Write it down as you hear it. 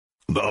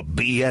The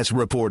BS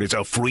Report is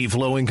a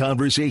free-flowing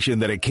conversation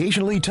that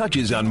occasionally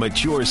touches on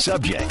mature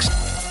subjects.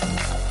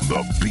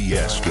 The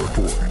BS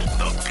Report.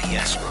 The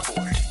BS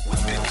Report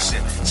with Bill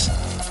Simmons.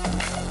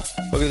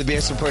 Welcome to the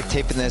BS Report,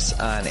 taping this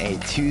on a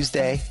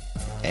Tuesday,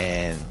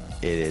 and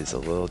it is a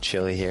little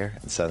chilly here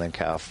in Southern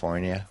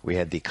California. We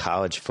had the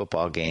college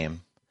football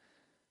game,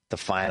 the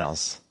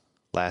finals,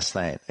 last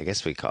night. I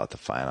guess we call it the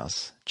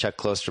finals. Chuck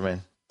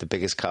Klosterman, the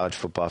biggest college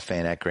football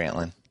fan at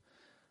Grantland,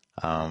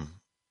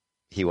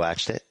 he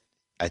watched it.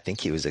 I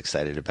think he was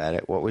excited about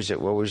it. What was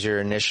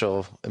your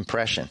initial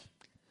impression?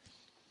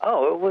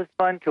 Oh, it was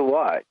fun to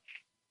watch.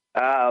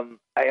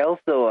 I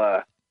also,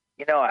 I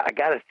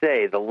got to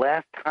say, the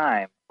last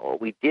time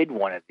we did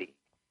one of these,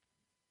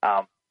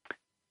 I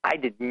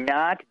did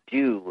not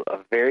do a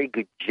very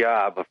good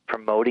job of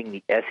promoting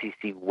the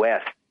SEC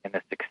West in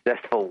a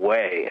successful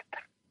way.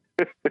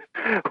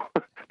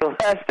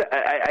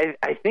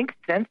 I think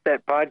since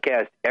that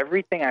podcast,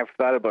 everything I've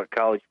thought about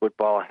college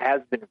football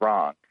has been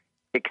wrong,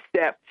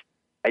 except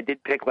I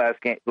did pick last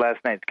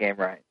night's game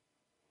right.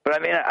 But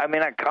I'm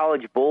in a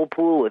college bowl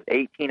pool with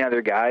 18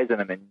 other guys, and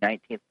I'm in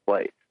 19th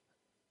place.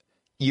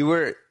 You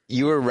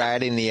were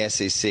riding the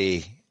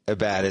SEC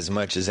about as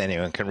much as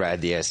anyone can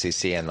ride the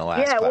SEC in the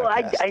last podcast. Yeah, well,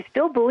 I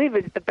still believe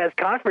it's the best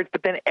conference,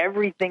 but then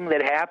everything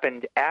that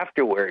happened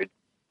afterwards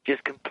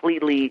just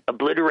completely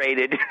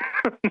obliterated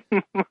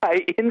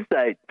my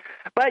insights.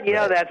 But,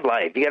 that's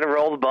life. You got to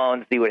roll the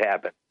bones, see what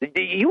happens.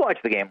 You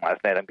watched the game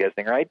last night, I'm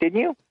guessing, right? Didn't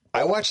you?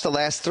 I watched the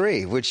last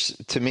three, which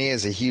to me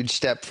is a huge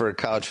step for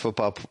college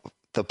football,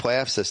 the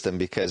playoff system,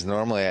 because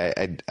normally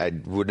I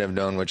wouldn't have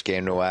known which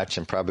game to watch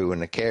and probably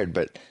wouldn't have cared.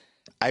 But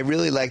I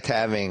really liked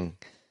having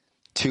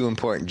two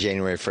important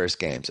January 1st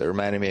games. It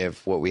reminded me of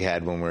what we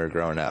had when we were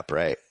growing up,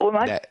 right? Well,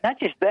 not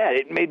just that.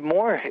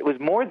 It was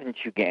more than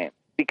two games,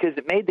 because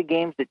it made the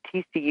games that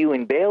TCU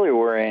and Baylor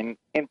were in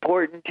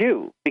important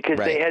too, because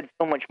they had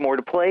so much more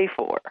to play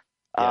for.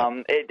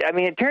 Yeah.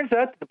 It turns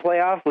out that the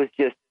playoff was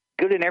just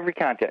good in every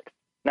context.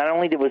 Not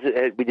only did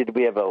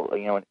we have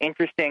an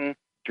interesting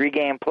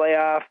 3-game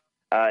playoff,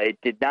 it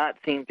did not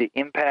seem to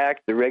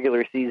impact the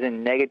regular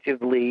season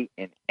negatively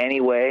in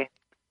any way.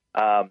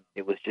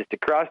 It was just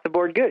across the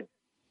board good,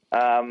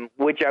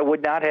 which I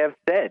would not have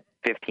said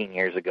 15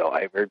 years ago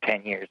or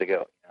 10 years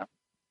ago.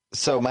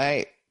 So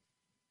my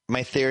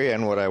theory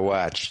on what I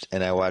watched,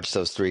 and I watched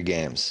those 3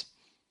 games,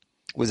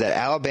 was that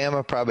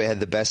Alabama probably had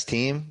the best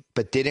team,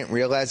 but didn't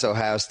realize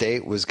Ohio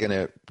State was going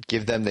to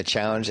give them the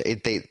challenge.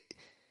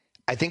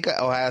 I think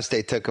Ohio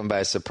State took them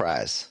by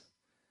surprise,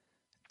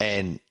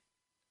 and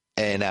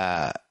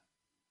I'm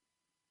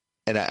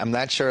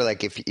not sure,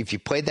 like, if you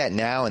played that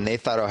now and they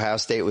thought Ohio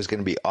State was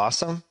going to be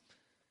awesome,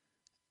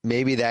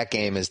 maybe that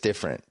game is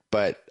different.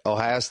 But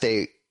Ohio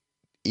State,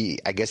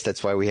 I guess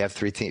that's why we have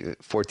 14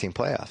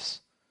 playoffs.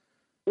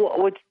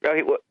 Well,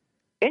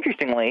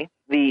 interestingly,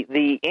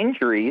 the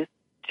injuries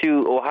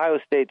to Ohio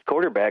State's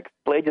quarterbacks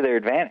played to their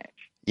advantage.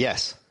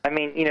 Yes.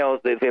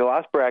 They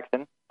lost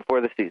Braxton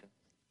before the season.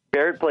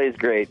 Barrett plays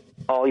great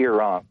all year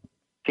long.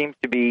 Seems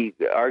to be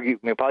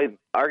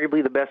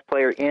arguably the best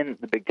player in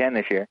the Big Ten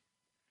this year.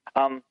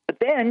 But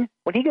then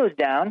when he goes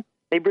down,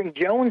 they bring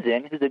Jones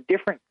in, who's a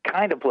different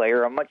kind of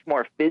player, a much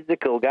more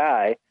physical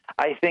guy.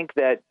 I think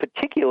that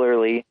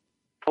particularly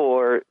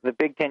for the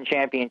Big Ten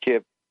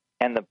championship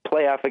and the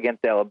playoff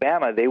against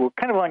Alabama, they were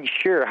kind of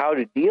unsure how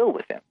to deal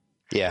with him.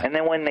 Yeah. And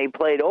then when they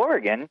played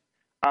Oregon,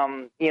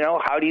 how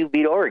do you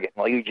beat Oregon?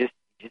 Well, you just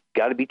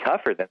got to be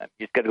tougher than them.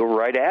 You just got to go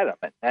right at them.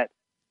 And that,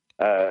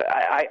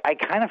 I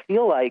kind of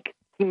feel like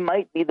he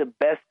might be the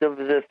best of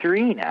the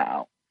 3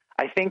 now.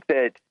 I think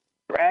that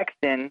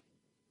Braxton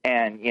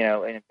and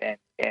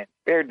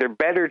they're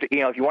better.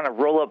 If you want to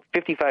roll up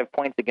 55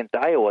 points against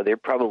Iowa, they're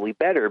probably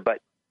better.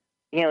 But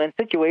in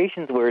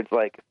situations where it's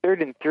like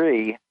 3rd and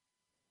 3,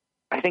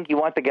 I think you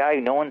want the guy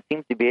who no one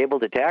seems to be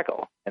able to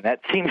tackle, and that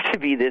seems to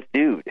be this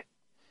dude.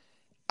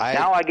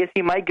 Now I guess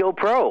he might go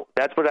pro.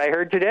 That's what I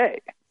heard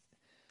today.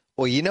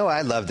 Well,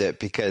 I loved it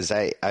because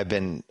I've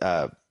been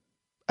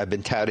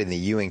touting the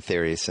Ewing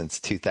theory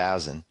since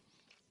 2000,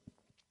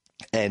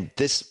 and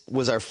this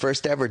was our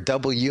first ever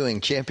double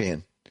Ewing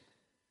champion.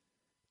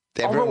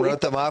 Everyone wrote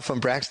them off when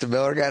Braxton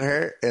Miller got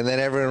hurt, and then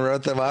everyone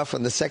wrote them off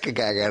when the second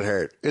guy got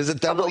hurt. It was a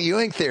double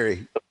Ewing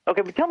theory.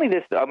 Okay, but tell me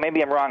this.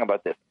 Maybe I'm wrong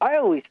about this. I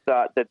always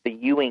thought that the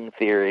Ewing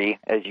theory,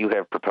 as you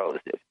have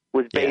proposed it,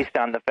 was based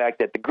on the fact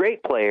that the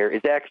great player is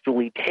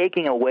actually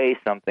taking away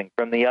something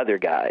from the other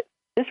guys.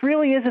 This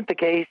really isn't the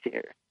case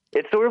here.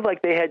 It's sort of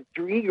like they had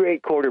 3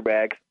 great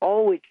quarterbacks,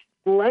 all with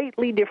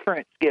slightly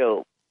different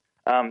skills.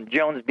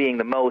 Jones being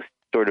the most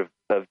sort of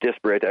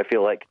disparate. I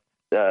feel like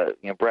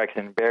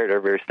Braxton and Barrett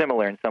are very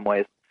similar in some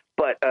ways.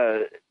 But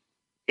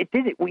it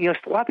didn't.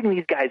 Swapping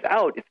these guys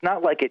out, it's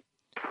not like it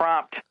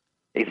prompted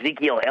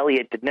Ezekiel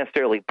Elliott to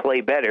necessarily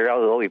play better,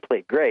 although he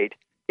played great.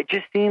 It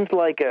just seems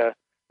like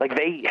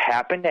they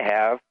happen to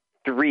have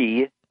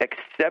 3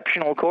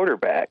 exceptional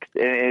quarterbacks.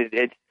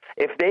 And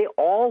if they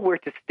all were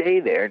to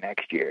stay there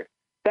next year,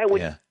 that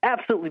would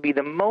absolutely be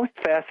the most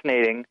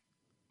fascinating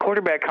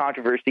quarterback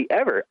controversy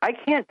ever. I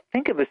can't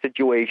think of a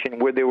situation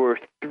where there were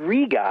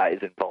three guys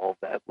involved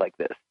like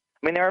this.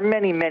 I mean, there are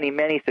many, many,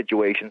 many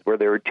situations where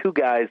there are two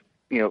guys,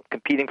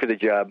 competing for the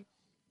job.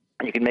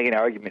 You can make an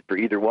argument for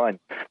either one.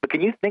 But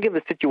can you think of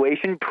a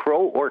situation,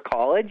 pro or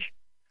college,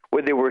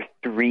 where there were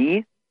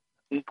three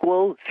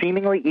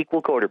seemingly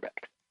equal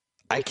quarterbacks?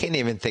 I can't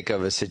even think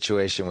of a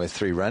situation with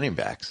three running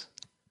backs.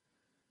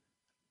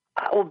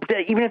 Well,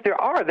 even if there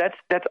are,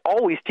 that's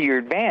always to your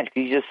advantage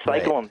because you just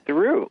cycle them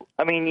through.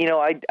 I mean,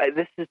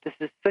 this is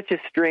such a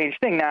strange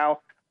thing. Now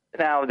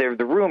there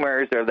the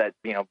rumors are that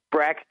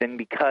Braxton,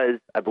 because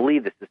I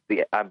believe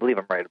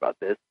I'm right about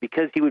this,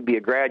 because he would be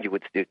a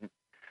graduate student,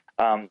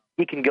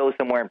 he can go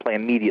somewhere and play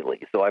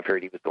immediately. So I've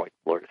heard he was going to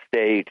Florida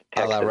State,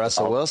 Texas. A la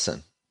Russell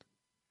Wilson.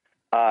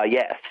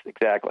 Yes,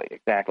 exactly.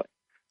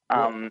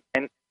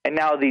 And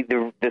now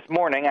this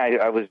morning,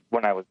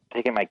 when I was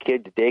taking my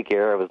kid to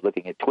daycare, I was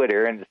looking at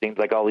Twitter, and it seems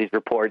like all these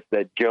reports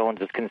that Jones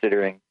is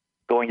considering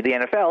going to the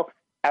NFL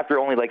after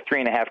only like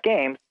 3.5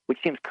 games, which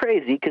seems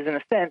crazy because in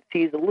a sense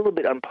he's a little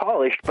bit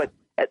unpolished. But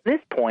at this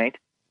point,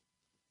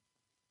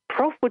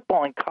 pro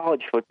football and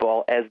college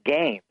football as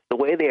games, the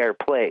way they are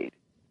played,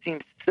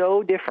 seems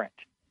so different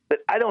that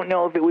I don't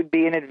know if it would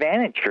be an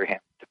advantage for him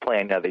to play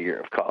another year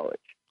of college.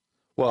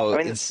 Well,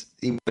 it's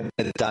the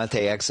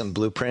Dante Exum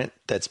blueprint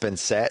that's been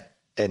set.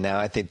 And now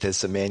I think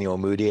this Emmanuel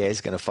Mudiay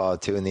is going to follow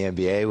too in the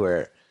NBA,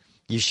 where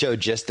you show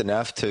just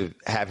enough to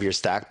have your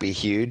stock be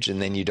huge,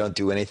 and then you don't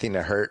do anything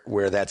to hurt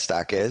where that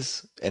stock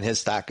is. And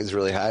his stock is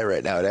really high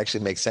right now. It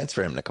actually makes sense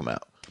for him to come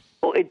out.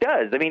 Well, it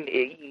does. I mean,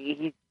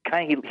 he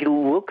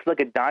looks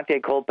like a Dante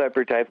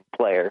Culpepper type of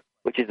player,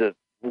 which is a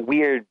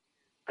weird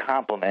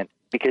compliment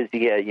because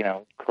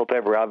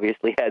Culpepper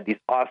obviously had these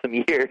awesome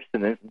years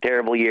and then some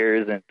terrible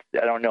years, and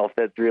I don't know if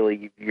that's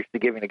really you're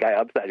giving the guy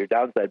upside or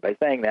downside by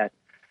saying that.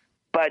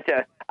 But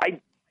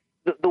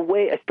the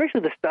way,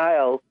 especially the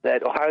style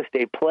that Ohio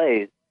State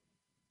plays,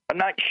 I'm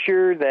not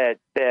sure that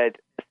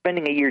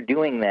spending a year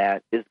doing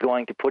that is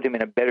going to put him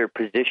in a better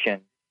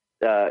position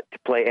to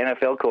play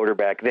NFL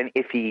quarterback than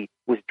if he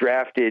was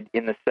drafted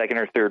in the second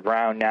or third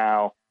round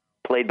now,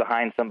 played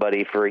behind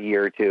somebody for a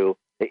year or two.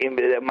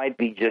 That might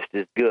be just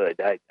as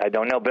good. I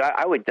don't know, but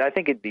I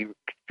think it'd be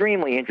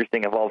extremely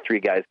interesting if all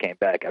three guys came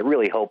back. I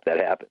really hope that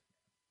happens.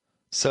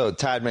 So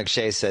Todd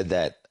McShay said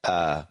that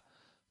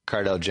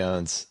Cardale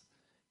Jones,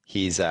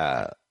 he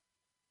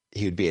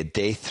would be a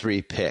day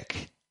 3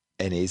 pick,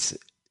 and he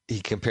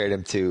compared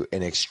him to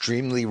an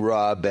extremely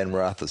raw Ben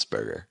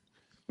Roethlisberger.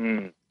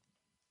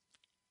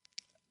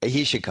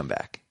 He should come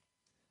back.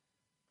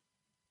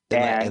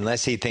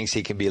 Unless he thinks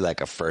he can be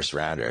like a first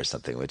rounder or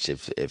something, which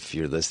if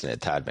you're listening to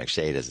Todd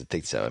McShay, he doesn't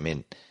think so. I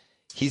mean,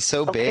 he's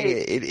so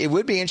big. It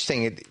would be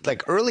interesting.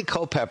 Like early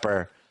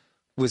Culpepper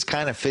was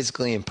kind of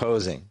physically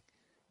imposing.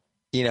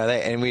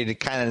 And we'd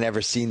kind of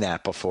never seen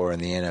that before in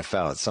the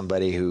NFL. It's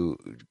somebody who,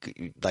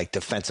 like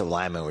defensive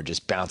linemen, were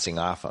just bouncing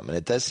off him. And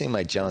it does seem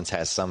like Jones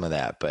has some of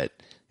that, but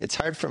it's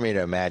hard for me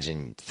to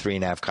imagine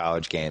 3.5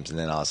 college games and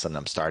then all of a sudden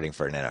I'm starting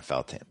for an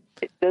NFL team.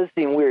 It does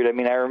seem weird. I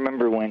mean, I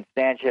remember when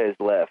Sanchez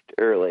left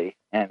early,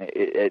 and at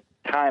the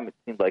time it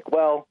seemed like,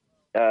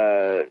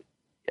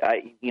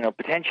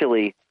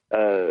 potentially,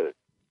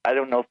 I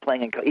don't know if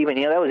playing that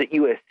was at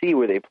USC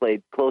where they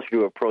played closer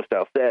to a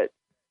pro-style set.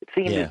 It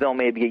seemed as though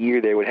maybe a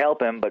year there would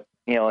help him, but,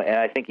 and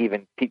I think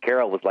even Pete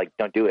Carroll was like,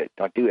 don't do it.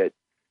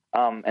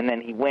 And then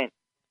he went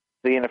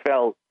to the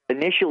NFL,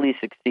 initially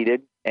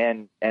succeeded,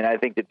 and I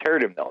think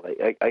deterred him, though.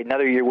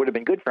 Another year would have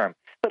been good for him.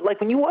 But,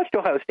 like, when you watched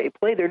Ohio State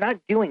play, they're not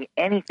doing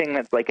anything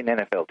that's like an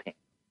NFL team.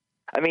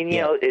 I mean,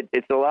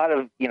 it's a lot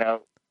of,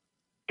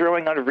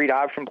 throwing under read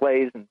option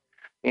plays and,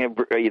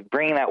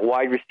 bringing that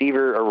wide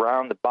receiver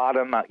around the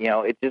bottom.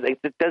 It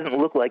doesn't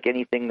look like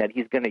anything that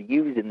he's going to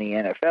use in the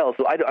NFL.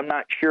 So I'm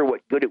not sure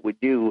what good it would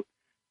do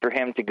for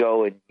him to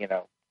go and,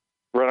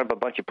 run up a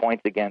bunch of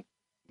points against,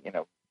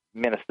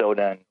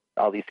 Minnesota and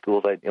all these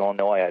schools like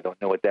Illinois. I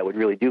don't know what that would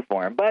really do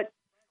for him, but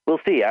we'll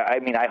see.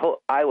 I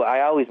hope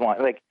I always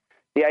want, like,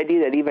 the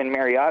idea that even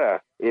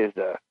Mariota is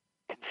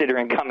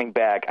considering coming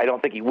back. I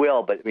don't think he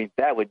will, but I mean,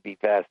 that would be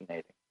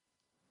fascinating.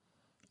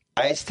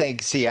 I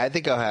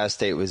think Ohio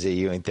State was a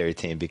Ewing theory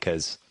team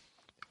because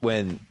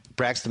when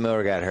Braxton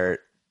Miller got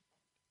hurt,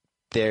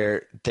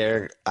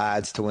 their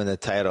odds to win the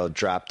title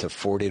dropped to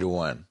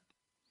 40-1.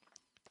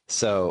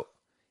 So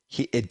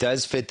it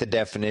does fit the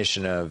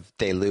definition of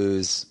they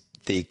lose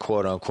the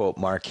quote unquote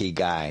marquee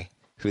guy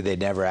who they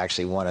never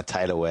actually won a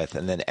title with,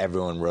 and then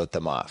everyone wrote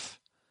them off.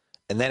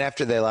 And then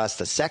after they lost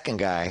the second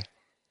guy,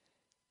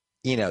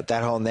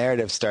 that whole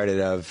narrative started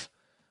of,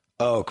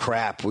 oh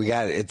crap,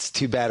 it's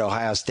too bad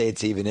Ohio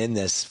State's even in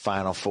this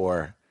Final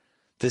Four.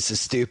 This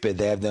is stupid.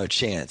 They have no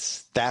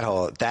chance. That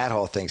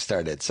whole thing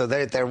started. So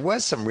there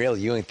was some real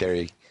Ewing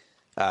theory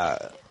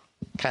kind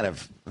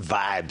of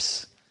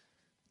vibes.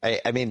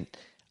 I mean,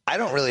 I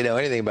don't really know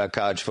anything about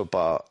college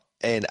football,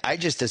 and I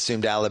just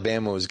assumed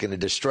Alabama was going to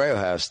destroy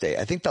Ohio State.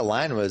 I think the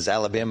line was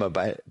Alabama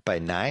by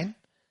 9.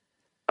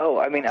 Oh,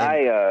 I mean,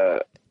 I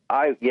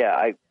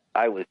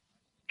was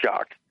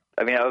shocked.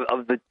 I mean,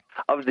 of the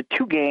of the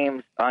two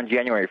games on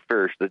January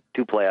 1st, the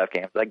two playoff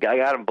games, I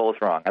got them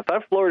both wrong. I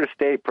thought Florida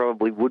State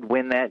probably would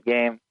win that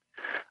game,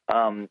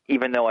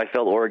 even though I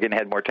felt Oregon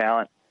had more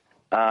talent.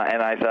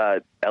 And I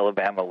thought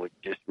Alabama would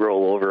just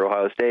roll over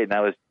Ohio State, and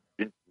I was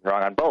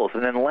wrong on both.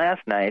 And then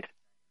last night,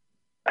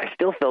 I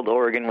still felt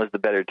Oregon was the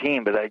better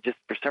team, but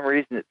for some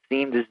reason, it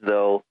seemed as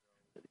though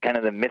kind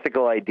of the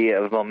mythical idea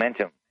of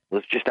momentum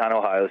was just on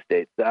Ohio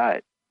State's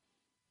side.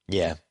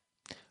 Yeah.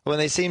 Well,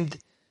 they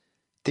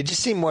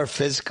just seemed more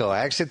physical. I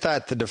actually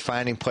thought the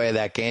defining play of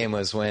that game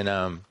was when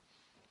the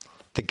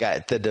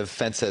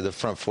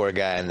front four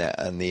guy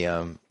on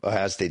the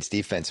Ohio State's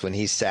defense, when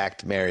he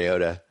sacked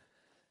Mariota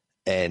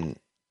and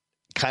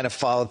kind of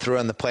followed through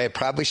on the play. It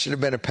probably should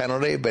have been a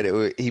penalty, but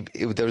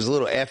there was a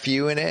little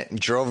FU in it and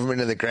drove him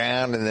into the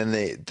ground. And then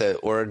the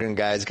Oregon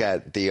guys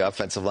the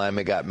offensive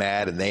lineman got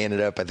mad, and they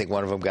ended up, I think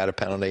one of them got a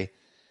penalty.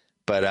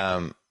 But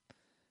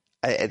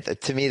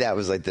to me, that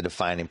was like the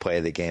defining play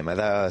of the game. I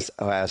thought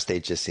Ohio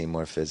State just seemed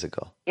more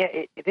physical. Yeah,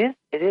 it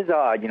is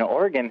odd.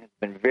 Oregon has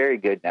been very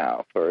good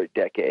now for a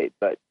decade,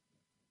 but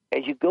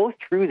as you go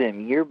through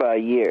them year by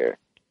year,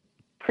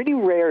 pretty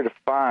rare to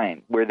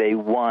find where they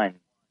won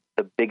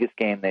the biggest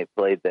game they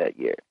played that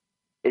year.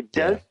 It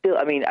does still,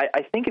 I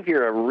think if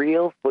you're a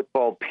real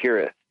football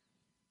purist,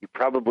 you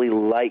probably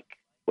like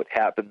what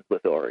happens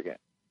with Oregon,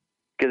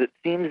 because it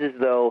seems as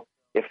though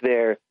if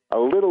they're a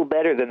little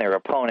better than their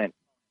opponent,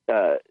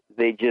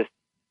 they just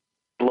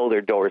blow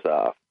their doors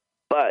off.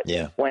 But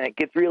when it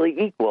gets really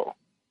equal,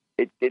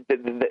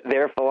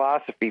 their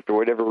philosophy, for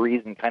whatever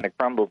reason, kind of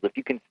crumbles. If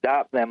you can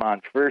stop them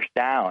on first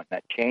down,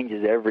 that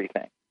changes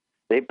everything.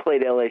 They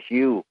played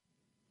LSU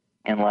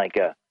in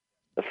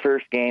the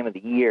first game of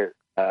the year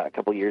a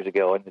couple years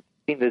ago, and it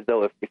seemed as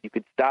though if you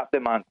could stop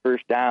them on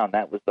first down,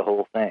 that was the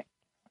whole thing.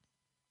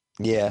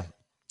 Yeah,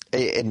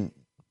 and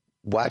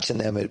watching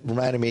them, it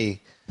reminded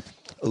me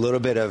a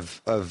little bit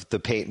of the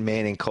Peyton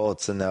Manning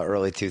Colts in the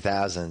early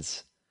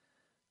 2000s,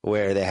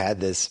 where they had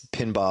this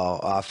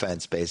pinball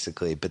offense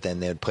basically, but then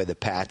they would play the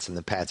Pats, and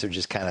the Pats would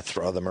just kind of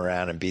throw them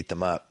around and beat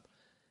them up.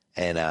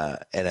 And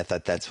I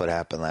thought that's what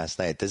happened last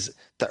night. The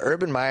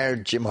Urban Meyer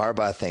Jim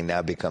Harbaugh thing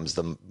now becomes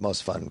the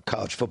most fun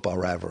college football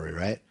rivalry,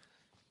 right?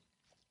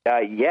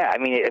 Yeah,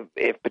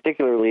 if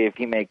particularly if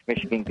he makes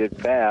Michigan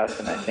good fast,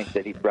 and I think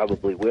that he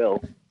probably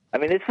will.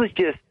 This was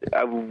just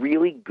a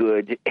really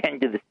good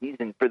end of the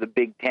season for the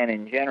Big Ten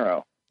in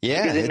general.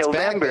 Yeah, because in it's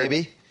November, back,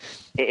 baby.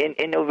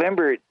 In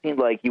November, it seemed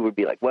like you would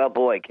be like, well,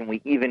 boy, can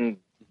we even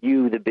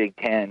view the Big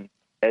Ten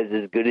as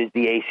good as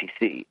the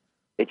ACC?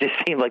 It just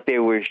seemed like they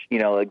were,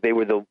 they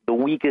were the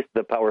weakest of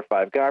the Power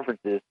Five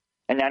conferences.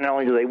 And not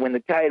only do they win the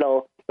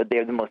title, but they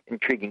have the most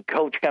intriguing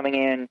coach coming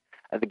in.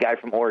 The guy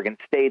from Oregon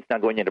State's now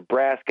going to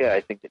Nebraska.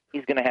 I think that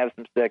he's going to have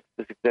some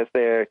success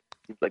there.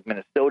 It's like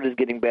Minnesota's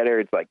getting better.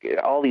 It's like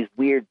all these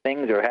weird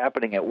things are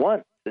happening at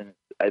once. And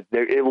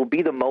it will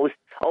be the most,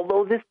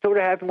 although this sort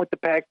of happened with the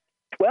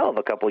Pac-12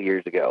 a couple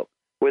years ago,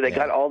 where they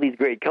got all these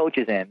great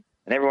coaches in,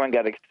 and everyone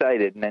got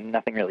excited, and then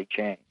nothing really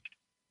changed.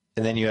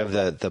 And then you have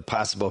the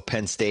possible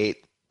Penn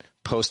State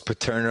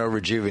post-Paterno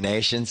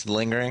rejuvenations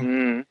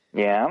lingering.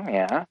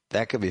 Yeah.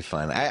 That could be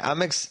fun.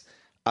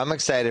 I'm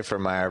excited for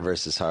Meyer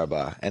versus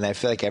Harbaugh, and I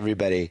feel like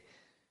everybody's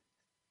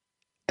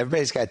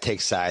got to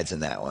take sides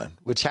in that one,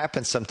 which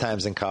happens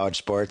sometimes in college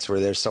sports where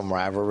there's some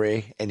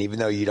rivalry, and even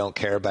though you don't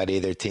care about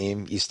either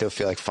team, you still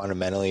feel like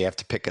fundamentally you have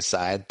to pick a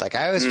side. Like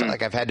I always felt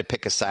like I've had to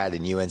pick a side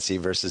in UNC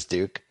versus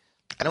Duke.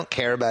 I don't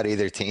care about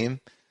either team,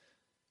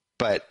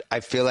 but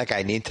I feel like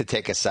I need to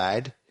take a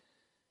side,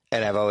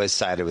 and I've always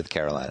sided with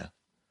Carolina.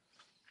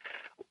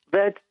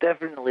 That's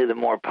definitely the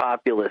more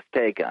populist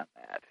take on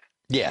that.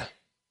 Yeah.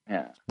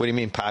 Yeah. What do you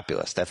mean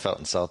populist? That felt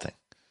insulting.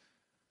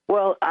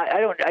 Well, I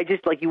don't. I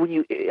just like you when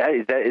you.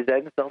 Is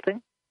that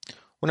insulting?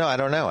 Well, no, I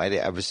don't know. I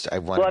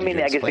wanted.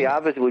 Well, I guess the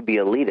opposite would be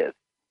elitist.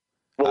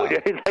 Well,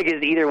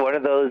 is either one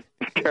of those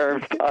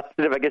terms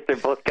positive? I guess they're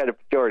both kind of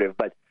pejorative,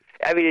 but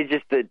it's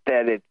just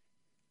that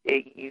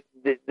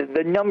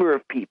the number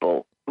of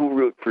people who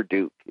root for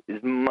Duke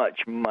is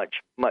much, much,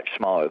 much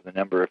smaller than the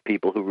number of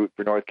people who root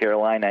for North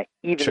Carolina,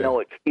 even though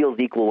it feels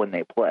equal when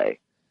they play.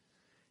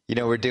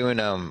 We're doing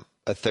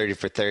a 30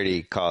 for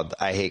 30 called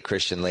I Hate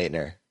Christian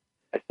Laettner.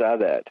 I saw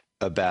that.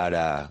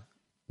 About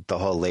the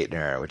whole Laettner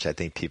era, which I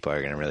think people are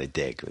going to really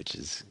dig, which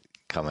is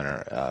coming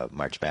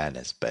March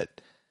Madness. But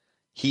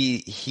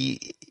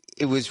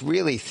it was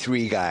really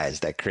three guys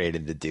that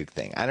created the Duke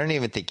thing. I don't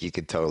even think you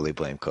could totally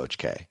blame Coach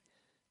K.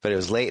 But it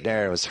was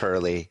Laettner, it was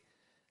Hurley,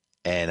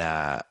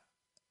 and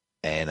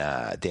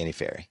Danny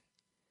Ferry.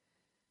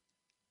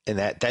 And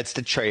that's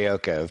the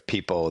trioca of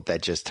people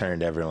that just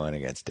turned everyone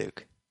against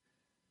Duke.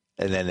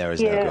 And then there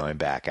was no going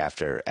back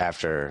after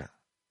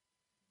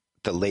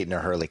the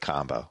Laettner-Hurley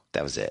combo.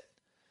 That was it.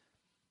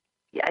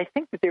 Yeah, I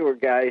think that there were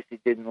guys who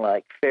didn't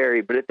like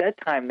Ferry, but at that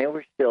time they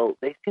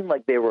seemed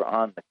like they were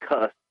on the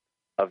cusp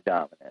of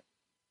dominance.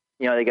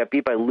 They got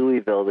beat by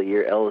Louisville the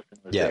year Ellison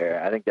was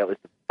there. I think that was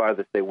the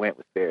farthest they went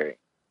with Ferry.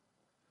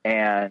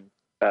 And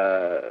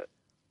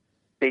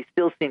they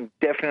still seemed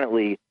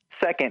definitely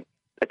a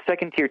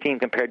second-tier team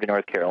compared to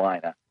North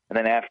Carolina. And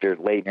then after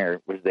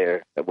Leitner was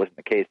there, that wasn't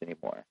the case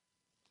anymore.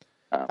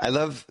 I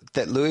love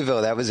that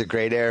Louisville. That was a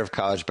great era of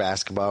college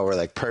basketball where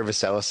like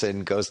Purvis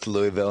Ellison goes to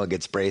Louisville and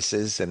gets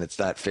braces, and it's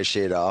not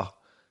fishy at all.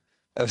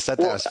 I thought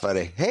that was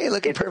funny. Hey,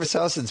 look at Purvis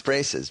Ellison's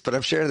braces, but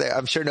I'm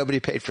sure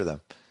nobody paid for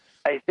them.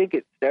 I think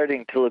it's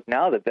starting to look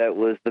now that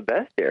was the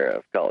best era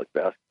of college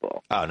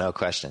basketball. Oh, no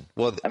question.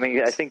 Well, I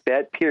mean, I think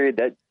that period,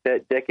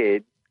 that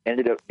decade,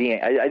 ended up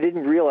being. I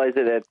didn't realize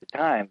it at the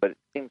time, but it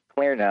seems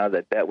clear now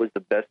that was the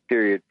best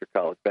period for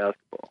college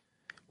basketball.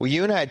 Well,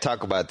 you and I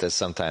talk about this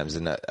sometimes,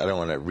 and I don't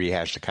want to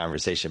rehash the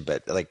conversation,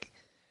 but like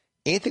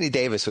Anthony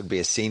Davis would be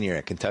a senior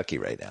at Kentucky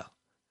right now.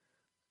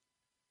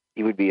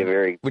 He would be a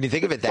very when you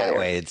think of it that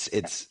way,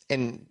 it's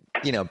and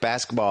you know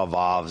basketball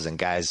evolves and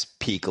guys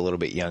peak a little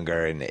bit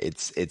younger, and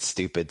it's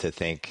stupid to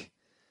think,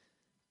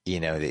 you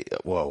know,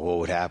 whoa, what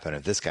would happen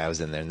if this guy was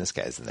in there and this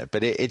guy's in there?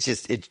 But it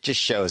just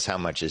shows how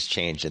much has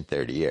changed in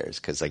 30 years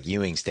because like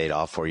Ewing stayed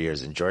all 4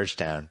 years in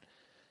Georgetown.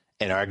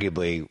 And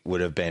arguably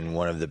would have been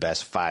one of the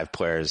best 5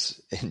 players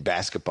in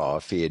basketball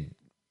if he had,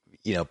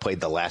 you know,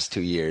 played the last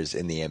 2 years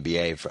in the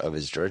NBA of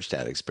his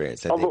Georgetown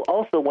experience. Although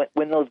also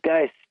when those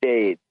guys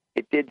stayed,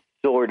 it did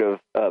sort of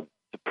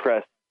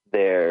suppress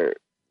their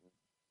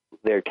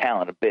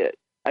talent a bit.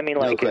 I mean,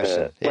 like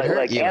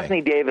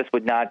Anthony Davis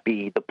would not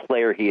be the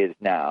player he is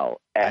now.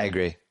 I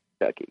agree.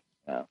 Kentucky.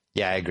 No.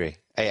 Yeah, I agree.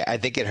 I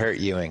think it hurt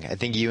Ewing. I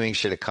think Ewing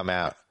should have come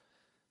out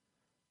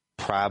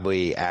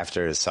probably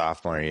after his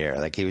sophomore year.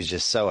 Like he was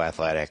just so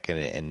athletic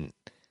and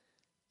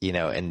you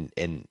know,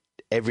 and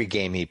every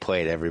game he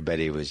played,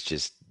 everybody was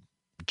just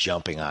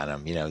jumping on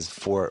him. You know, it was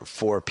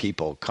four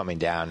people coming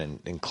down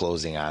and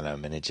closing on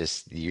him.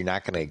 And you're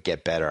not going to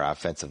get better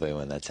offensively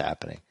when that's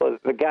happening. Well,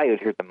 the guy who was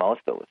hurt the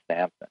most though was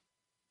Sampson.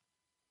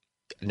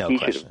 No he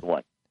question. Should have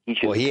won.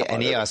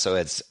 He also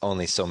had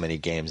only so many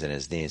games in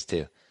his knees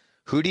too.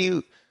 Who do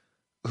you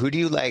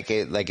like?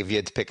 Like if you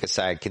had to pick a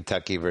side,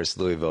 Kentucky versus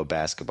Louisville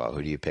basketball,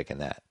 who do you pick in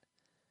that?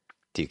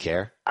 Do you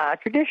care?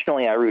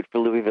 Traditionally, I root for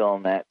Louisville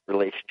in that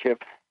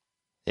relationship.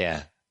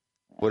 Yeah.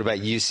 What about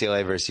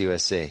UCLA versus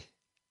USC?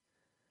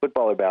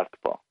 Football or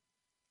basketball?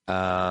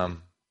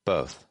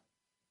 Both.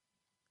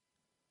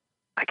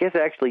 I guess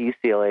actually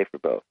UCLA for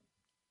both.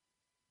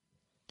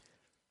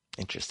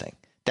 Interesting.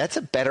 That's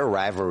a better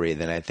rivalry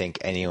than I think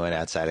anyone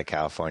outside of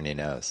California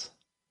knows.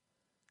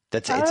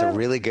 It's a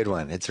really good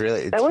one. It's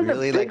really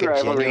like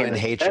a genuine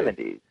hatred.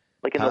 70s.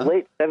 Like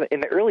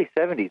in the early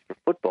 70s for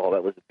football,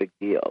 that was a big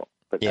deal.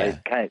 But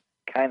it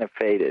kind of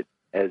faded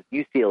as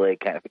UCLA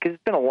because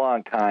it's been a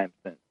long time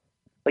since.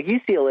 Like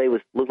UCLA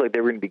looked like they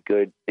were going to be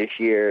good this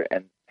year,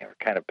 and they were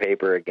kind of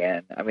paper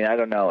again. I mean, I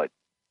don't know. It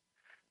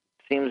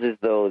seems as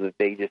though that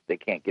they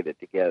can't get it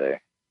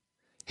together.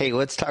 Hey,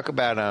 let's talk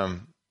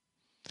about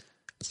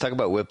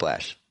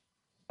Whiplash.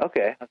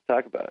 Okay, let's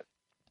talk about it.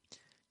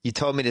 You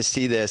told me to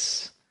see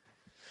this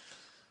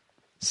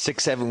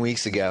 6-7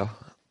 weeks ago,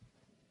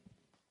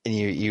 and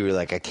you were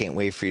like, I can't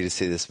wait for you to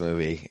see this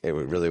movie. I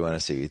would really want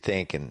to see what you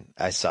think. And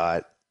I saw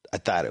it. I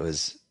thought it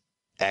was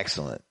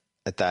excellent.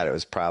 I thought it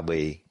was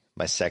probably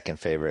my second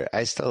favorite.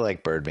 I still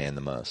like Birdman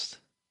the most,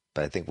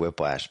 but I think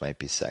Whiplash might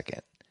be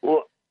second.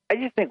 Well, I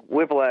just think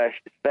Whiplash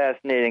is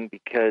fascinating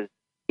because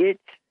it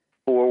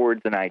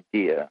forwards an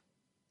idea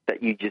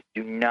that you just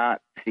do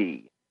not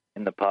see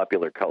in the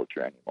popular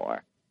culture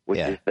anymore, which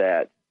is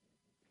that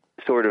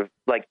sort of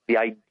like the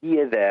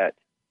idea that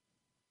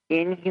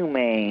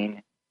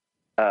inhumane,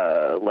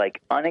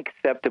 like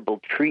unacceptable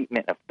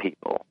treatment of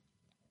people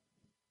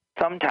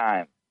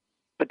sometimes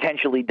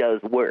potentially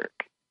does work.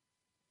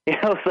 You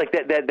know, it's like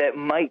that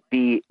might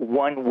be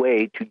one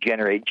way to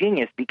generate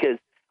genius because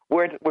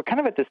we're kind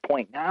of at this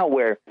point now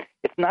where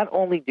it's not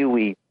only do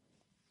we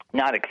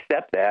not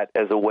accept that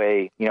as a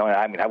way, you know,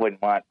 I mean, I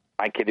wouldn't want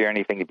my kid or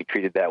anything to be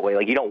treated that way.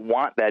 Like you don't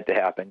want that to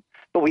happen,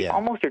 but we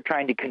almost are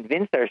trying to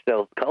convince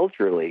ourselves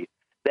culturally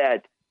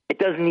that it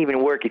doesn't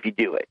even work if you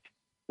do it.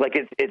 Like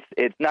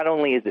it's not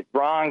only is it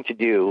wrong to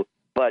do,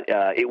 but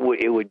it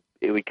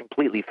would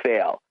completely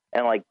fail.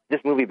 And like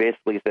this movie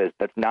basically says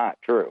that's not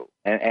true,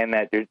 and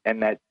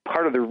that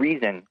part of the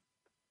reason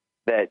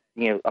that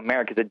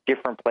America's a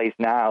different place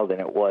now than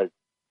it was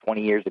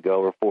 20 years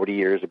ago or 40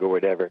 years ago or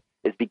whatever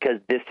is because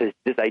this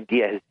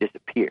idea has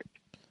disappeared.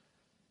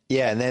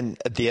 Yeah, and then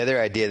the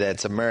other idea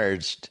that's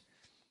emerged,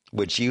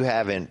 which you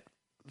haven't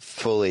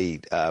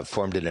fully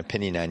formed an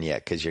opinion on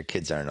yet because your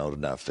kids aren't old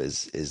enough,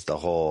 is the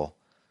whole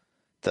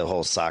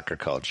soccer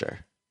culture,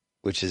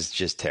 which is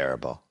just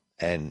terrible.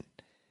 And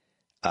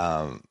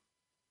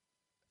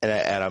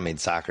I don't mean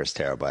soccer's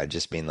terrible. I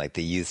just mean like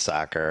the youth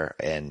soccer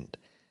and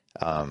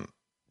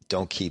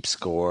don't keep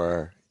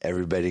score.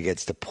 Everybody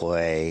gets to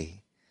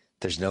play.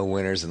 There's no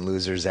winners and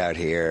losers out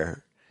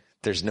here.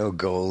 There's no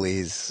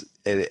goalies.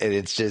 And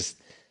it's just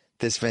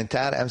this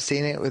mentality. I'm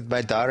seeing it with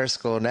my daughter's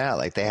school now.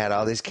 Like they had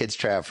all these kids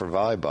try out for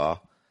volleyball,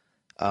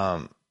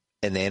 and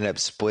they ended up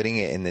splitting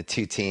it into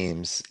two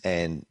teams.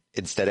 And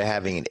instead of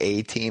having an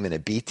A team and a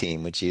B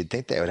team, which you'd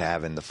think they would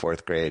have in the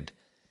fourth grade,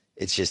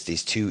 it's just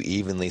these two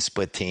evenly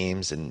split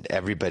teams, and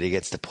everybody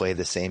gets to play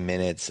the same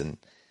minutes. And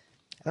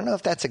I don't know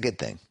if that's a good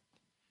thing.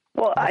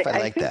 Well, I I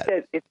like think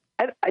that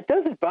it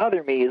doesn't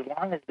bother me as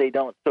long as they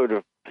don't sort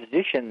of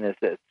position this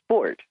as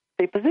sport.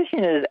 If they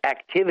position it as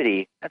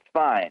activity, that's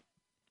fine.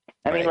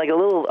 I mean, like a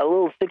little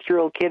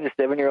 6-year-old kid, a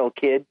 7-year-old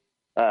kid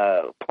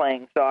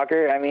playing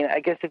soccer. I mean, I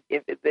guess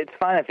it's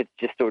fine if it's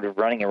just sort of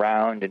running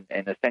around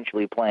and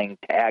essentially playing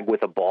tag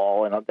with a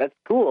ball, and that's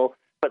cool.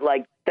 But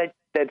like that's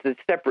a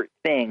separate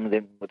thing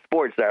than what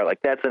sports are. Like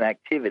that's an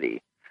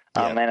activity,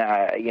 and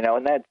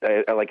and that's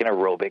like an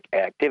aerobic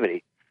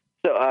activity.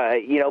 So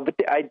but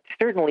I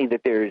certainly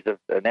that there's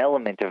an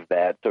element of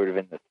that sort of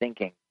in the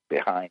thinking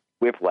behind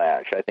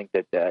Whiplash. I think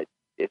that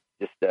it's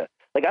just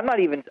like I'm not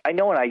even. I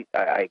know when I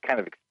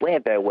kind of explain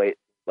it that way,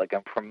 like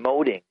I'm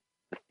promoting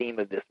the theme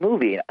of this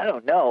movie, and I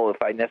don't know if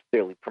I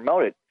necessarily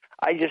promote it.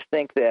 I just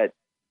think that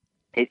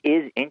it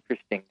is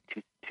interesting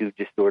to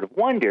just sort of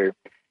wonder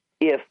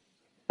if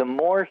the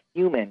more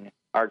human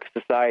our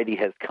society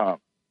has come,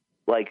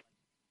 like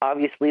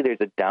obviously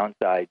there's a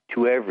downside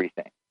to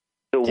everything.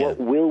 So what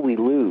will we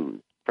lose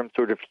from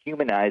sort of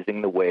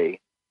humanizing the way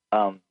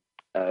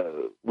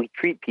we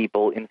treat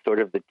people in sort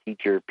of the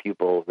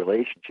teacher-pupil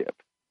relationship?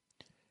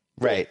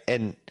 Right.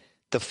 And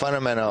the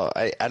fundamental,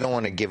 I don't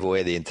want to give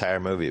away the entire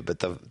movie, but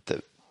the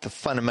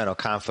fundamental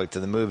conflict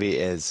of the movie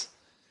is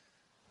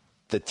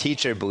the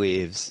teacher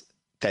believes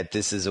that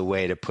this is a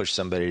way to push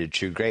somebody to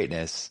true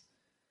greatness.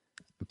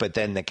 But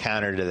then the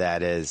counter to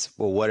that is,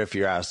 well, what if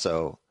you're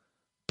also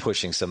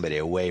pushing somebody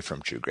away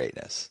from true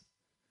greatness?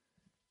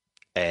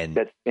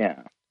 And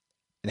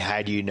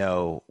how do you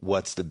know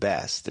what's the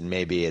best? And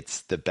maybe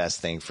it's the best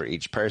thing for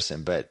each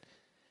person. But,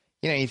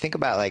 you think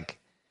about like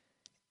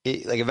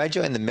if I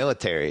joined the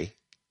military,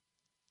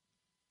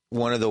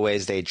 one of the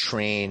ways they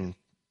train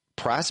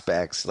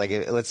prospects, like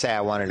let's say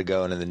I wanted to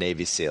go into the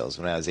Navy SEALs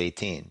when I was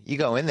 18. You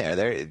go in there,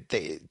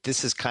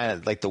 this is kind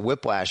of like the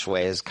Whiplash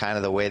way is kind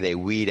of the way they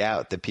weed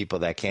out the people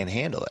that can't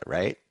handle it,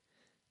 right?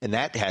 And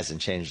that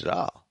hasn't changed at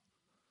all.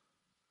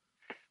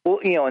 Well,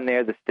 and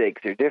there the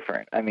stakes are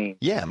different. I mean,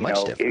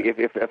 much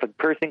different. If a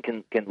person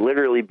can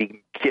literally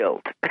be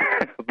killed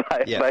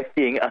by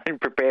being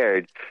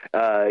unprepared,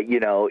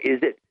 is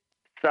it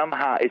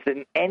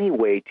in any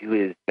way to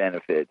his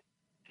benefit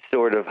to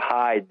sort of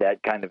hide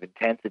that kind of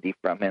intensity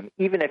from him,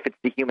 even if it's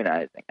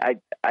dehumanizing?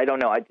 I don't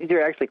know. These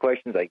are actually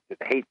questions I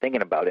just hate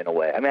thinking about in a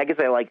way. I mean, I guess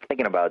I like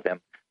thinking about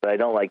them, but I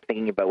don't like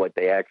thinking about what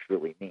they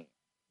actually mean.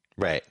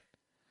 Right.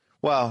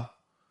 Well,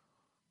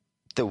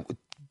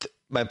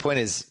 my point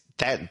is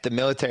that the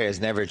military has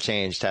never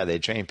changed how they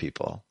train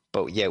people,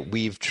 but yet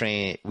we've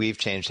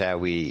changed how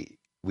we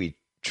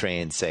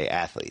train, say,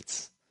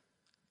 athletes,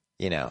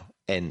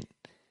 and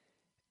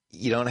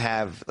you don't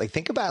have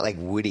think about like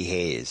Woody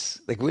Hayes.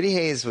 Like Woody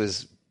Hayes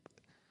was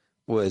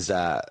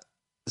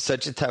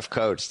such a tough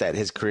coach that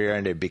his career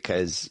ended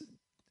because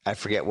I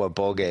forget what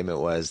bowl game it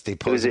was. The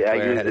opposing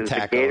player had a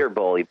tackle. The Gator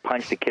Bowl. He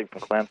punched a kid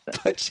from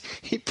Clemson.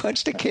 He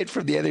punched a kid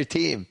from the other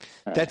team.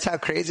 That's how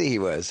crazy he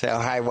was, how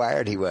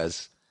high-wired he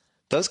was.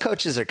 Those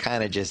coaches are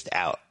kind of just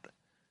out.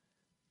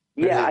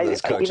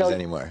 Those coaches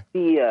anymore.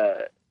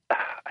 I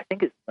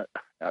think it's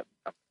I'll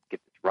get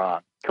this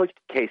wrong. Coached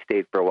at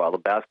K-State for a while. The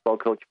basketball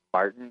coach,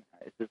 Martin,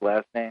 is his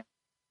last name.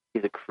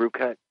 He's a crew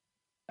cut.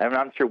 I'm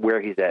not sure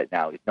where he's at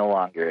now. He's no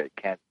longer at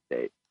Kansas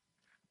State.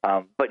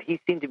 But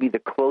he seemed to be the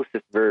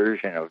closest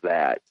version of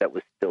that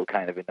was still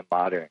kind of in the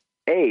modern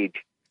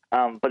age.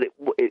 But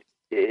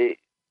it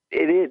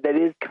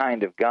is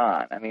kind of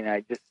gone. I mean,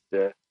 I just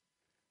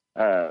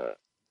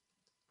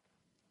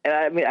and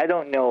I mean, I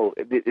don't know.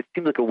 It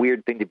seems like a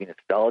weird thing to be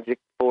nostalgic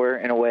for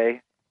in a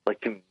way,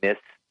 like to miss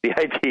the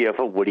idea of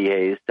a Woody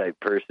Hayes type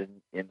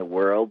person in the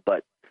world.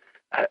 But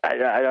I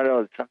don't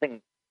know.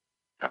 Something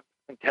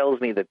tells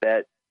me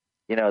that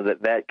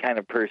kind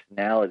of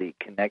personality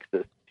connects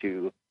us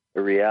to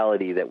a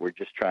reality that we're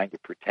just trying to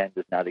pretend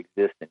does not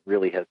exist and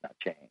really has not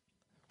changed.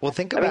 Well,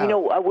 think about. I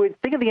mean, I would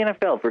think of the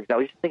NFL, for example. I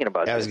was just thinking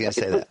about. I was going to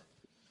say that.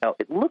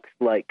 It looks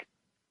like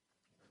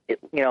it.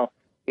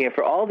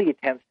 For all the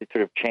attempts to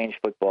sort of change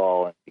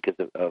football, and because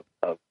of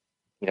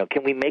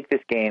can we make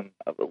this game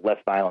less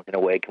violent in a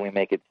way? Can we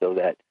make it so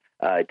that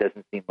it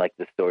doesn't seem like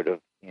this sort of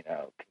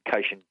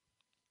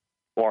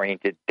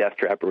concussion-oriented death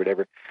trap or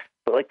whatever?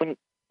 But like when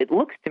it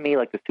looks to me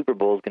like the Super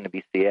Bowl is going to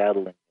be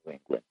Seattle and New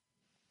England,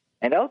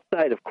 and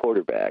outside of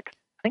quarterbacks,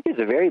 I think there's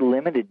a very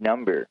limited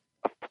number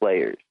of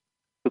players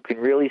who can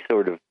really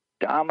sort of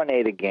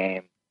dominate a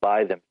game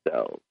by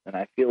themselves, and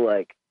I feel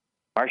like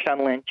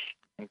Marshawn Lynch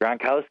and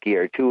Gronkowski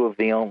are two of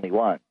the only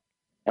ones.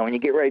 And when you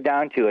get right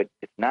down to it,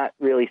 it's not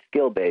really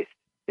skill-based.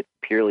 It's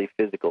purely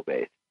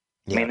physical-based.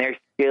 Yeah. I mean, they're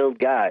skilled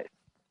guys.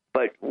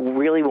 But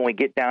really, when we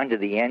get down to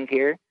the end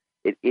here,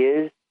 it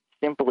is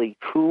simply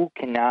who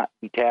cannot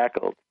be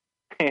tackled.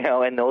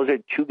 And those are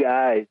two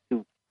guys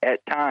who,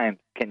 at times,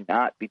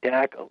 cannot be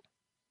tackled.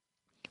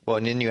 Well,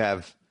 and then you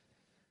have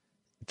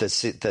the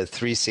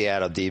three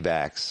Seattle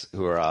D-backs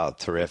who are all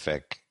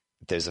terrific.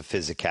 There's a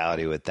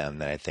physicality with them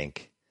that I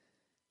think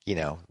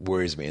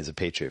worries me as a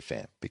Patriot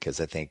fan, because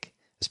I think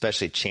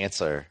especially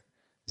Chancellor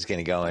is going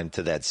to go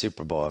into that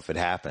Super Bowl if it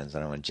happens. I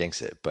don't want to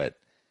jinx it, but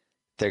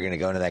they're going to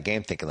go into that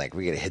game thinking like,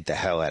 we got to hit the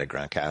hell out of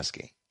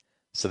Gronkowski.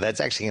 So that's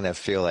actually going to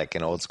feel like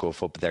an old school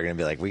football. They're going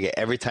to be like,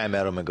 every time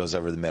Edelman goes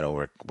over the middle,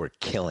 we're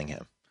killing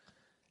him.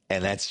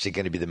 And that's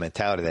going to be the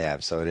mentality they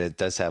have. So it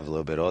does have a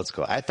little bit old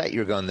school. I thought you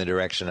were going the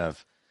direction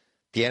of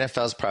the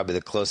NFL is probably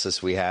the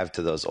closest we have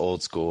to those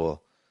old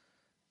school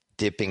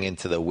dipping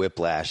into the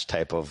whiplash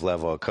type of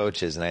level of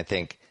coaches. And I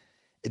think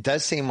it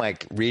does seem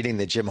like reading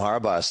the Jim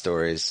Harbaugh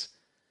stories,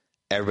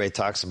 everybody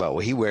talks about,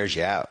 well, he wears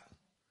you out.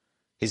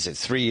 He said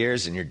 3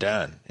 years and you're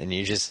done. And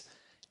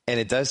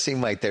it does seem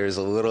like there's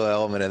a little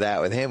element of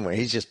that with him where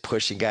he's just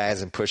pushing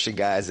guys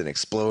and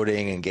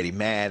exploding and getting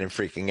mad and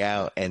freaking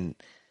out. And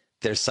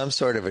there's some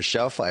sort of a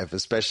shelf life,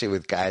 especially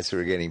with guys who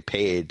are getting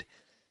paid,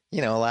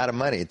 a lot of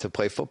money to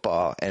play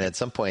football. And at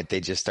some point they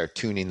just start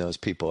tuning those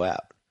people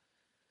out.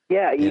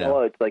 Yeah, you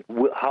know, it's like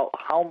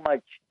how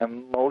much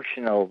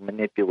emotional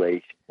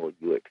manipulation will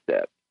you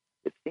accept?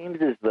 It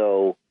seems as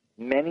though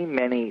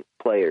many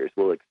players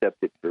will accept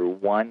it for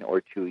 1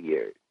 or 2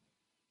 years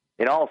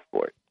in all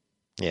sports.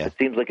 Yeah. It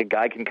seems like a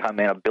guy can come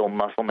in, a Bill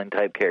Musselman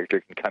type character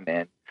can come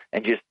in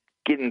and just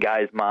get in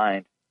guys'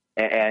 minds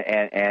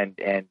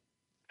and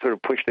sort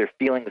of push their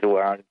feelings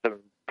around, sort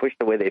of push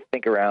the way they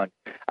think around,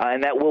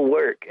 and that will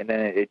work. And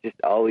then it just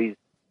always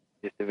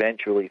just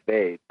eventually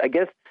fades. I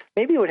guess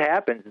maybe what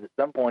happens is at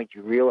some point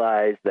you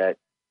realize that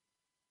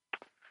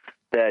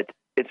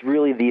it's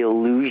really the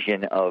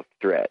illusion of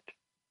threat.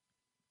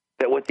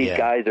 That what these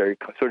guys are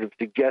sort of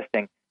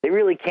suggesting, they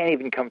really can't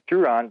even come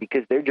through on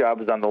because their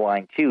job is on the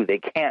line too. They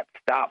can't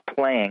stop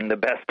playing the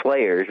best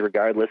players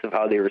regardless of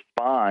how they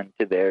respond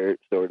to their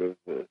sort of,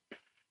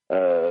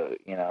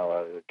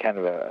 kind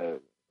of a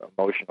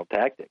emotional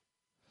tactic.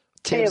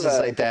 Tibbs is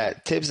like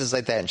that. Tibbs is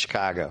like that in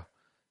Chicago.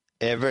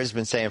 Everybody's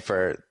been saying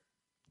for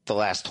the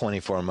last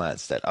 24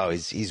 months that,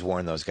 he's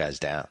worn those guys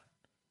down.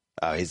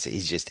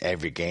 He's just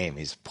every game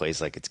he plays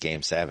like it's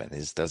game 7.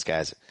 Those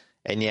guys,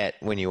 and yet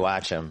when you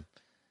watch them,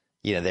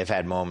 they've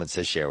had moments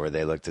this year where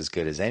they looked as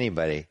good as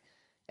anybody,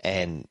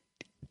 and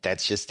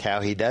that's just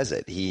how he does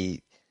it.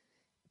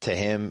 To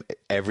him,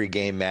 every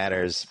game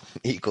matters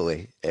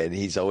equally, and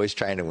he's always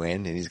trying to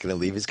win, and he's going to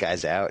leave his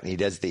guys out, and he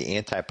does the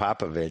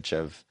anti-Popovich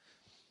of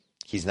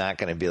he's not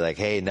going to be like,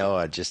 hey,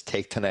 Noah, just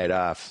take tonight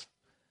off.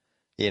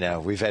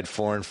 We've had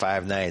 4 and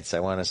 5 nights. I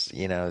want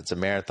to, it's a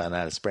marathon,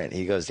 not a sprint.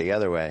 He goes the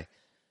other way.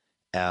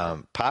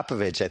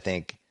 Popovich, I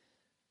think,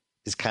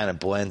 is kind of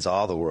blends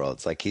all the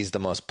worlds. Like he's the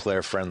most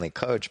player-friendly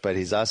coach, but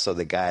he's also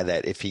the guy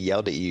that if he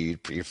yelled at you,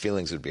 your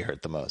feelings would be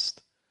hurt the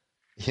most.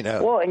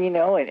 Well,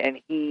 and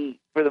he,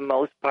 for the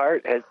most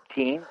part, has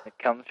teams that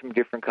comes from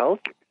different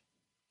cultures.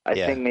 I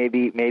think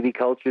maybe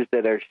cultures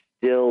that are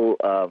still,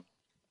 I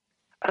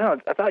don't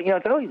know. I thought,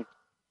 it's always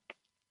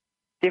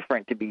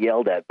different to be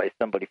yelled at by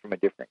somebody from a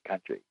different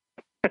country.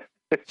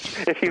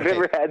 If you've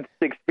ever had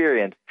this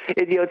experience,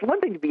 it's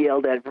one thing to be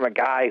yelled at from a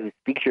guy who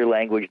speaks your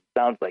language and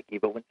sounds like you,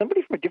 but when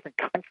somebody from a different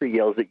country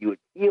yells at you, it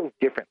feels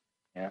different.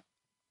 Yeah.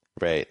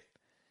 Right.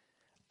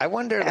 I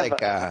wonder,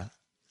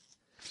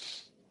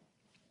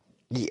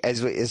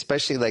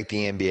 especially like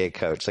the NBA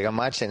coach. Like I'm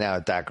watching now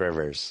with Doc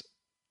Rivers.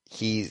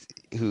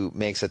 Who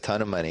makes a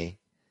ton of money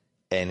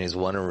and has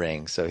won a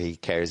ring, so he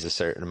carries a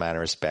certain amount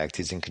of respect.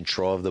 He's in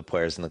control of the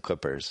players in the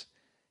Clippers,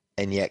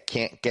 and yet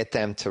can't get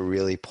them to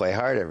really play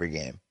hard every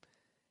game.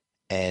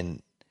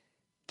 And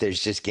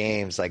there's just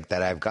games like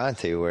that I've gone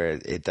to where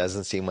it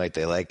doesn't seem like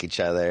they like each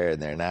other and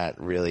they're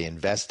not really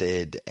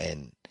invested,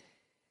 and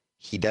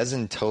he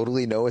doesn't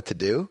totally know what to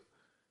do.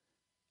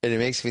 And it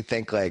makes me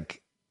think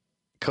like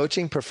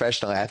coaching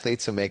professional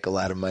athletes who make a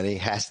lot of money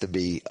has to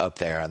be up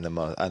there on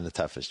the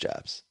toughest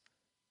jobs.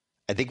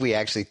 I think we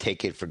actually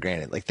take it for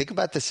granted. Like think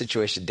about the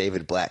situation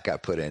David Blatt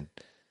got put in.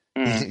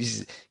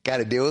 He's got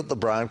to deal with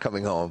LeBron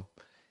coming home.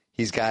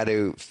 He's got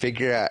to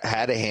figure out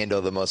how to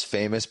handle the most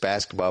famous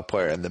basketball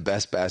player and the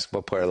best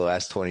basketball player of the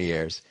last 20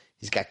 years.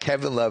 He's got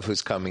Kevin Love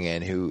who's coming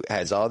in, who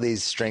has all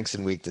these strengths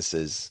and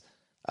weaknesses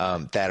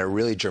that are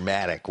really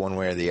dramatic one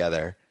way or the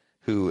other,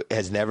 who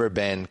has never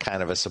been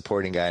kind of a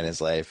supporting guy in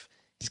his life.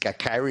 He's got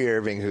Kyrie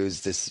Irving,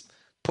 who's this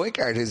point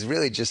guard who's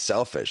really just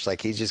selfish.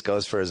 Like he just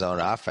goes for his own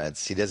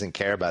offense. He doesn't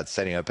care about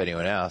setting up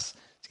anyone else.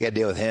 So you got to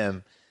deal with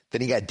him.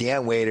 Then you got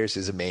Deion Waiters,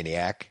 who's a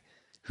maniac,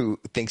 who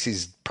thinks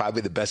he's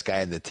probably the best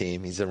guy in the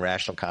team. He's a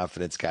rational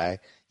confidence guy.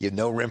 You have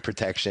no rim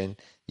protection.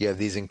 You have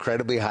these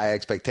incredibly high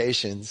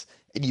expectations,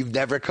 and you've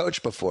never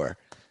coached before.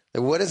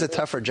 Like, what is a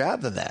tougher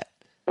job than that?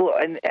 Well,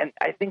 and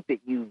I think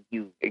that you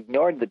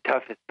ignored the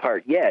toughest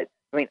part yet.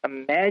 I mean,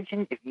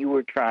 imagine if you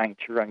were trying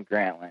to run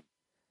Grantland,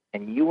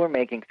 and you were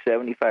making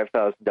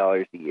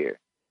 $75,000 a year.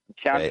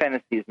 Sean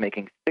Fennessy is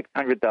making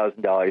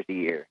 $600,000 a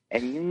year,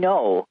 and you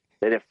know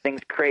that if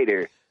things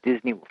crater,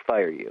 Disney will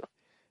fire you.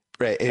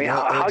 Right. I mean,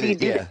 how do you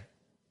do that?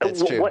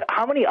 That's true.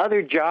 How many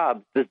other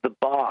jobs does the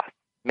boss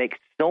make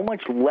so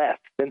much less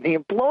than the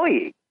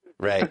employee?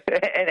 Right.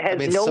 And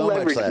has no so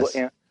leverage. Much less.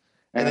 And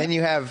then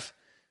you have,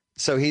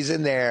 so he's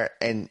in there,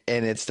 and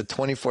it's the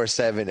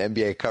 24/7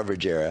 NBA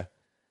coverage era.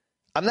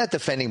 I'm not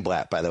defending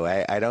Blatt, by the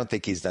way. I don't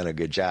think he's done a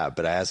good job,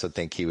 but I also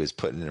think he was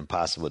put in an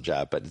impossible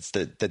job. But it's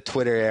the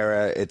Twitter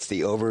era. It's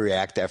the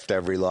overreact after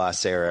every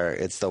loss era.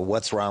 It's the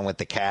what's wrong with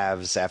the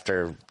Cavs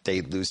after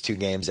they lose 2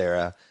 games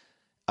era.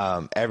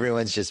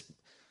 Everyone's just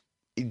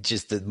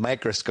the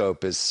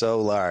microscope is so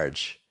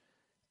large.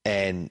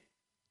 And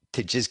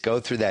to just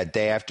go through that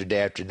day after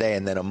day after day,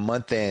 and then a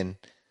month in,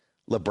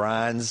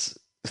 LeBron's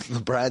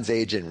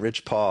agent,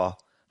 Rich Paul,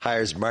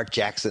 hires Mark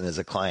Jackson as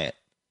a client.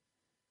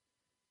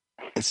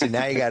 So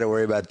now you got to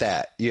worry about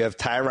that. You have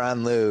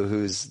Tyronn Lue,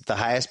 who's the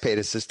highest paid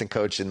assistant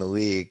coach in the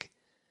league.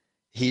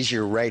 He's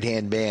your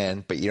right-hand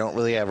man, but you don't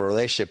really have a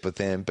relationship with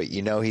him, but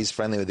you know he's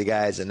friendly with the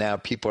guys. And now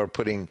people are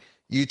putting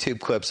YouTube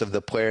clips of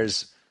the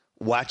players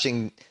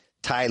watching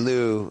Ty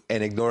Lue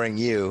and ignoring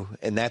you.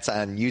 And that's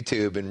on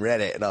YouTube and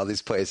Reddit and all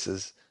these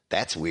places.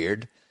 That's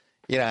weird.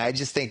 I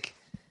just think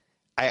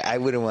I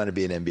wouldn't want to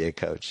be an NBA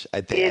coach.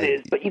 I think it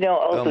is. But,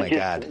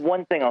 also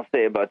one thing I'll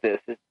say about this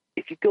is,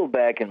 if you go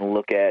back and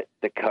look at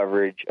the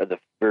coverage of the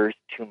first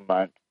 2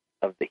 months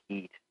of the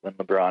Heat when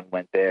LeBron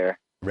went there,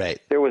 right,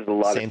 there was a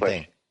lot Same of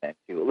questions then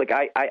too. Like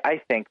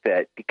I think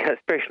that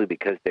especially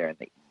because they're in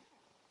the East,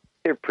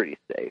 they're pretty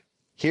safe.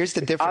 Here's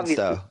the difference,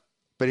 though.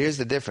 But here's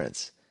the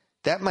difference: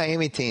 that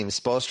Miami team,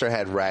 Spoelstra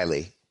had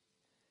Riley,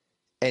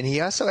 and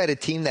he also had a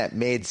team that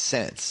made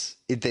sense.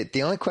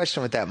 The only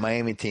question with that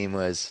Miami team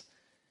was,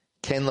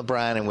 can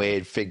LeBron and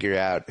Wade figure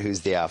out who's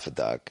the alpha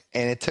dog?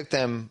 And it took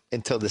them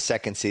until the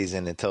second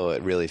season until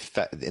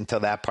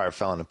that part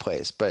fell into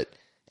place. But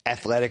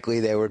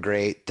athletically, they were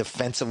great.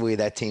 Defensively,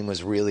 that team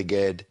was really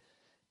good.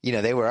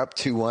 They were up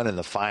 2-1 in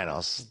the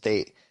finals.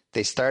 They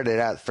started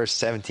out the first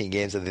 17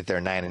 games. I think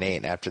they're 9-8,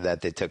 and after that,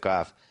 they took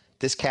off.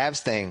 This Cavs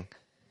thing,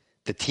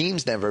 the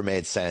teams never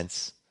made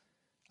sense.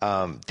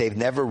 They've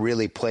never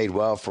really played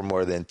well for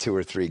more than 2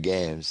 or 3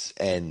 games,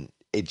 and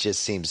it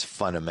just seems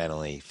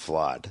fundamentally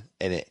flawed.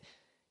 And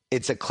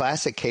it's a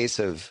classic case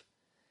of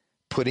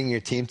putting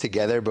your team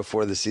together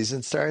before the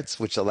season starts,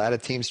 which a lot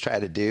of teams try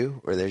to do,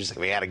 where they're just like,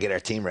 we got to get our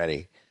team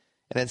ready.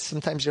 And then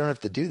sometimes you don't have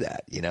to do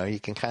that. You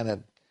can kind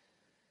of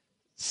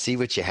see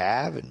what you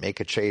have and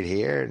make a trade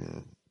here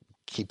and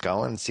keep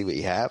going and see what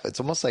you have. It's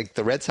almost like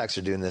the Red Sox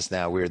are doing this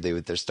now weirdly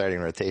with their starting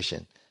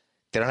rotation.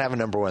 They don't have a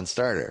number 1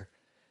 starter.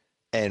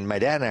 And my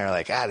dad and I are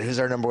like, who's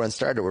our number 1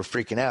 starter? We're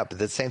freaking out. But at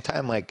the same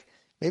time, like,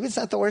 maybe it's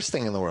not the worst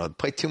thing in the world.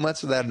 Play 2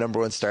 months without a number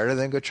 1 starter,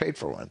 then go trade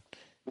for one.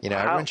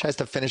 Everyone tries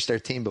to finish their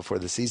team before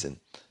the season.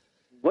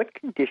 What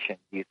condition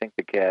do you think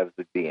the Cavs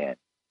would be in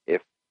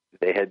if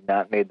they had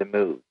not made the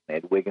move? They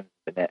had Wiggins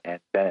and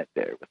Bennett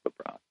there with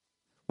LeBron.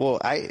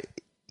 Well,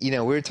 we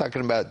were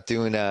talking about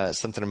doing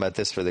something about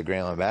this for the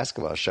Grantland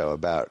basketball show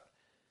about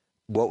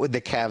what would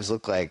the Cavs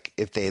look like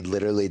if they had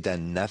literally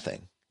done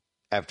nothing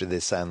after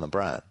they signed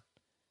LeBron.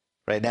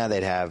 Right now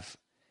they'd have,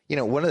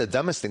 one of the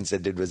dumbest things they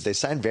did was they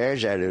signed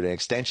Varejao to an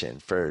extension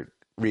for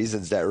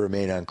reasons that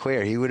remain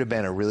unclear. He would have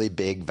been a really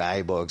big,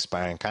 valuable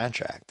expiring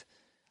contract.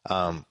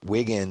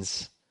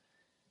 Wiggins,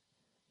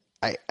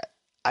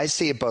 I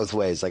see it both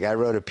ways. Like I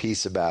wrote a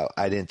piece about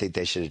I didn't think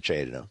they should have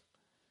traded him.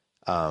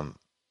 I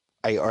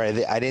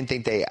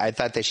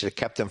thought they should have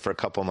kept him for a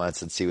couple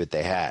months and see what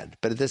they had.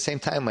 But at the same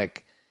time,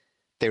 like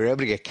they were able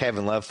to get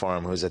Kevin Love for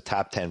him, who's a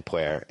top 10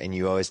 player, and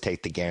you always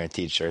take the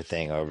guaranteed sure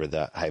thing over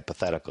the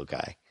hypothetical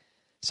guy.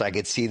 So I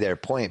could see their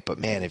point, but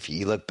man, if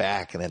you look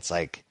back and it's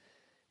like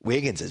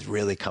Wiggins is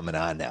really coming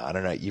on now. I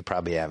don't know, you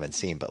probably haven't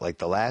seen, but like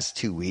the last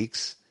 2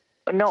 weeks,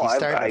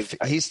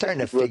 he's starting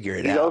to figure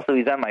it out.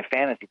 He's on my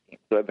fantasy team,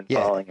 so I've been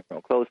following him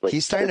real closely.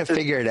 He's starting to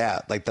figure it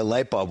out. Like the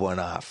light bulb went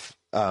off.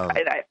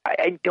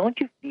 I don't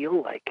you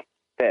feel like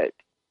that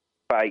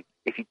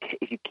if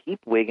you keep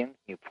Wiggins,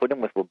 you put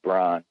him with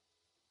LeBron,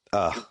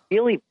 you're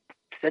really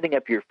setting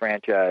up your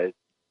franchise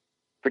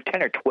for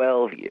 10 or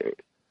 12 years.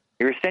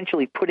 You're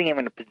essentially putting him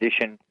in a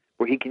position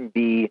where he can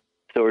be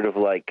sort of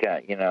like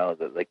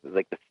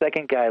the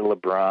second guy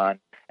LeBron,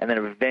 and then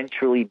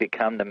eventually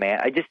become the man.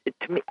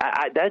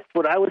 That's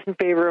what I was in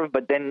favor of,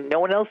 but then no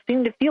one else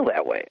seemed to feel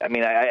that way. I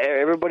mean,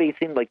 everybody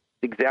seemed like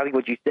exactly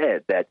what you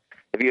said, that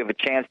if you have a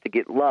chance to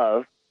get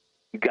Love,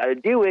 you got to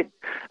do it.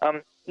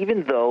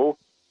 Even though,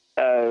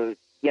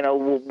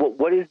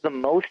 what is the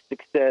most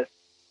success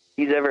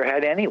he's ever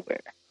had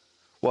anywhere?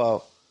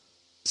 Well,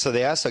 so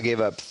they also gave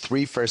up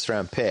 3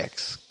 first-round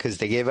picks because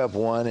they gave up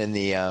 1 in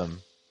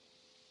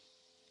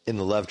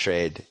the Love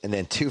trade, and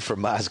then 2 for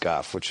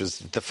Mozgov, which was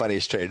the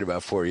funniest trade in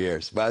about 4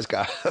 years.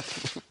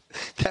 Mozgov,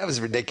 that was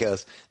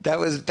ridiculous. That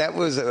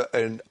was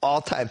an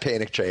all-time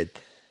panic trade.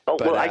 Oh,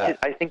 but,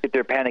 I think that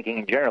they're panicking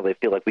in general. They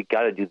feel like we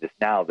got to do this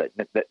now. That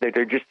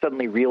they're just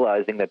suddenly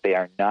realizing that they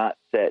are not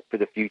set for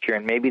the future,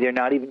 and maybe they're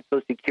not even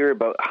so secure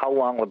about how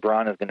long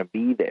LeBron is going to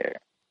be there.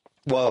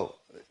 Well,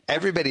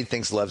 everybody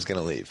thinks Love's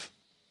going to leave.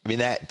 I mean,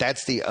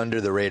 that's the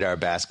under-the-radar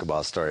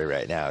basketball story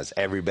right now, is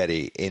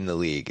everybody in the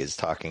league is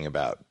talking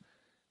about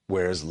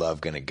where's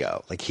Love going to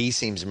go. Like, he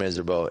seems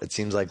miserable. It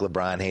seems like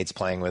LeBron hates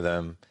playing with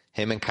him.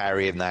 Him and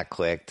Kyrie have not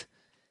clicked.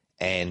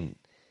 And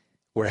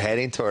we're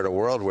heading toward a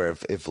world where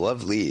if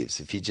Love leaves,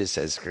 if he just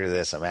says, screw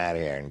this, I'm out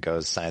of here,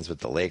 and signs with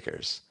the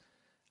Lakers,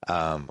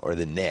 or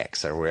the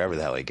Knicks or wherever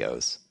the hell he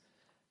goes.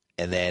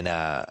 And then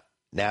now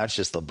it's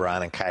just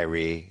LeBron and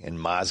Kyrie and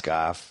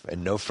Mozgov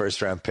and no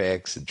first-round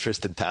picks and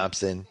Tristan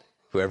Thompson,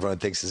 who everyone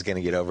thinks is going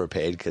to get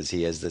overpaid because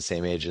he has the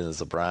same agent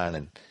as LeBron.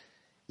 And,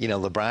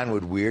 LeBron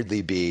would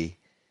weirdly be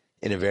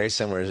in a very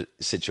similar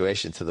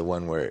situation to the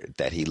one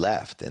that he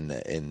left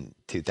in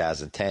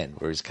 2010,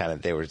 where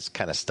they were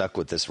kind of stuck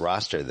with this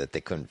roster that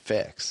they couldn't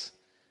fix.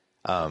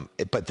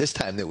 But this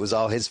time it was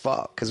all his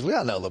fault, because we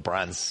all know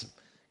LeBron's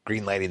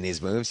greenlighting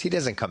these moves. He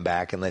doesn't come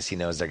back unless he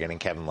knows they're getting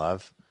Kevin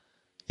Love.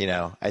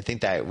 I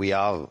think that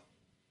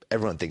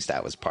everyone thinks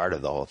that was part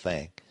of the whole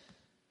thing.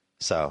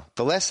 So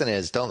the lesson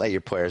is, don't let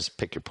your players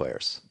pick your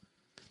players.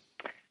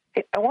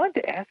 Hey, I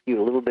wanted to ask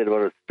you a little bit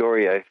about a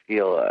story I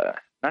feel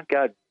not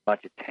got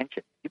much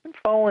attention. You've been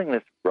following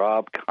this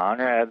Rob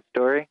Conrad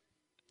story?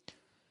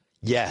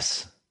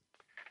 Yes.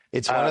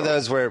 It's one of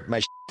those where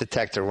my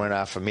detector went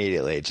off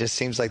immediately. It just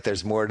seems like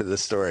there's more to the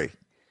story.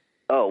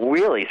 Oh,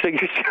 really? So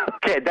you're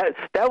okay?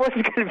 That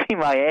wasn't going to be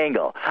my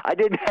angle. I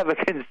didn't have a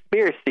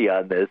conspiracy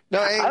on this.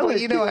 No,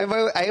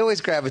 I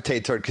always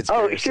gravitate toward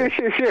conspiracy. Oh,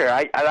 sure.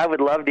 I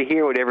would love to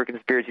hear whatever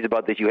conspiracies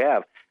about this you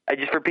have.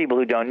 Just for people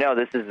who don't know,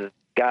 this is a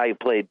guy who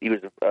played. He was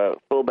a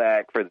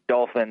fullback for the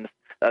Dolphins.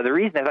 The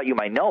reason I thought you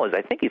might know is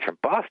I think he's from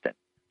Boston.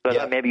 So I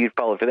thought maybe you'd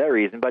follow for that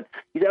reason. But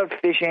he's out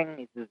fishing.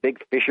 He's this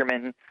big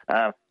fisherman.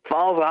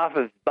 Falls off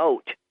his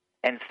boat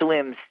and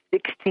swims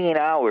 16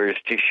 hours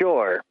to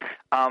shore.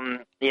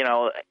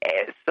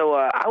 So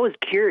I was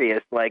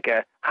curious,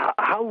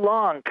 how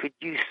long could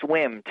you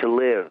swim to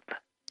live?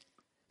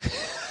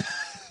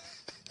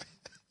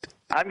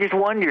 I'm just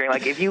wondering,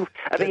 if you...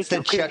 That's the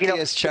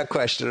chuckiest Chuck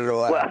question in a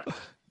while.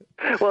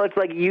 Well, it's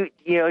like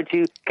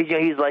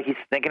because he's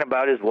thinking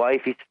about his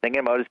wife, he's thinking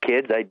about his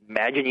kids. I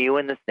imagine you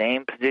in the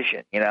same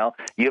position.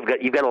 You've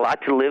got a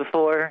lot to live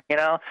for. You've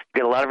got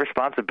a lot of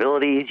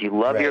responsibilities. You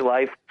love your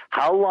life.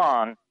 How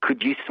long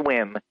could you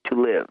swim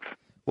to live?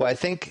 Well, I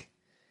think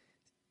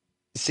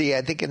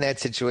in that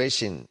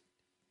situation,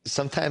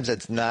 sometimes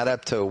it's not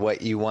up to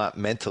what you want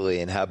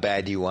mentally and how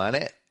bad you want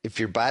it. If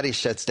your body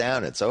shuts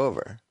down, it's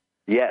over.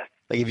 Yes.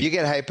 If you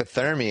get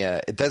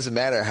hypothermia, it doesn't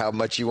matter how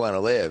much you want to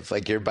live.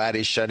 Your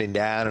body's shutting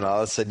down, and all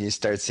of a sudden you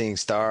start seeing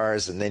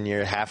stars, and then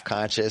you're half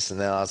conscious, and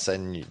then all of a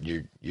sudden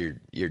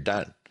you're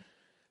done.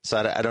 So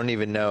I don't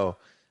even know.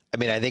 I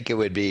mean, I think it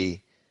would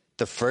be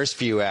the first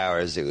few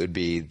hours. It would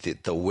be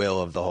the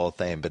will of the whole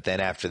thing, but then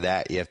after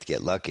that, you have to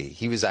get lucky.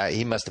 He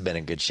must have been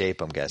in good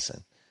shape, I'm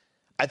guessing.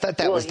 I thought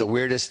that was the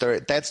weirdest story.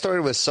 That story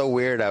was so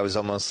weird. I was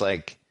almost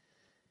like,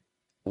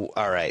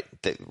 all right,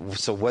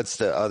 so what's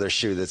the other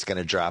shoe that's going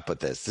to drop with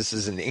this?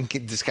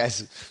 This guy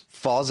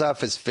falls off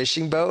his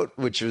fishing boat,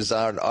 which was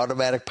on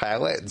automatic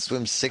pilot, and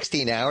swims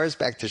 16 hours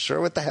back to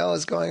shore. What the hell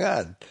is going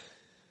on?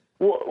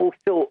 Well,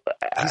 so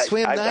he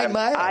swam 9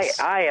 miles.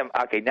 I am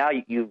okay.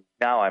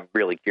 Now I'm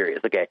really curious.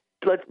 Okay,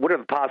 what are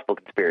the possible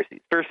conspiracies?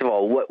 First of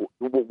all,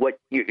 what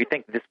you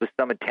think this was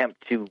some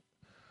attempt to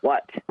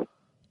what?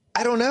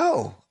 I don't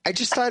know. I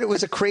just thought it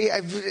was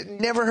I've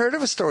never heard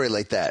of a story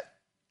like that.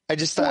 I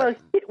just thought.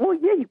 Well,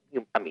 yeah.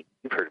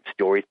 You've heard of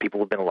stories.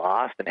 People have been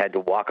lost and had to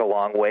walk a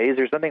long ways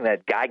or something.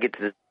 That guy gets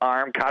his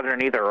arm caught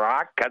underneath a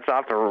rock, cuts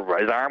off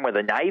his arm with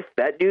a knife.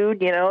 That dude,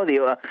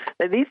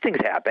 these things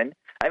happen.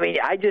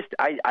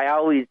 I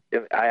always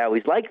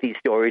like these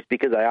stories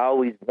because I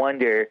always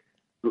wonder,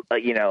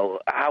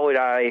 how would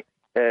I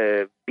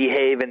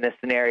behave in this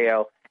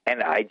scenario?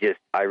 And I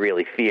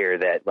really fear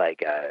that,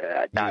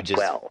 not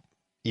well.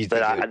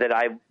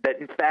 That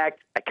in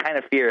fact, I kind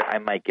of fear I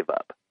might give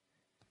up.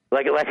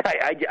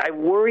 I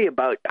worry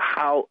about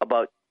how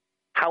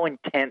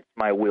intense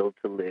my will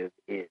to live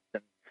is,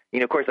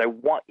 and of course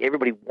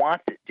everybody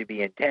wants it to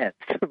be intense,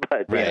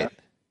 but right.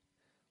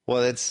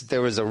 Well,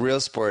 there was a Real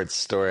Sports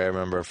story I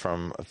remember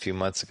from a few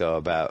months ago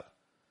about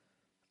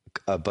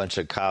a bunch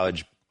of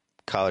college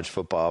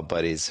football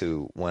buddies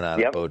who went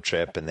on a boat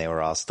trip, and they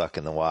were all stuck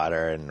in the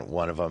water, and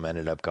one of them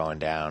ended up going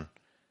down,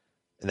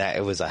 and that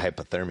it was a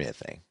hypothermia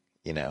thing.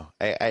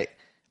 I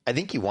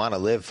think you want to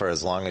live for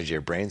as long as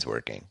your brain's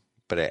working.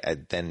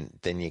 But then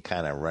you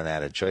kind of run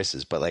out of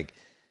choices. But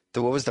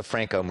what was the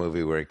Franco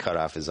movie where he cut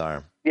off his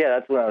arm? Yeah,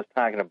 that's what I was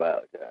talking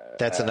about.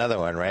 That's another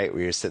one, right?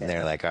 Where you're sitting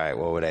there all right,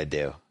 what would I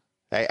do?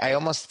 I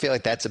almost feel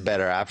like that's a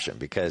better option,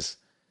 because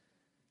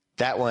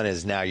that one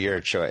is now your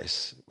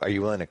choice. Are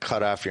you willing to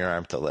cut off your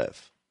arm to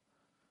live?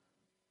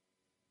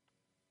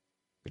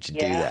 Would you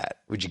do that?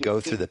 Would you go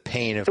through the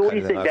pain of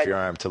cutting off your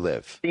arm to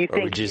live? Do you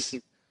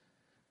think?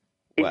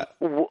 What?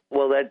 Well,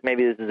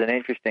 maybe this is an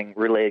interesting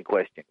related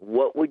question.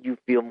 What would you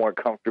feel more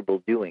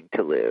comfortable doing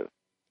to live?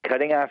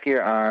 Cutting off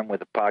your arm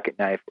with a pocket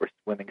knife or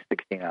swimming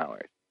 16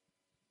 hours?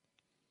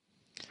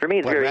 For me,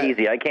 it's very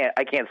easy. I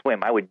can't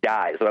swim. I would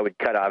die, so I would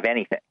cut off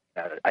anything.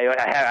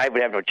 I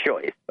would have no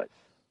choice. But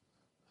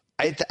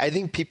I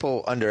think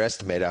people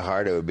underestimate how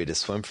hard it would be to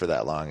swim for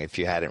that long if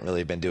you hadn't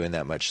really been doing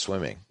that much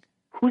swimming.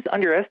 Who's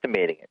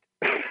underestimating it?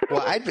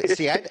 Well, I'd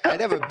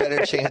have a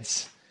better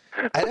chance.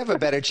 I'd have a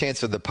better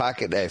chance with the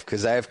pocket knife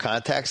because I have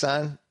contacts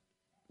on.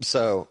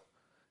 So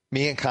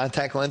Me in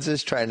contact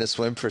lenses trying to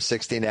swim for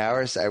 16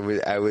 hours, I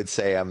would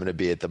say I'm going to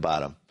be at the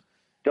bottom.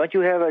 Don't you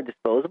have a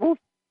disposable?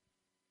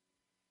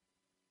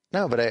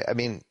 No, but I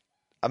mean,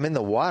 I'm in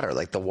the water.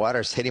 Like the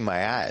water's hitting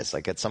my eyes.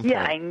 Like at some point.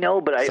 Yeah, I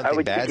know, but I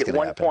would think at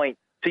one point.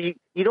 So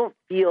you don't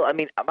feel. I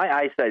mean, my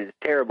eyesight is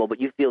terrible,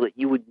 but you feel that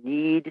you would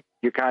need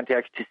your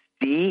contacts to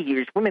see.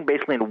 You're swimming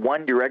basically in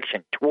one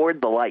direction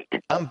toward the light.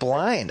 I'm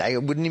blind. I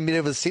wouldn't even be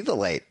able to see the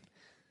light.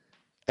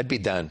 I'd be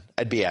done.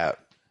 I'd be out.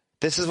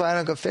 This is why I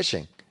don't go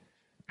fishing.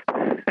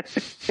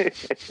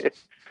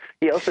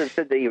 He also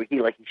said that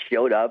he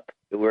showed up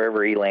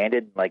wherever he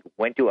landed, like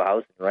went to a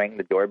house and rang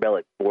the doorbell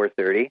at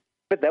 4:30.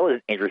 But that was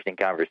an interesting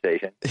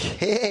conversation.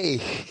 Hey,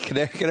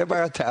 can I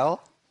borrow a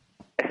towel?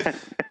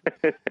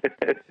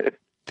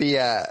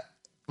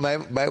 My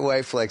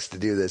wife likes to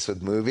do this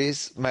with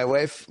movies. My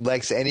wife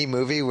likes any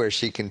movie where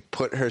she can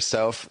put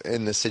herself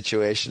in the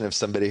situation of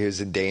somebody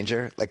who's in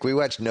danger. Like we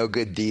watched No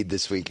Good Deed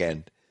this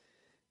weekend.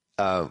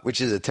 Which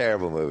is a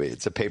terrible movie.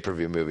 It's a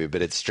pay-per-view movie,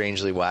 but it's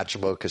strangely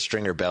watchable because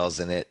Stringer Bell's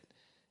in it,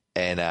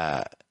 and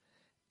I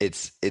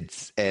can't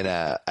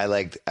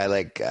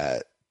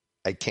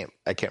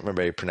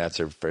remember how you pronounce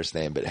her first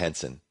name, but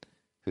Henson,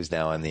 who's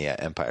now on the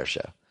Empire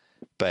show.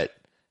 But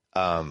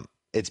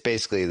it's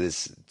basically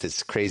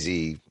this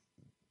crazy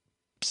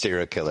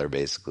serial killer.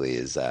 Basically,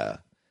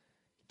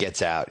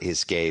 gets out, he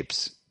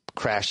escapes,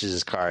 crashes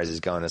his car as he's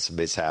going to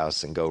somebody's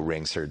house, and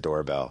rings her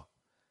doorbell.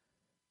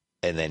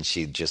 And then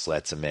she just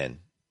lets him in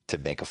to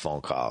make a phone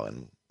call.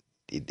 And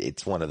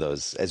it's one of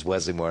those, as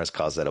Wesley Morris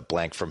calls it, a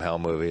blank from hell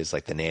movie. It's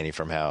like The Nanny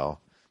from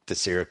hell. The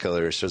serial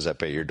killer shows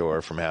up at your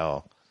door from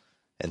hell,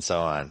 and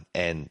so on.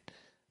 And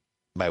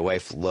my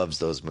wife loves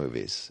those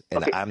movies.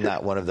 And okay, I'm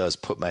not one of those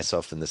put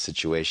myself in the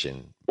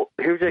situation. Well,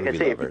 here's what I can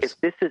say. If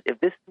this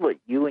is what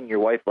you and your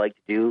wife like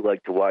to do,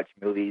 like to watch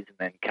movies and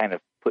then kind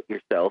of put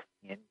yourself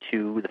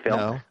into the film,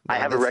 no, I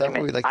have a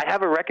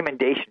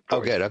recommendation for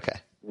you. Oh, good. Okay.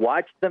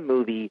 Watch the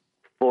movie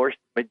Force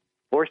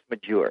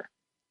Majeure.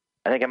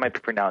 I think I might be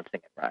pronouncing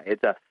it right.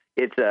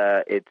 It's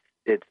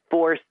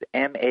Force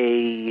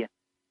Majeure.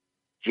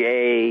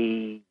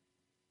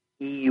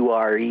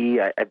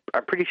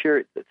 I'm pretty sure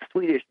it's a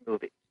Swedish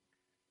movie,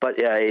 but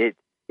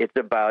it's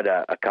about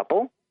a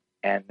couple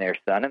and their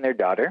son and their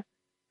daughter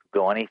who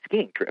go on a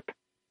skiing trip,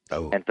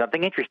 and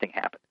something interesting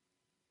happens.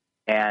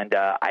 And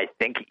I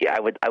think I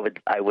would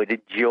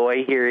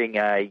enjoy hearing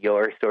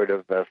your sort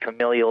of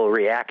familial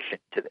reaction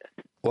to this.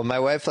 Well, my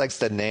wife likes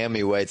the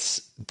Naomi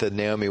Watts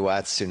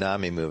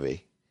Tsunami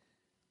movie,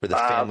 where the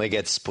family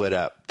gets split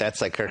up.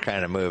 That's like her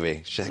kind of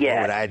movie. She's like,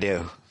 what would I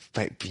do?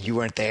 Like, you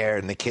weren't there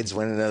and the kids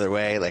went another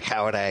way. Like,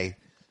 how would I,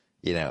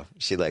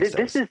 she likes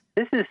this.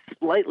 This is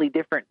slightly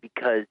different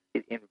because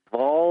it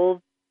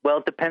involves, well,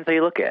 it depends how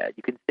you look at it.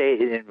 You can say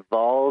it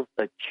involves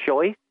a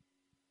choice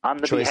on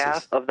the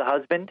behalf of the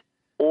husband,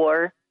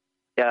 or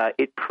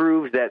it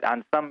proves that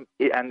and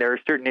there are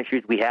certain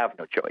issues we have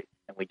no choice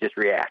and we just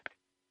react.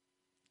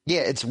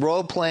 Yeah, it's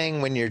role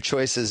playing when your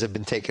choices have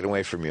been taken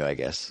away from you, I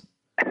guess.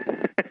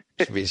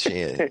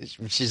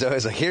 She's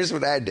always like, "Here's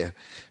what I do."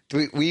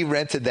 We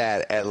rented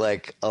that at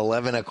like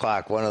 11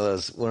 o'clock. One of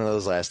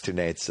those last two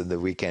nights of the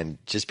weekend,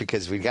 just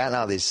because we'd gotten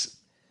all these.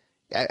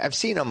 I've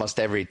seen almost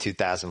every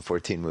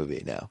 2014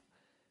 movie now.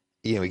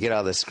 We get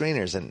all the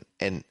screeners, and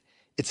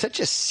it's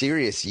such a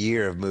serious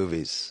year of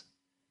movies.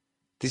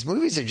 These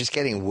movies are just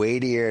getting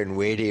weightier and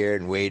weightier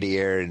and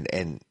weightier,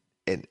 and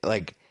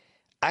like.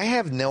 I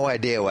have no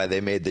idea why they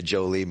made the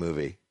Jolie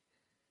movie,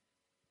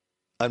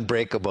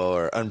 Unbreakable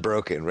or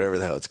Unbroken, whatever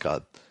the hell it's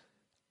called.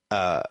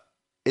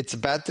 It's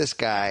about this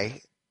guy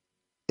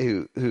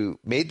who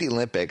made the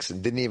Olympics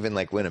and didn't even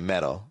win a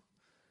medal.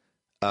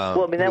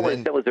 Well, I mean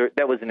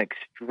that was an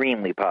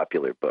extremely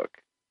popular book.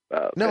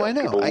 No, I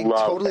know. I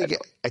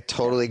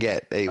totally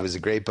get. It was a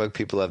great book.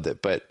 People loved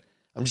it. But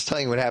I'm just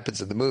telling you what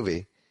happens in the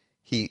movie.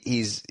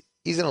 He's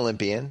an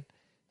Olympian.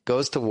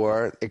 Goes to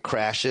war, it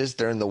crashes.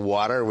 They're in the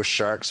water with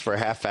sharks for a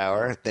half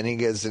hour. Then he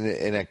goes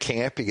in a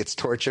camp. He gets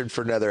tortured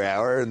for another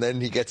hour, and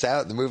then he gets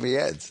out, and the movie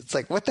ends. It's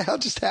like, what the hell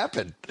just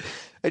happened?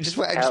 I just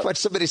watched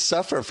somebody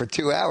suffer for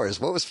 2 hours.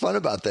 What was fun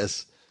about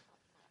this?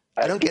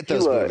 I don't get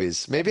those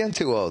movies. Maybe I'm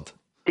too old.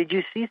 Did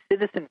you see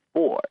Citizen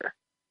 4?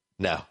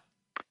 No.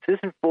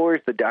 Citizen 4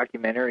 is the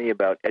documentary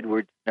about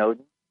Edward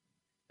Snowden.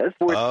 That's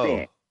worth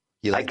seeing.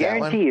 You like that one? I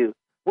guarantee you.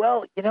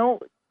 Well,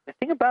 the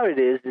thing about it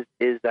is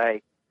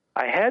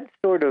I had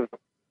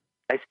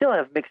I still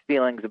have mixed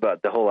feelings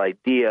about the whole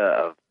idea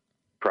of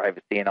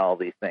privacy and all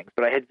these things,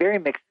 but I had very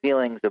mixed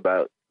feelings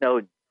about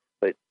Snowden.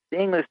 But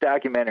seeing this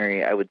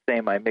documentary, I would say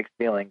my mixed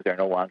feelings are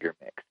no longer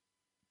mixed.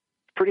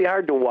 It's pretty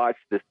hard to watch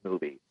this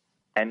movie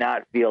and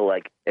not feel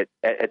like, at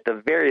the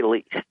very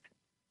least,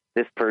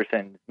 this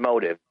person's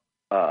motives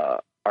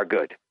are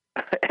good,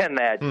 and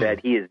that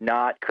he is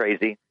not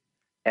crazy,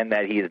 and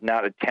that he is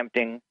not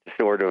attempting to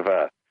sort of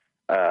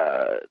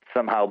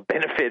somehow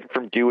benefit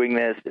from doing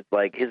this. It's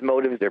like his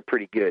motives are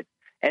pretty good.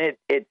 And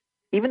it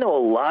even though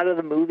a lot of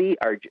the movie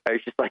are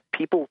just like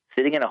people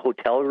sitting in a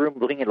hotel room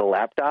looking at a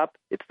laptop,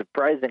 it's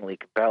surprisingly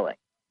compelling.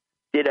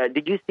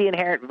 Did you see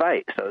Inherent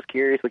Vice? I was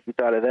curious what you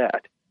thought of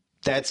that.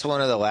 That's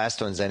one of the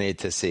last ones I need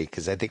to see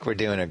because I think we're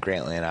doing a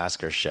Grantland and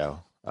Oscar show.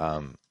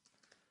 Are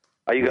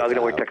you all going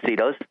to wear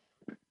tuxedos?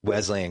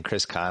 Wesley and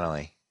Chris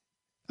Connolly.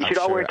 You should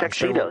all wear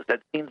tuxedos.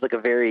 That seems like a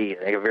very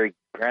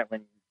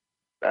Grantland,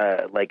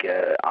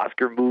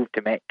 Oscar move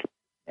to make.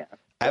 Yeah.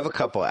 I have a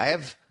couple. I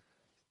have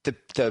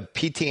the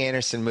P.T.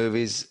 Anderson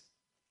movies.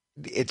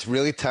 It's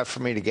really tough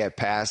for me to get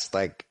past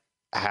like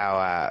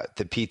how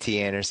the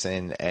P.T.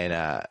 Anderson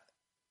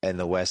and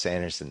the Wes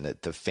Anderson,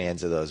 the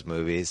fans of those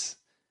movies.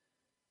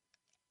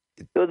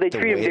 So they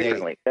treat them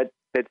differently.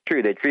 That's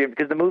true. They treat them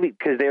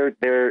because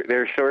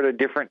they're sort of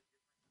different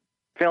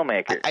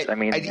filmmakers.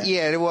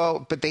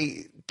 But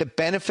the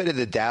benefit of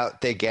the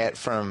doubt they get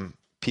from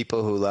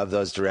people who love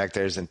those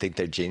directors and think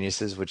they're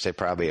geniuses, which they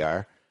probably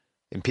are.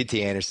 In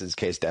P.T. Anderson's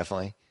case,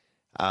 definitely.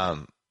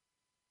 I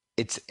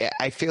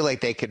feel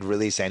like they could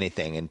release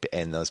anything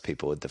and those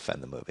people would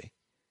defend the movie.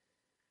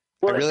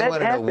 Well, I really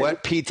want to know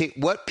what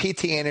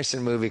P.T.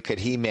 Anderson movie could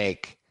he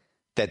make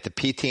that the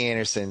P.T.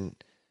 Anderson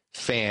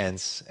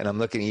fans, and I'm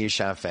looking at you,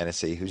 Sean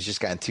Fantasy, who's just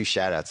gotten 2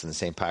 shout-outs in the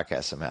same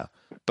podcast somehow.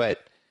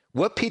 But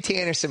what P.T.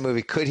 Anderson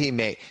movie could he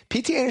make?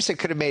 P.T. Anderson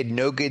could have made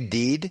No Good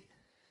Deeds,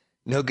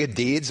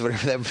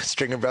 whatever that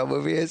Stringer Bell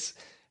movie is.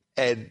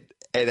 And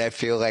I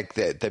feel like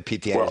the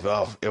P.T.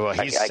 Anderson,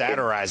 he's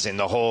satirizing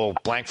the whole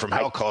Blank from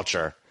Hell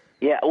culture.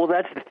 Yeah, well,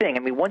 that's the thing. I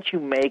mean, once you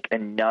make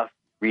enough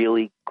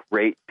really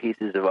great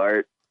pieces of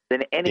art,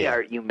 then any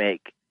art you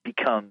make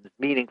becomes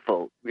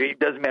meaningful. It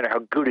doesn't matter how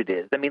good it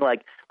is. I mean,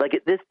 like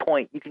at this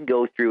point, you can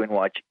go through and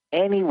watch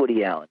any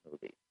Woody Allen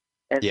movie.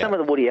 And some of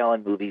the Woody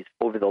Allen movies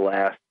over the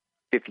last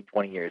 15,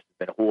 20 years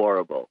have been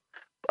horrible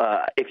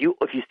if you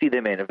see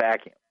them in a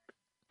vacuum.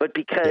 But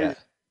because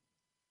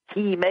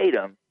he made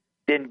them,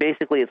 then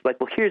basically it's like,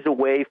 well, here's a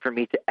way for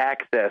me to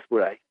access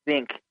what I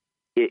think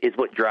is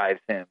what drives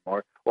him,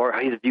 or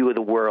his view of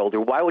the world, or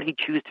why would he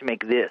choose to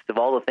make this of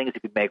all the things he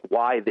could make?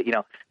 Why that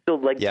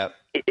So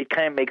it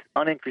kind of makes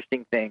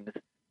uninteresting things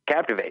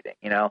captivating.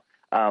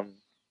 I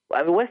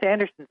mean, Wes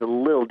Anderson's a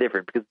little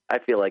different because I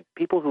feel like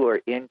people who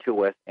are into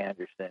Wes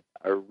Anderson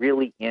are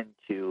really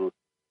into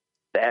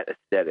that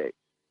aesthetic,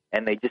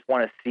 and they just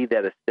want to see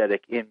that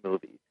aesthetic in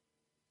movies,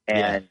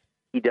 and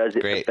he does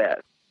it the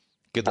best.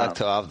 Good luck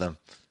to all of them.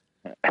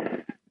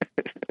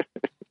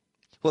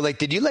 Well,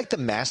 did you like The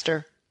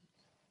Master?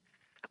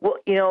 Well,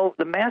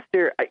 The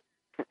Master,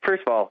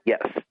 first of all,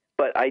 yes,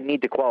 but I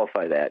need to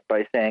qualify that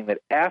by saying that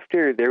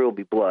after There Will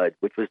Be Blood,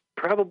 which was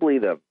probably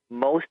the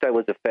most I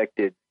was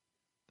affected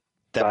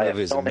by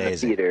a film in the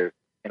theater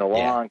in a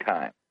long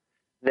time,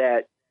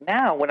 that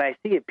now when I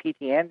see a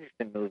P.T.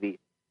 Anderson movie,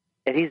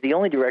 and he's the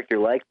only director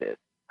like this,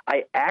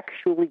 I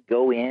actually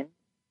go in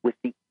with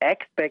the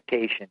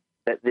expectation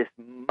that this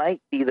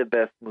might be the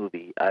best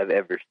movie I've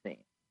ever seen.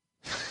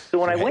 So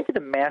when I went to The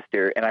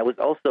Master, and I was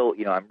also,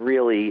 I'm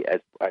really,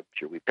 as I'm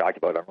sure we've talked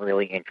about, I'm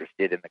really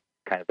interested in the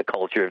kind of the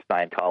culture of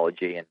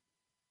Scientology, and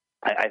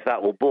I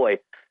thought, well, boy,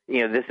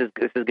 this is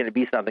going to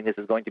be something. This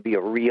is going to be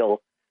a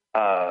real.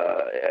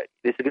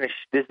 This is going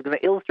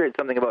to illustrate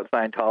something about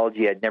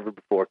Scientology I'd never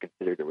before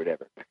considered, or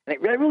whatever. And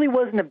it really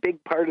wasn't a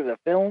big part of the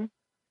film,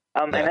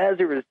 and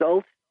as a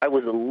result, I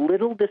was a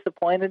little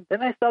disappointed.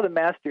 Then I saw The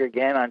Master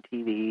again on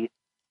TV.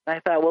 And I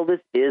thought, well,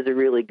 this is a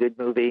really good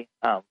movie.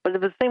 But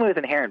it's the same way with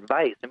Inherent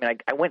Vice. I mean,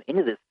 I went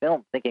into this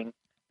film thinking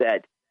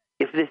that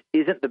if this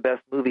isn't the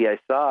best movie I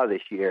saw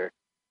this year,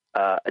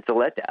 it's a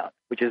letdown,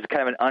 which is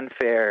kind of an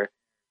unfair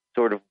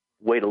sort of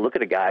way to look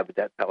at a guy, but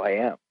that's how I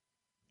am.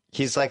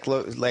 He's like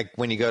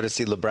when you go to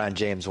see LeBron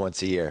James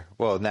once a year.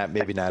 Well,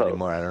 maybe not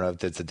anymore. I don't know if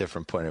that's a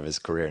different point of his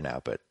career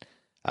now, but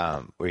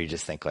where you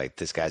just think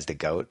this guy's the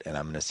GOAT, and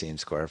I'm going to see him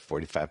score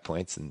 45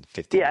 points and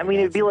 50. Yeah, I mean,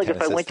 it'd be like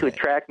if I went to a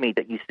track meet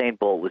that Usain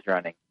Bolt was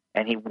running,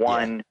 and he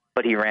won,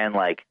 but he ran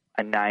like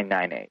a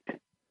 9.98.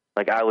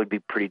 I would be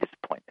pretty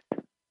disappointed.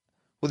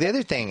 Well, the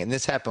other thing, and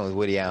this happened with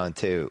Woody Allen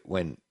too,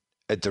 when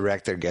a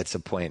director gets a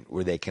point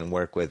where they can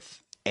work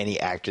with any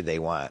actor they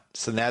want.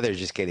 So now they're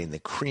just getting the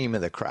cream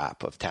of the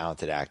crop of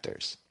talented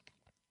actors.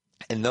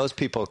 And those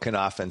people can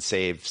often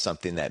save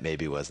something that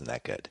maybe wasn't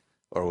that good.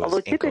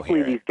 Although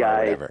typically these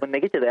guys, when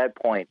they get to that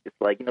point, it's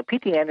like,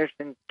 P.T.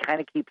 Anderson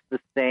kind of keeps the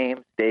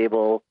same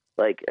stable.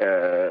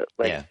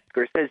 Scorsese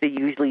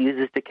usually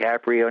uses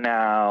DiCaprio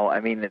now. I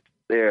mean,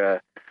 they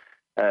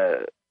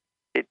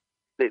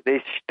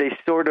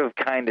sort of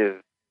kind of,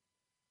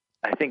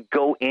 I think,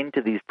 go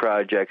into these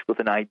projects with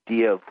an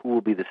idea of who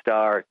will be the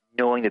star,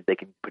 knowing that they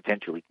can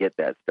potentially get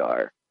that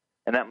star,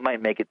 and that might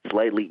make it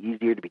slightly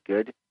easier to be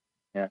good.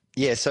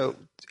 Yeah. So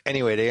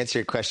anyway, to answer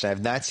your question,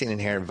 I've not seen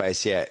Inherent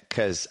Vice yet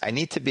because I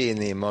need to be in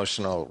the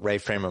emotional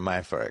right frame of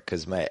mind for it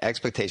because my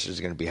expectations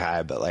are going to be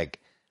high. But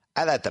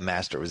I thought The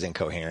Master was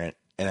incoherent,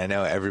 and I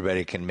know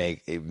everybody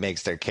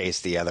makes their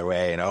case the other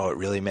way, and it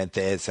really meant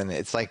this, and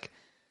it's a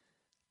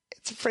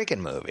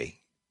freaking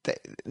movie.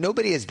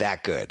 Nobody is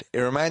that good. It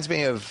reminds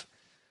me of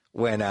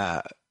when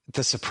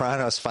The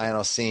Sopranos'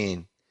 final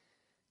scene,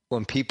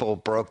 when people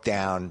broke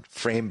down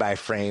frame by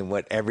frame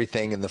what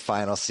everything in the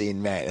final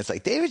scene meant. It's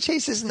like, David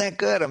Chase isn't that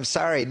good. I'm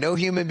sorry. No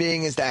human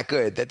being is that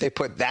good that they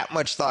put that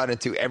much thought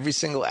into every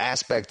single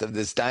aspect of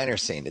this diner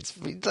scene. It's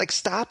like,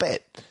 stop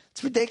it.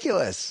 It's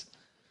ridiculous.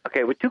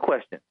 Okay, with two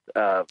questions.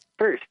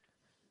 First,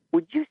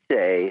 would you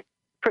say,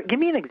 give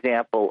me an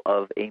example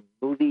of a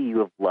movie you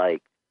have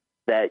liked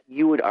that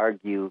you would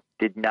argue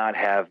did not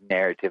have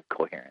narrative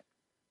coherence?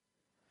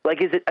 Like,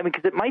 is it, I mean,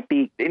 because it might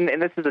be,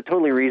 and this is a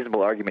totally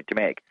reasonable argument to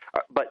make,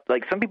 but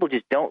like some people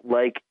just don't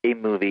like a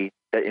movie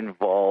that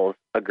involves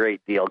a great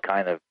deal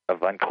kind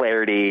of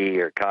unclarity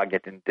or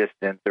cognitive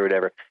distance or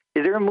whatever.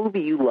 Is there a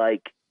movie you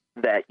like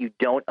that you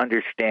don't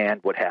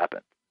understand what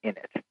happens in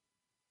it?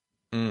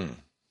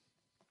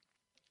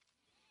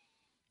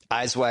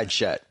 Eyes Wide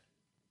Shut.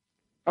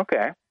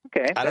 Okay.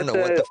 I don't know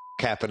what the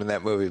happened in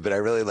that movie, but I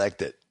really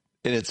liked it.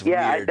 And it's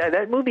weird.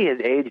 That movie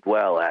has aged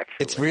well, actually.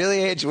 It's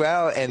really aged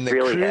well, and the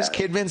really Cruz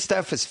Kidman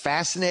stuff is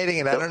fascinating.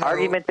 And I don't know,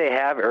 argument they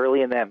have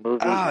early in that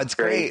movie. Oh, it's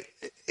great.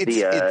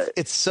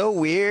 It's so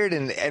weird,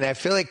 and I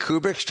feel like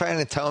Kubrick's trying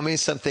to tell me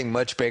something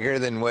much bigger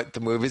than what the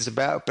movie's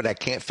about, but I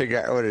can't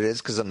figure out what it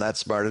is because I'm not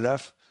smart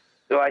enough.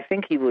 So I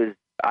think he was.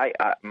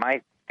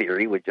 My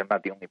theory, which I'm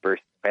not the only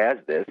person who has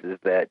this, is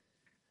that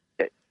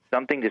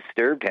something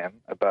disturbed him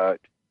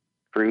about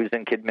Cruz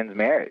and Kidman's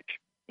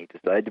marriage. He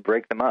decided to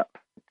break them up.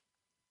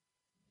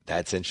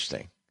 That's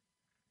interesting.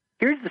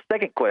 Here's the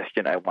second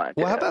question I wanted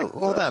to ask.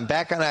 Hold on,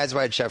 back on Eyes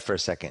Wide Shut for a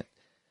second.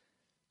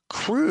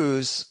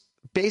 Cruz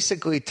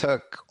basically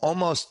took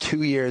almost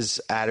 2 years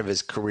out of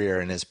his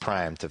career in his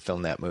prime to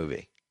film that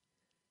movie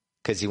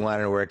because he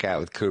wanted to work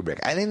out with Kubrick.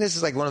 I think this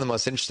is like one of the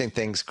most interesting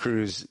things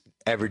Cruz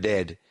ever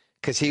did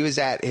because he was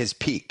at his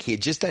peak. He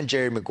had just done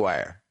Jerry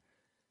Maguire.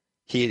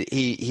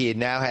 He had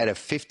now had a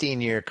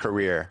 15-year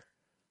career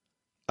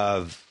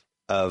of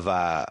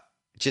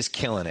just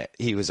killing it.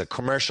 He was a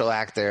commercial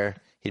actor.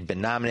 He'd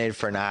been nominated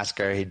for an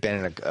Oscar. He'd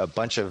been in a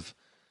bunch of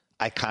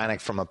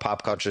iconic from a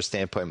pop culture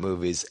standpoint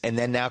movies. And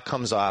then now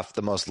comes off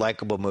the most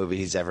likable movie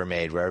he's ever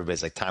made where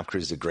everybody's like, Tom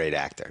Cruise is a great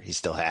actor. He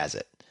still has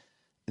it.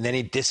 And then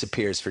he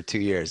disappears for 2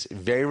 years.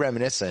 Very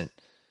reminiscent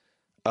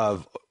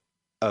of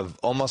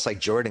almost like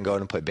Jordan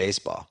going to play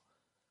baseball.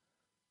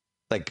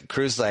 Like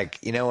Cruise, like,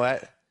 you know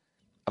what?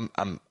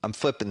 I'm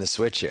flipping the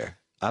switch here.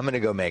 I'm going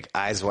to go make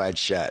Eyes Wide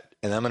Shut,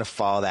 and I'm going to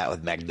follow that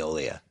with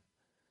Magnolia.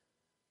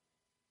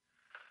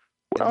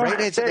 Well, right?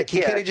 It's like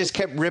he could have just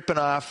kept ripping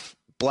off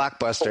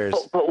blockbusters.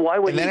 But why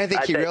would and then I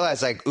think he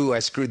realized, like, ooh, I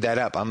screwed that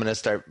up. I'm going to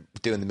start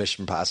doing the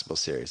Mission Impossible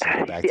series.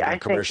 And go back to the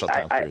commercial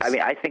Tom Cruise. I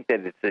mean, I think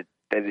that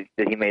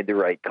that he made the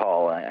right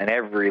call on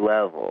every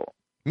level.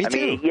 Me too.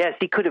 I mean, yes,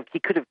 he could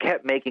have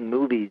kept making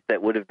movies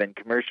that would have been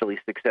commercially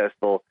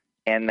successful,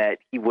 and that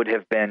he would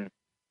have been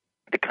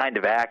the kind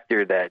of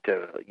actor that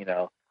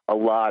a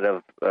lot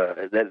of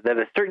that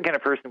a certain kind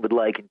of person would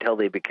like until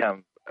they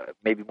become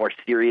maybe more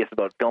serious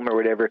about film or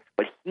whatever.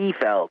 But he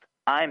felt,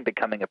 I'm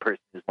becoming a person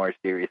who's more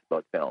serious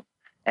about film.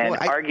 And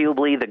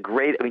arguably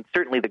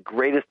certainly the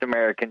greatest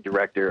American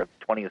director of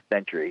the 20th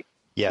century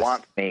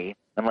wants me,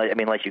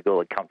 unless you go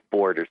like Count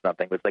Ford or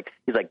something. But it's like,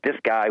 he's like, this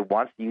guy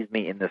wants to use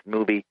me in this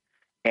movie.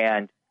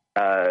 And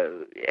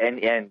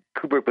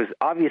Kubrick was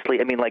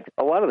obviously, I mean, like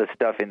a lot of the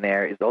stuff in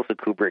there is also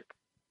Kubrick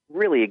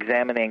really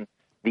examining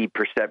the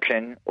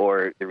perception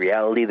or the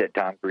reality that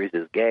Tom Cruise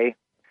is gay.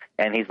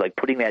 And he's like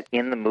putting that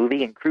in the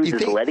movie, and Cruise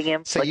is letting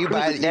him. So like, you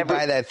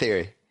buy that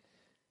theory?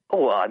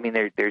 Oh, well, I mean,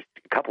 there's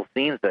a couple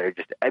scenes that are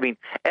just, I mean,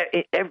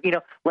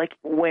 like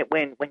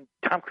when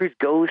Tom Cruise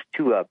goes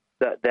to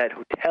that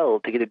hotel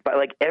to get advice,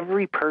 like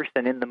every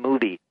person in the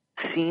movie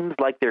seems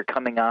like they're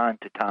coming on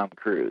to Tom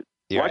Cruise.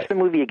 Watch the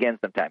movie again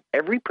sometime.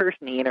 Every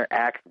person he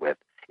interacts with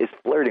is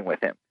flirting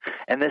with him.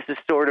 And this is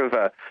sort of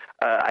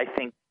I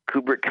think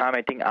Kubrick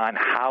commenting on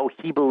how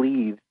he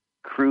believes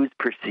Cruise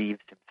perceives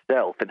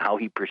himself and how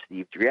he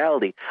perceives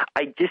reality.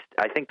 I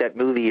think that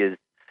movie is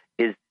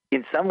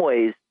in some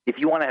ways, if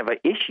you want to have an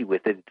issue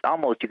with it, it's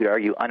almost, you could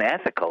argue,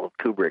 unethical of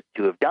Kubrick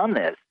to have done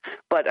this.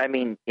 But I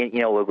mean,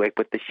 like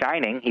with The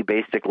Shining, he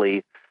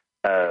basically,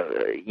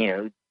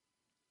 tried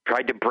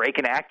to break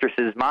an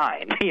actress's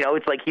mind.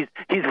 It's like he's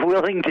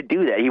willing to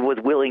do that. He was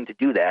willing to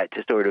do that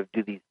to sort of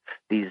do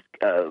these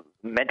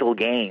mental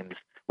games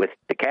with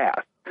the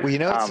cast.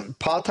 Well,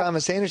 Paul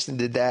Thomas Anderson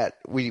did that.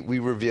 We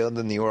revealed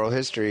in the oral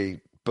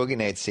history Boogie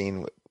Nights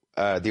scene,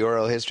 the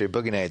oral history of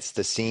Boogie Nights,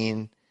 the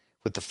scene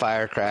with the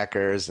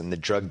firecrackers and the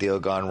drug deal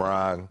gone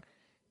wrong.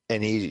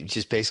 And he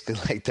just basically,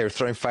 like, they're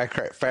throwing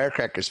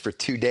firecrackers for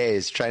 2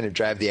 days trying to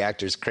drive the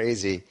actors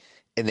crazy.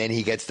 And then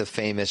he gets the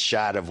famous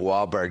shot of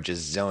Wahlberg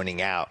just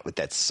zoning out with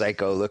that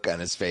psycho look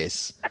on his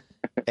face.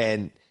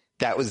 And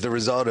that was the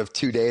result of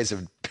 2 days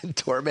of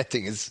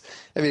tormenting his.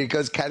 I mean,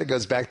 it kind of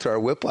goes back to our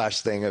Whiplash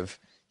thing of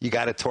you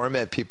got to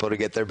torment people to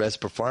get their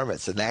best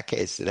performance. In that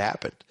case, it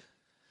happened.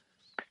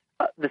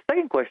 The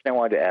second question I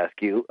wanted to ask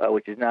you,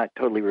 which is not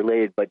totally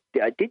related, but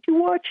did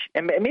you watch,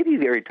 and maybe you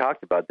already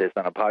talked about this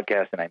on a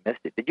podcast and I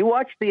missed it, did you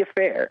watch The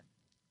Affair?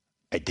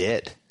 I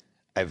did.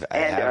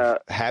 I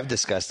have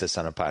discussed this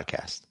on a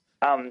podcast.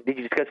 Did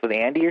you discuss with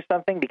Andy or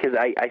something? Because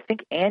I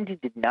think Andy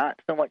did not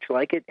so much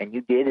like it, and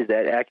you did. Is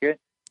that accurate?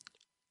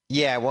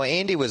 Yeah, well,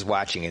 Andy was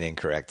watching it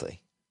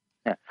incorrectly.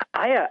 Yeah.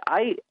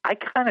 I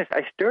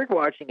started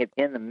watching it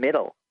in the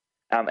middle,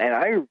 and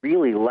I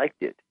really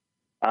liked it.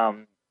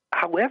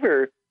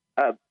 However,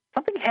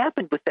 something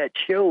happened with that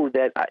show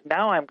that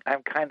now I'm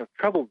kind of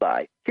troubled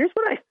by. Here's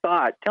what I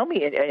thought. Tell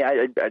me, and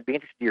I'd be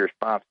interested in your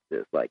response to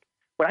this. Like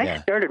when I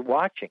started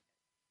watching,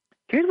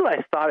 here's what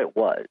I thought it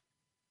was.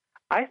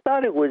 I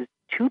thought it was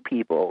two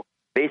people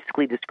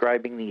basically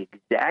describing the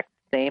exact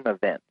same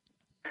event.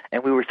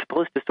 And we were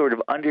supposed to sort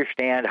of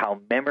understand how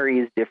memory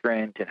is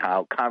different and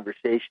how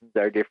conversations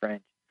are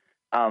different.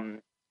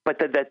 But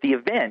that the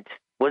event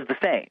was the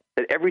same,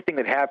 that everything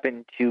that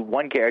happened to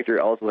one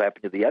character also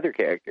happened to the other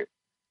character.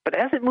 But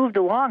as it moved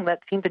along, that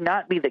seemed to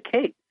not be the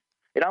case.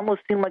 It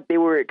almost seemed like they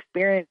were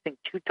experiencing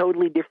two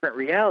totally different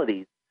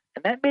realities.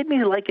 And that made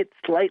me like it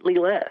slightly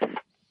less.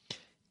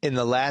 In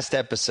the last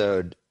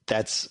episode,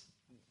 that's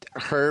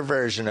her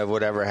version of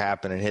whatever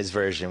happened and his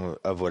version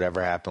of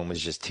whatever happened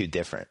was just too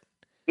different.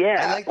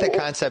 Yeah. I like the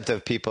concept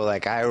of people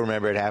like, I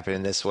remember it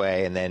happening this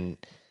way, and then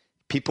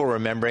people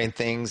remembering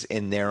things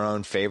in their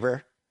own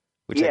favor,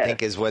 which I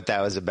think is what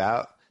that was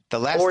about. The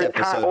last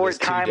episode was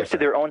too different. To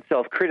their own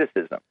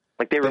self-criticism.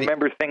 Like they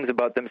remember things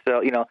about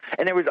themselves, you know,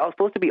 and there was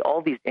supposed to be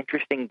all these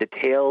interesting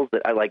details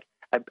that I like.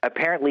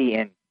 Apparently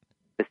in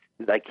this,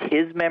 like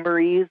his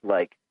memories,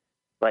 like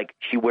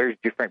she wears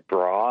different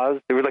bras.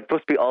 There were like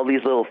supposed to be all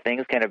these little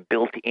things kind of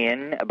built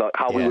in about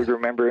how we would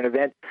remember an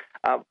event.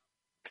 I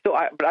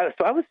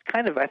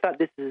thought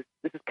this is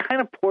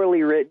kind of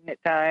poorly written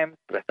at times,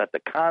 but I thought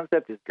the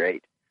concept is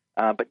great.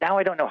 But now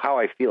I don't know how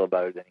I feel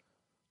about it anymore.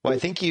 Well,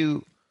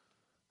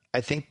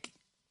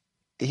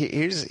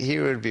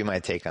 here would be my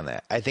take on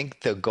that. I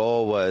think the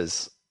goal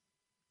was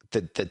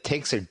the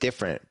takes are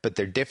different, but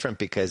they're different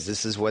because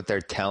this is what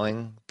they're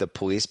telling the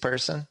police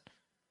person.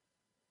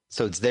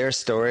 So it's their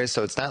story.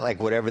 So it's not like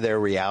whatever their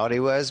reality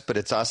was, but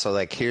it's also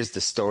like, here's the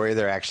story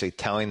they're actually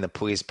telling the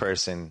police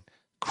person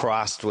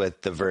crossed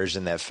with the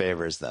version that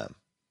favors them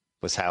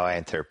was how I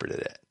interpreted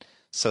it.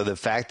 So the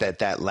fact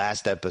that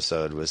last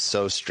episode was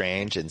so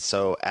strange and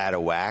so out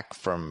of whack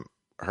from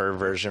her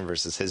version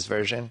versus his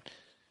version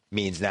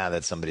means now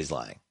that somebody's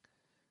lying.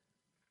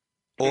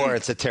 Or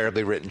it's a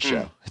terribly written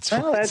show. That's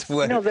an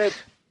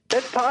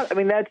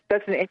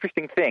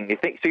interesting thing.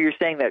 So you're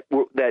saying that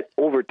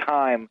over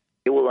time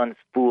it will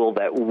unspool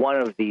that one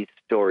of these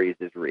stories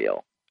is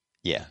real.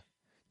 Yeah.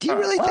 Do you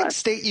really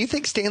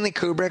think Stanley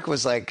Kubrick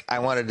was like, I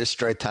want to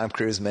destroy Tom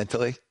Cruise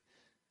mentally?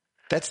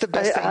 That's the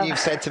best thing you've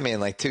said to me in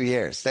like 2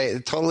 years.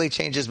 It totally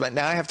changes, but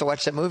now I have to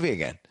watch that movie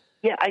again.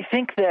 Yeah, I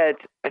think that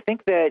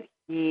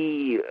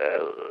he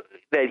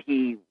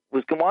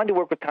was going to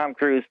work with Tom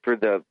Cruise for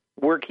the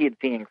work he had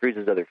seen in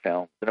Cruise's other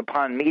films, and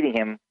upon meeting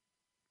him,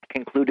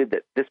 concluded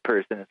that this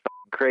person is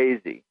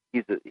crazy.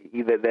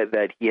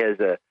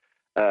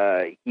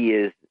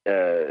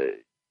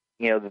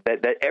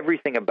 That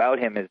everything about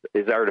him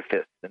is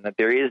artifice, and that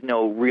there is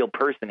no real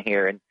person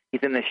here, and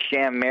he's in this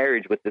sham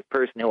marriage with this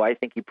person who I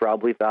think he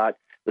probably thought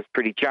was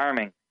pretty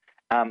charming,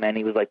 and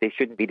he was like, they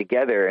shouldn't be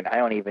together, and I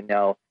don't even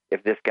know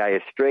if this guy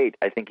is straight.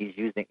 I think he's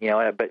using,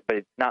 but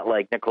it's not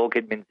like Nicole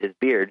Kidman's his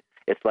beard.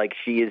 It's like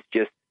she's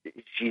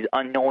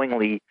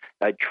unknowingly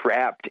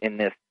trapped in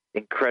this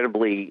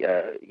incredibly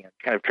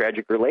kind of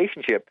tragic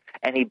relationship,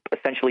 and he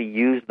essentially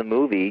used the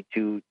movie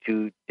to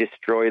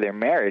destroy their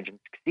marriage and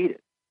succeeded.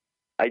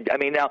 I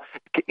mean, now,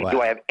 do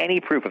I have any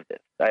proof of this?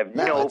 I have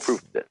no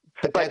proof of this.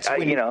 But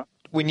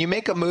when you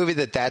make a movie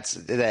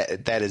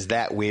that is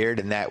that weird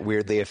and that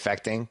weirdly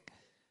affecting,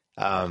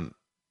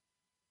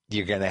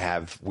 you're going to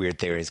have weird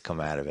theories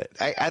come out of it.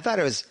 I thought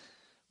it was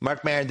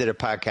Mark Maron did a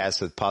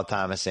podcast with Paul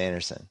Thomas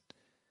Anderson.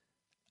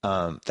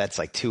 That's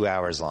like 2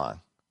 hours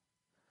long.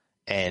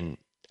 And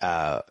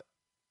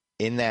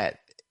in that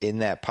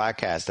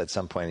podcast, at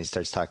some point, he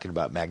starts talking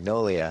about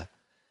Magnolia,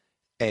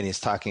 and he's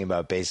talking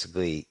about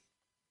basically,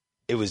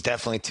 it was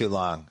definitely too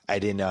long. I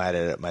didn't know how to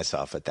edit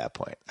myself at that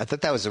point. I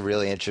thought that was a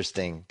really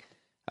interesting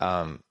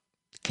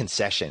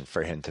concession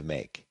for him to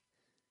make,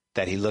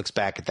 that he looks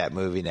back at that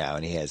movie now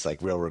and he has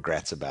like real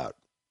regrets about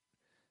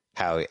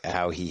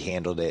how he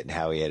handled it and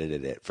how he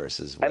edited it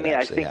versus what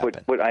actually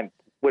happened.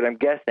 What I'm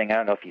guessing, I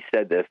don't know if he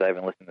said this, I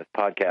haven't listened to this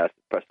podcast,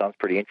 it sounds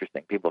pretty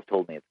interesting. People have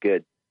told me it's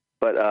good.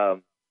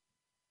 But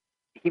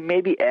he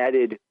maybe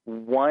added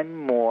one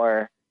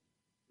more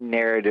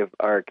narrative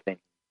arc than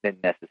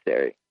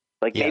necessary.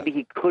 Like maybe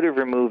he could have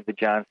removed the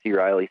John C.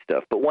 Reilly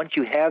stuff. But once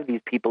you have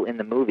these people in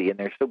the movie and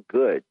they're so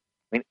good,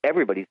 I mean,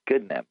 everybody's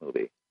good in that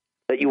movie,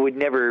 that you would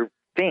never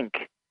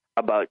think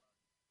about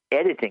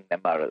editing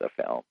them out of the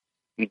film.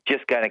 You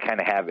just got to kind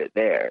of have it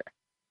there.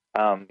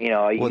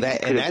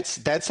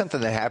 That's something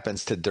that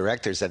happens to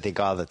directors, I think,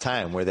 all the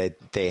time, where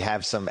they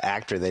have some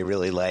actor they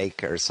really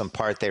like or some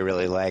part they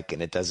really like,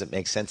 and it doesn't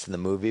make sense in the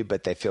movie,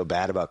 but they feel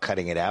bad about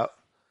cutting it out.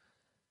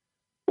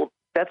 Well,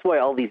 that's why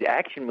all these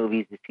action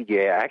movies, the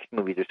CGI action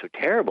movies, are so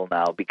terrible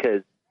now,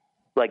 because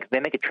like they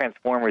make a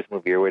Transformers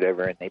movie or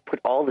whatever, and they put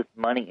all this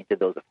money into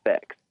those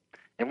effects,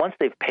 And once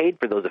they've paid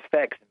for those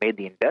effects and made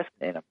the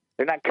investment in them,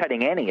 they're not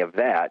cutting any of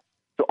that.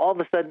 So all of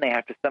a sudden they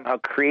have to somehow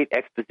create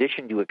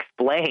exposition to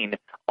explain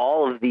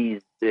all of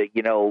these,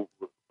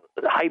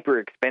 hyper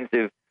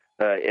expensive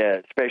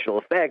special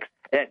effects.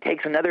 And it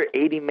takes another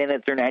 80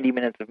 minutes or 90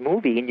 minutes of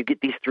movie, and you get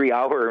these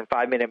 3-hour and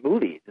 5-minute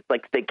movies. It's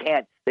like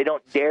they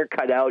don't dare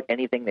cut out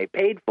anything they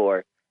paid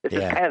for. This is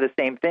kind of the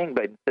same thing,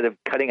 but instead of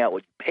cutting out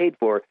what you paid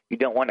for, you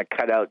don't want to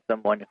cut out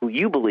someone who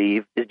you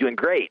believe is doing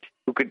great,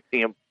 who could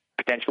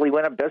potentially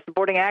win a Best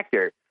Supporting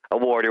Actor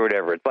award or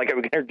whatever. It's like, are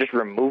we going to just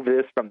remove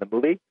this from the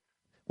movie?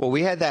 Well,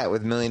 we had that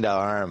with $1 Million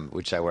Arm,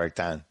 which I worked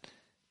on.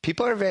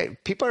 People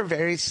are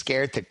very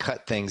scared to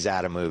cut things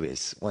out of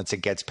movies once it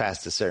gets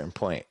past a certain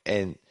point.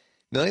 And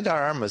 $1 Million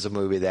Arm was a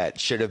movie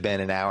that should have been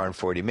 1 hour and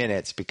 40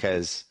 minutes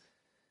because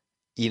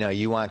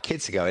you want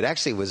kids to go. It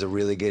actually was a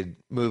really good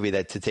movie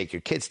to take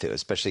your kids to,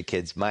 especially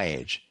kids my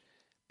age.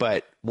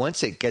 But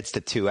once it gets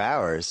to 2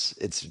 hours,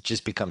 it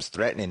just becomes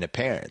threatening to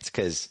parents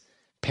because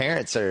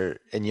parents are,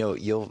 and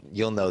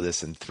you'll know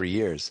this in 3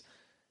 years.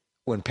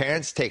 When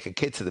parents take a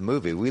kid to the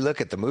movie, we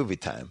look at the movie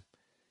time,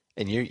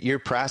 and you're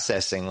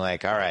processing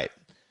like, all right,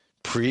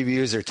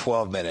 previews are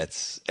 12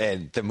 minutes,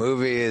 and the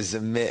movie is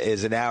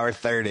 1 hour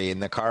 30 in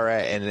the car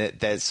ride,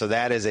 and so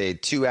that is a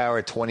 2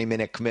 hour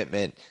 20-minute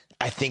commitment.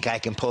 I think I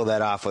can pull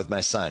that off with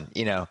my son.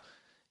 The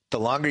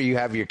longer you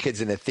have your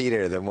kids in the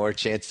theater, the more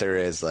chance there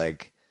is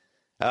like,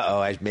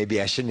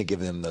 maybe I shouldn't have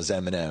given them those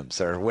M&Ms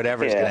or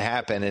whatever's going to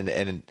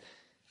happen.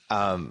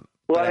 I'm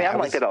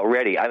like that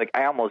already.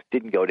 I almost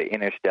didn't go to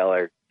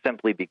Interstellar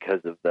simply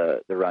because of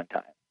the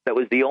runtime. That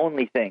was the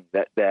only thing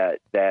that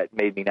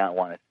made me not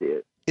want to see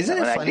it. Isn't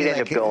it funny? I did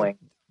end up going.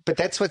 But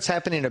that's what's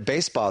happening to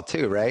baseball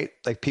too, right?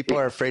 Like people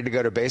are afraid to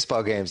go to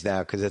baseball games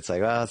now because it's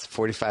like, it's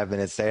 45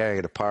 minutes there. I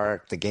got to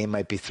park. The game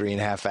might be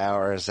 3.5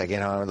 hours. I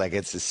get home, like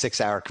it's a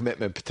 6-hour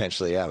commitment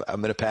potentially. Yeah,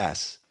 I'm going to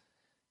pass.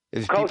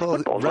 People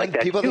think about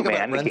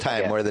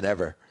runtime more than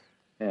ever.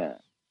 Yeah.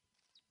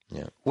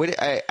 Yeah.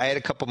 I had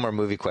a couple more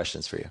movie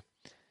questions for you.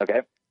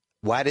 Okay.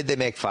 Why did they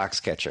make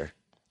Foxcatcher?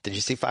 Did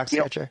you see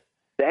Foxcatcher?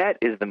 That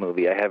is the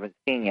movie I haven't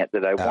seen yet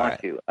that I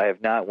want to. I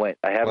have not went.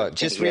 I haven't. Well,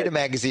 just read a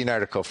magazine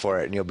article for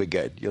it, and you'll be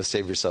good. You'll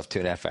save yourself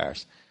 2.5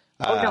 hours.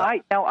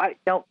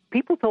 No.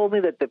 People told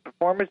me that the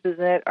performances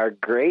in it are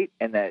great,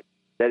 and that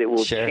it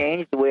will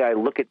change the way I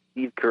look at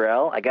Steve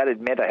Carell. I got to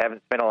admit, I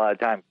haven't spent a lot of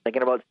time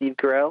thinking about Steve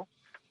Carell,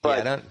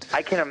 but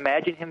I can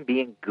imagine him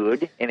being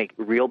good in a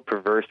real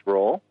perverse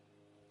role.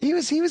 He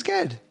was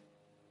good. It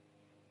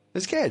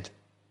was good.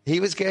 He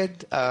was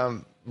good.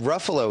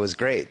 Ruffalo was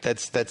great.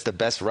 That's the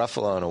best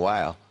Ruffalo in a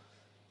while.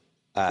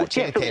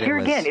 Here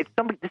again, it's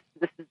somebody.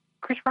 This is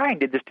Chris Ryan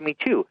did this to me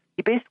too.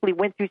 He basically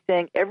went through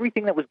saying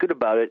everything that was good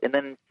about it, and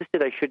then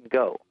insisted I shouldn't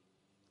go.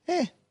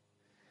 I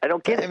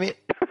don't get it. I mean,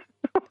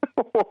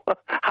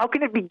 how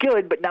can it be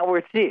good but not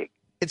worth seeing?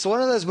 It's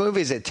one of those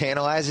movies that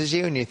tantalizes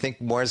you, and you think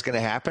more is going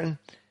to happen,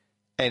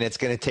 and it's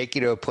going to take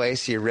you to a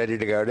place you're ready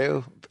to go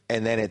to,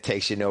 and then it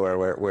takes you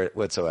nowhere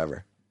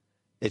whatsoever.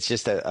 It's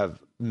just a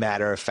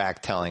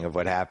matter-of-fact telling of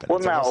what happened.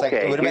 Well,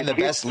 it would have been the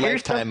best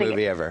Lifetime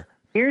movie ever.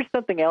 Here's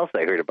something else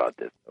I heard about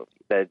this movie,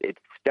 that it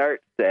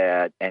starts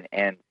sad and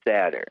ends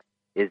sadder.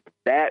 Is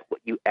that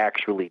what you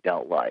actually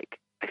don't like?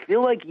 I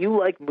feel like you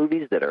like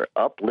movies that are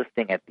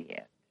uplifting at the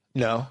end.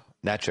 No,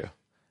 not true.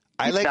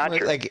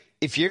 Like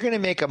if you're going to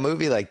make a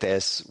movie like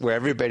this where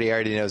everybody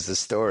already knows the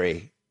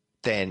story,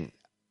 then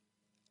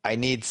I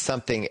need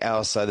something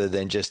else other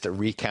than just a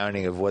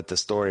recounting of what the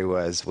story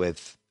was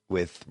with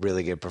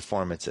really good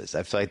performances.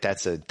 I feel like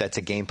that's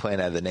a game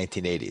plan out of the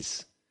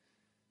 1980s.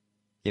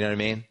 You know what I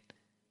mean?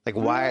 Like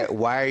why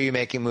are you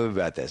making a movie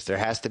about this? There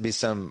has to be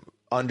some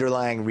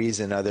underlying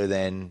reason other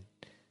than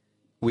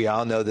we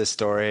all know this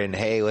story and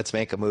hey, let's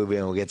make a movie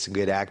and we'll get some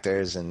good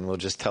actors and we'll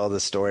just tell the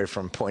story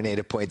from point A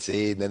to point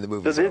Z and then the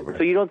movie's over.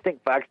 So you don't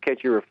think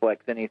Foxcatcher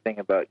reflects anything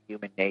about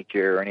human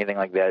nature or anything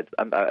like that?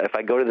 If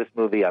I go to this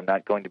movie, I'm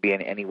not going to be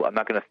I'm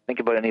not going to think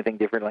about anything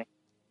differently?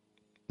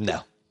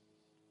 No.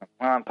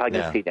 Well, I'm probably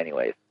going to see it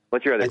anyways.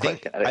 What's your other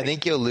question? I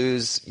think you'll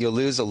lose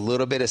a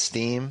little bit of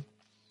steam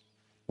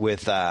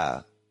with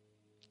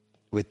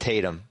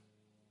Tatum,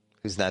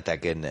 who's not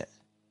that good in it.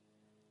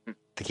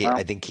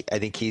 I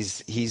think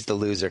he's the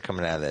loser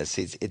coming out of this.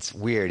 It's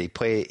weird.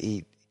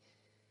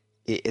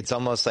 It's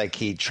almost like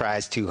he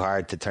tries too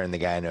hard to turn the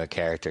guy into a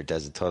character. It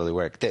doesn't totally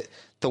work.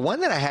 The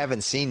one that I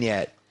haven't seen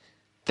yet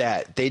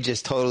that they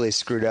just totally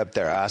screwed up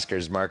their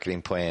Oscars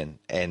marketing plan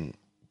and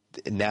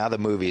now the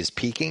movie is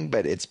peaking,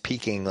 but it's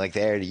peaking like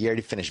you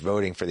already finished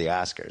voting for the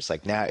Oscars.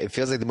 Like now it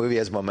feels like the movie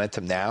has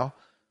momentum now,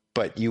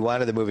 but you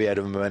wanted the movie out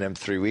of momentum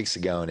 3 weeks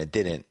ago and it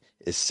didn't.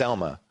 Is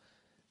Selma,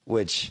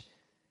 which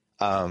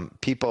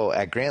people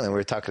at Grantland, we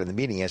were talking in the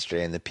meeting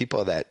yesterday, and the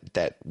people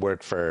that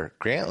work for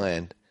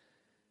Grantland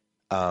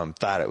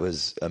thought it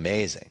was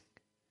amazing.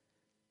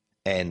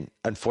 And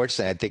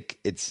unfortunately, I think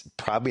it's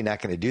probably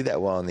not going to do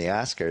that well in the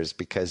Oscars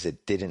because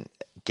it didn't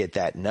get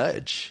that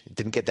nudge. It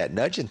didn't get that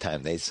nudge in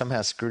time. They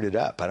somehow screwed it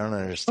up. I don't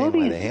understand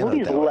why they handled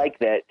it that way. Movies like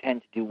that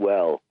tend to do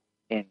well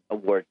in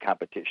award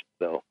competitions,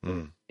 though.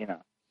 You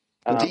know.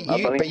 But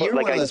you're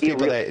one of those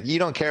people that you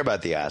don't care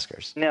about the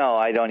Oscars. No,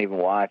 I don't even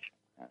watch.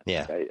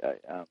 Yeah.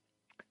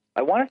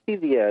 I want to see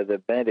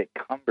the Benedict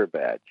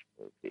Cumberbatch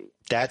movie.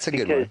 That's a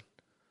good because one.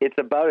 It's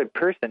about a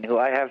person who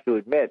I have to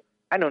admit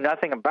I know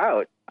nothing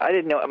about. I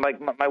didn't know.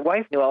 My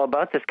wife knew all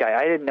about this guy.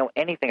 I didn't know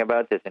anything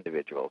about this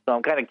individual. So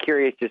I'm kind of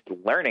curious, just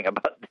learning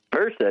about this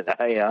person.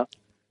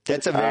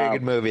 That's a very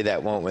good movie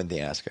that won't win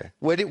the Oscar.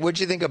 What'd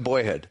you think of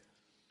Boyhood?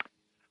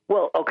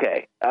 Well,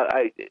 okay.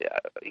 I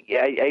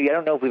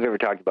don't know if we've ever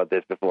talked about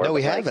this before. No,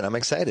 we haven't. I'm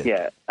excited.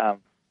 Yeah. I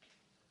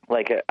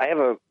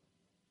have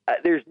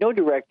there's no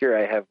director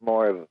I have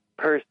more of a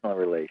personal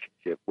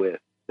relationship with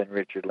than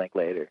Richard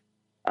Linklater.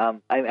 I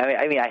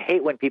mean, I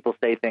hate when people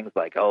say things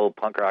like, "Oh,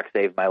 punk rock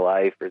saved my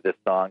life," or "This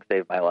song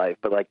saved my life."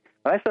 But like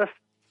when I saw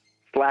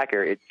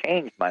Slacker, it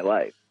changed my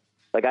life.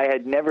 Like I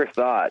had never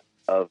thought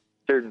of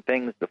certain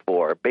things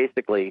before.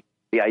 Basically,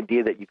 the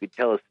idea that you could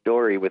tell a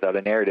story without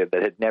a narrative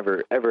that had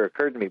never ever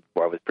occurred to me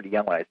before. I was pretty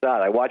young when I saw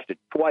it. I watched it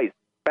twice,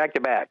 back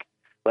to back.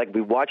 Like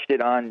we watched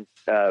it on.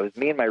 It was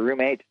me and my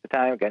roommate at the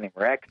time, a guy named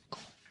Rex.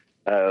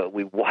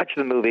 We watched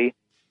the movie,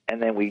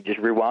 and then we just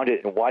rewound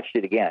it and watched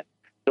it again.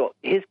 So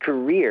his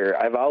career,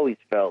 I've always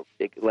felt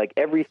like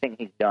everything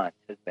he's done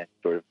has been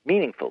sort of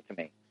meaningful to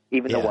me,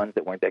 even the ones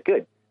that weren't that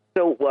good.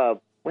 So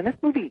when this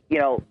movie,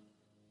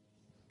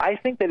 I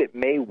think that it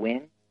may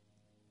win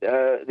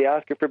the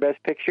Oscar for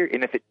Best Picture,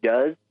 and if it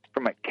does,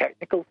 from a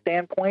technical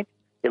standpoint,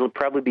 it'll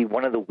probably be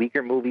one of the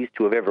weaker movies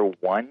to have ever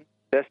won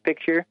Best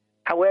Picture.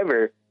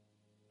 However,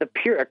 the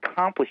pure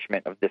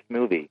accomplishment of this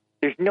movie,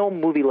 there's no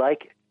movie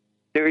like it.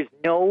 There is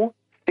no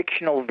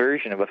fictional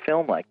version of a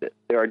film like this.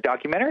 There are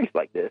documentaries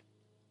like this,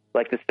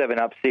 like the 7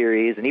 Up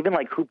series, and even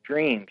like Hoop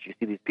Dreams. You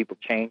see these people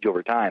change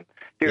over time.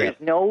 There is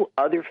no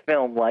other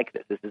film like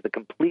this. This is a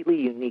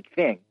completely unique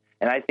thing.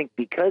 And I think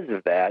because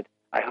of that,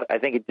 I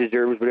think it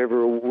deserves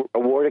whatever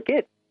award it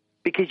gets.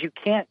 Because you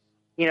can't,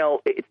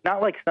 it's not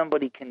like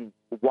somebody can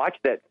watch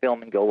that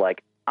film and go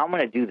like, I'm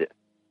going to do this,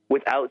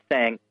 without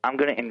saying, I'm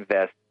going to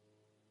invest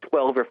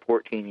 12 or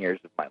 14 years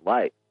of my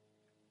life.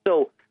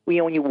 So,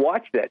 when you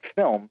watch that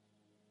film,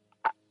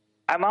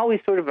 I'm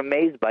always sort of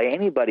amazed by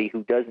anybody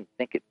who doesn't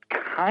think it's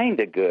kind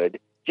of good,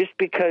 just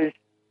because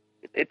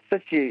it's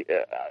such a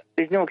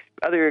there's no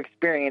other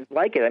experience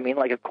like it. I mean,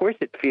 like, of course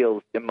it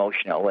feels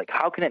emotional. Like,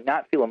 how can it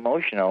not feel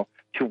emotional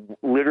to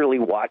literally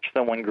watch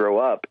someone grow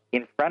up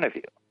in front of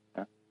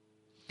you?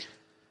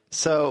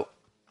 So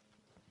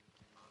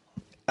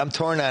I'm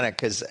torn on it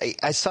because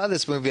I saw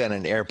this movie on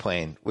an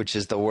airplane, which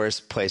is the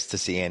worst place to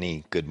see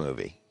any good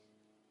movie.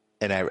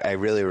 And I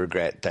really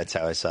regret that's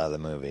how I saw the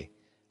movie.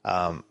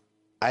 I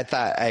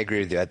agree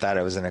with you. I thought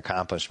it was an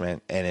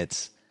accomplishment, and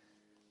it's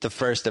the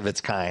first of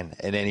its kind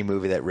in any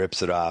movie that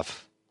rips it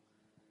off.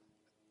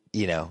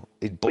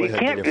 Boyhood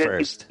did it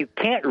first. You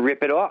can't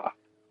rip it off.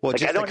 Well,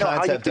 just the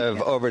concept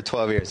of over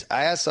 12 years.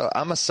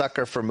 I'm a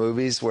sucker for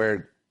movies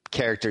where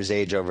characters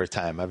age over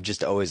time. I've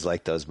just always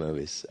liked those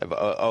movies. I've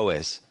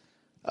always.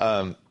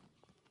 I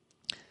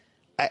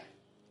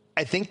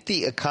think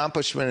the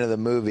accomplishment of the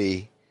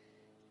movie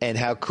and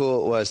how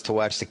cool it was to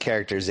watch the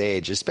characters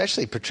age,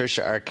 especially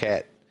Patricia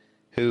Arquette,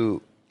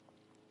 who,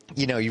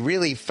 you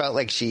really felt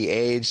like she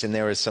aged, and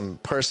there was some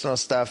personal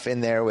stuff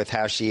in there with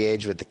how she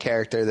aged with the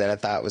character that I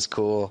thought was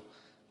cool.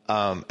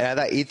 And I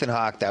thought Ethan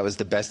Hawke, that was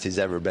the best he's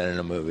ever been in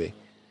a movie.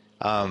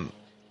 I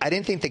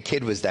didn't think the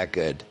kid was that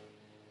good.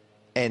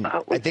 And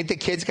I think the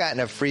kid's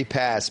gotten a free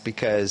pass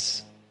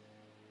because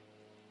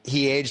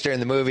he aged during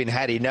the movie, and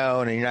had he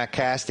known, and you're not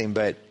casting,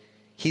 but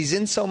he's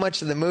in so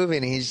much of the movie,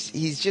 and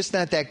he's just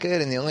not that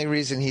good. And the only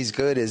reason he's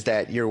good is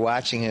that you're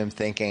watching him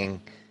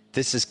thinking,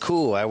 this is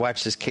cool. I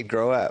watched this kid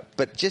grow up.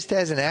 But just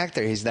as an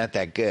actor, he's not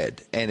that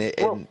good. And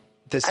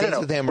the scenes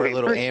with him were a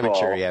little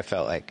amateur, I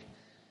felt like.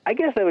 I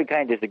guess I would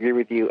kind of disagree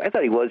with you. I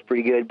thought he was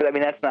pretty good, but I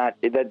mean,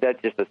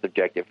 that's just a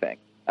subjective thing.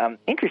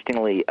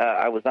 Interestingly,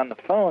 I was on the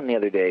phone the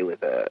other day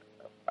with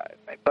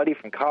my buddy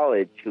from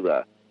college who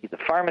he's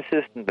a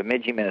pharmacist in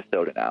Bemidji,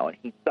 Minnesota now, and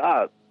he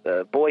saw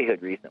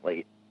Boyhood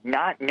recently,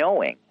 not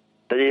knowing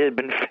that it had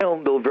been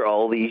filmed over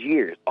all these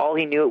years. All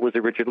he knew it was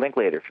a Richard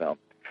Linklater film.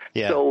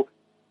 Yeah. So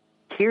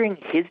hearing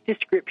his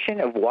description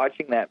of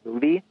watching that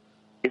movie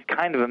is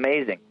kind of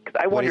amazing, because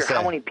I wonder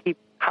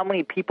how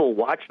many people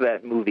watch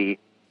that movie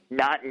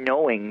not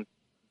knowing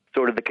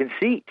sort of the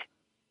conceit.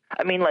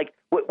 I mean, like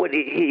what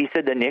he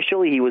said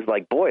initially, he was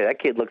like, "Boy, that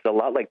kid looks a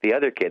lot like the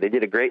other kid. They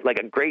did a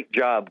great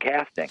job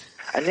casting."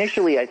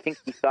 Initially, I think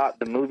he thought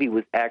the movie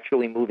was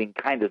actually moving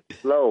kind of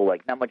slow,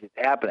 like not much is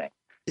happening.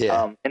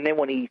 Yeah. And then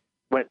when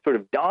it sort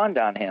of dawned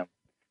on him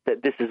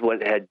that this is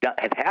what had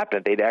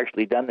happened, they'd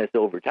actually done this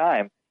over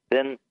time.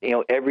 Then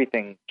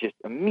everything just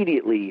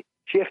immediately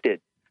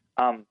shifted.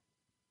 To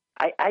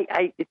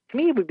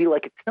me, it would be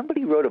like if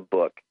somebody wrote a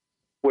book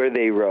where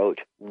they wrote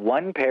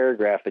one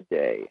paragraph a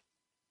day,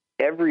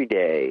 every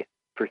day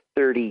for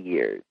 30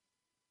 years.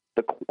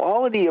 The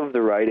quality of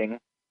the writing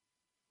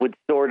would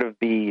sort of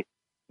be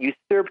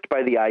usurped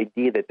by the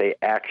idea that they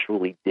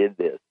actually did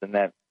this, and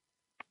that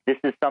this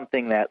is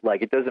something that,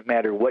 like, it doesn't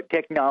matter what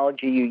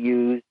technology you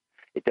use,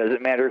 It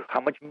doesn't matter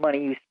how much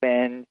money you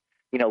spend.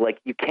 Like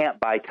you can't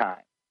buy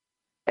time.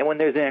 And when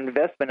there's an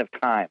investment of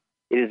time,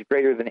 it is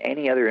greater than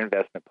any other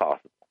investment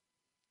possible.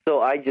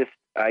 So I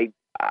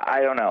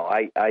don't know.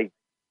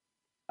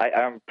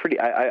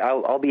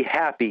 I'll be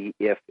happy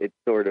if it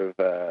sort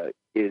of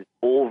is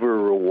over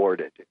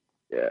rewarded.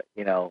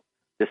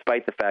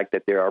 Despite the fact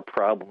that there are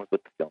problems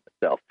with the film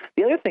itself.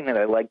 The other thing that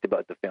I liked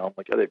about the film,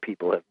 which other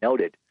people have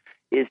noted,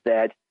 is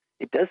that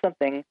it does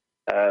something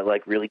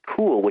like really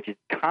cool, which is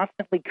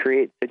constantly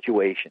create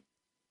situations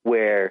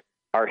where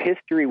our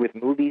history with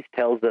movies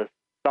tells us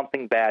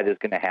something bad is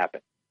going to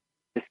happen.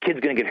 This kid's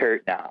going to get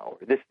hurt now.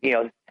 Or this,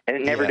 and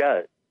it never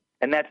does.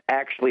 And that's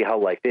actually how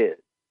life is.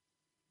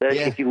 That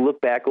if you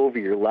look back over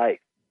your life,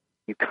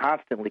 you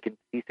constantly can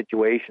see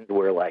situations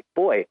where, like,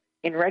 boy,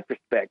 in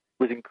retrospect,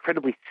 it was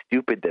incredibly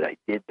stupid that I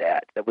did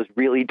that. That was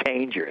really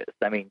dangerous.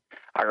 I mean,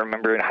 I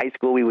remember in high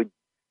school we would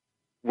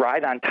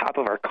ride on top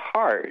of our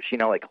cars,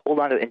 like hold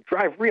on to and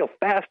drive real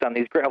fast on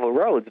these gravel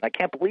roads. And I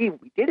can't believe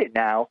we did it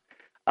now.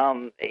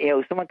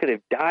 Someone could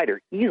have died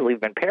or easily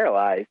been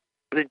paralyzed,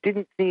 but it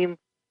didn't seem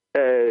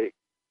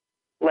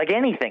like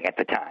anything at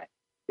the time.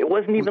 It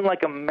wasn't even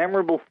like a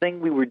memorable thing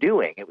we were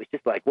doing. It was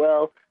just like,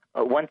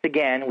 once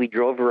again, we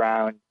drove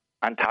around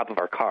on top of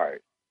our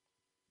cars.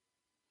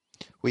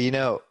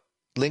 Well,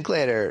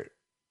 Linklater,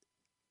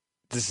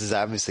 this is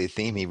obviously a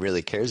theme he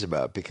really cares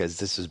about because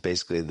this was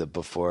basically the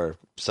Before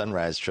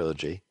Sunrise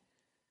trilogy.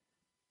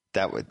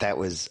 That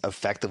was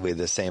effectively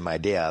the same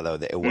idea, although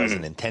it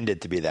wasn't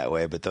intended to be that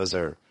way. But those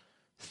are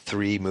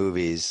 3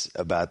 movies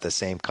about the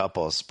same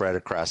couple spread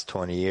across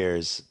 20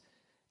 years,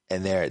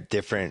 and they're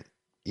different.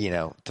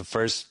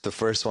 The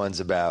first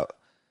one's about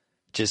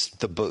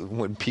just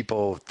when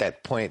people,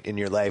 that point in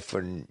your life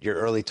when you're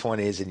early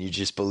 20s and you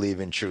just believe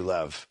in true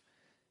love,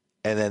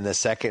 and then the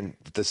second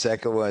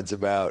one's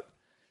about,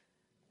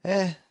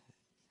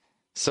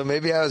 so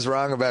maybe I was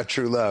wrong about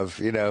true love.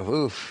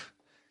 Oof.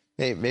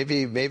 Hey,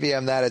 maybe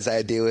I'm not as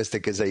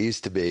idealistic as I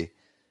used to be.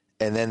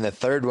 And then the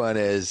third one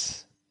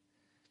is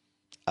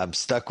I'm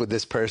stuck with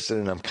this person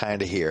and I'm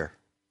kind of here.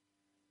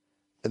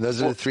 And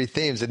those are the 3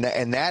 themes.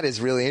 And that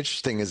is really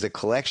interesting as a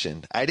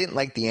collection. I didn't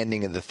like the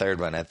ending of the third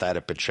one. I thought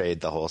it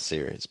betrayed the whole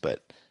series.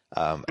 But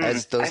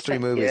as those 3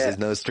 movies, and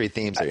those 3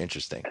 themes are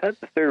interesting. I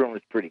thought the third one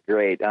was pretty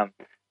great.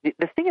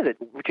 The thing is that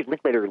Richard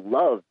Linklater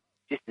loves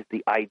just is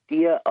the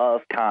idea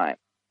of time.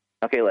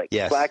 Okay, like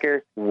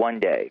Slacker, one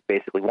day,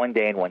 basically 1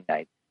 day and 1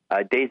 night.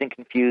 Dazed and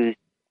Confused,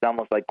 it's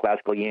almost like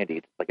classical unity.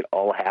 It's like it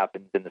all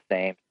happens in the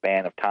same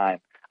span of time.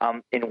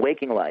 In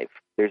Waking Life,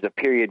 there's a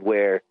period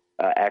where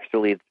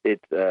actually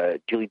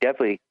it's Julie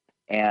Delpy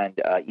and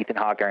Ethan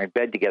Hawke are in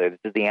bed together. This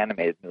is the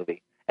animated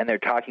movie. And they're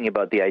talking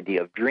about the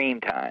idea of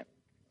dream time,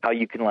 how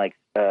you can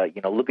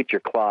look at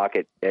your clock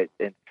at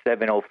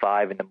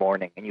 7:05 in the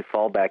morning and you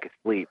fall back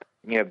asleep.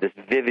 And you have this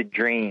vivid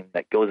dream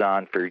that goes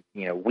on for,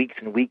 weeks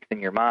and weeks in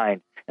your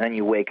mind. And then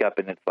you wake up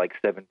and it's like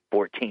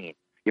 7:14.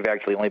 You've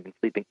actually only been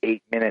sleeping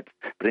 8 minutes,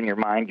 but in your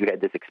mind you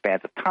had this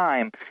expanse of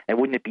time. And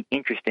wouldn't it be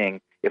interesting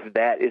if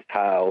that is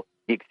how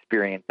the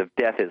experience of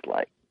death is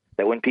like?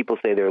 That when people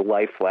say their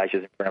life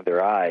flashes in front of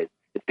their eyes,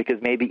 it's because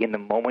maybe in the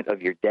moment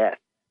of your death,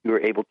 you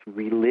were able to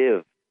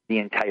relive the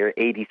entire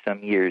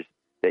 80-some years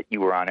that you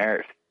were on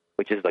Earth,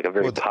 which is like a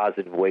very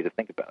positive way to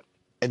think about it.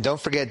 And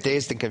don't forget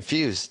Dazed and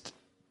Confused,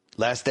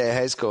 last day of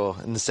high school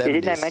in the 70s.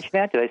 Didn't I mention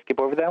that? Did I skip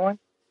over that one?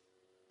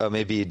 Oh,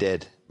 maybe you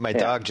did. My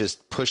dog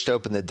just pushed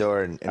open the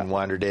door and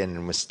wandered in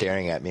and was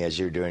staring at me as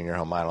you were doing your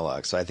whole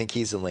monologue. So I think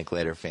he's a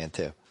Linklater fan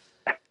too.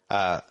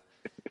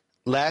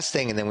 Last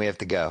thing, and then we have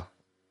to go.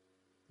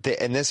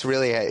 And this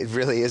really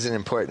isn't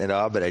important at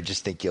all, but I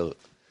just think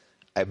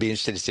I'd be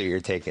interested to see what your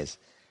take is.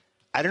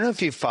 I don't know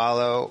if you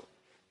follow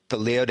the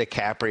Leo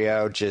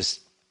DiCaprio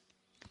just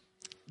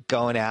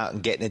going out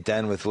and getting it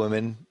done with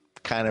women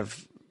kind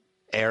of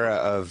era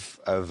of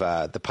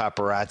the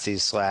paparazzi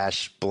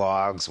 /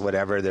 blogs,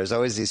 whatever. There's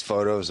always these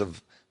photos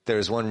of, there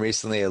was one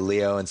recently of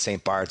Leo in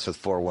St. Bart's with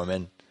 4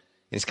 women.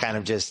 He's kind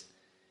of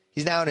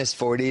he's now in his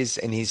 40s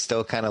and he's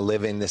still kind of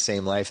living the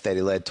same life that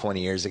he led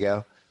 20 years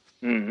ago.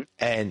 Mm-hmm.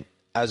 And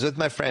I was with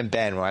my friend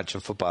Ben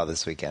watching football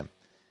this weekend.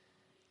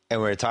 And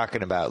we were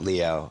talking about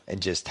Leo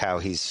and just how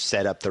he's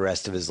set up the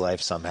rest of his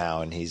life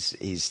somehow. And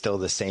he's still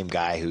the same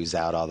guy who's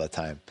out all the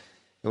time.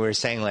 And we were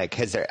saying, like,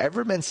 has there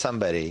ever been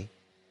somebody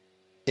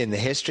in the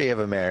history of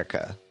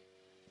America,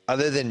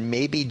 other than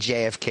maybe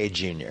JFK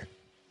Jr.,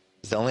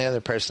 is the only other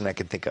person I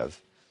can think of,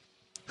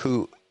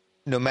 who,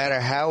 no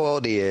matter how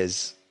old he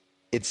is,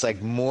 it's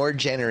like more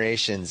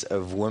generations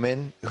of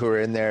women who are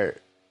in there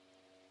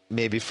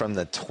maybe from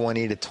the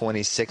 20 to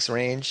 26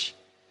 range.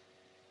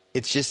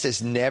 It's just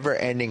this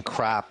never-ending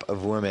crop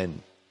of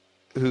women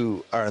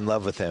who are in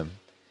love with him.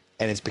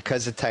 And it's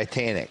because of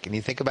Titanic. And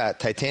you think about it,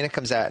 Titanic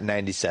comes out in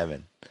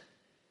 97.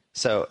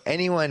 So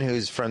anyone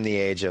who's from the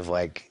age of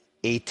like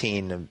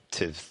 18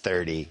 to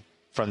 30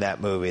 from that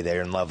movie,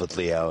 they're in love with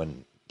Leo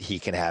and he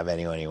can have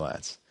anyone he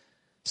wants.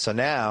 So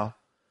now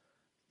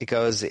it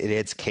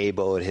hits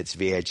cable, it hits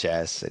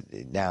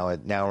VHS.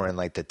 Now we're in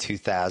like the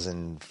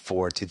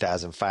 2004,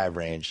 2005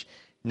 range.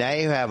 Now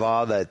you have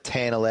all the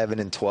 10, 11,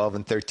 and 12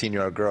 and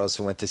 13-year-old girls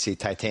who went to see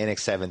Titanic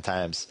 7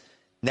 times.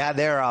 Now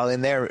they're all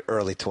in their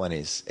early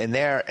 20s, and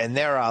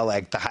they're all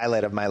like, the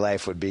highlight of my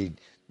life would be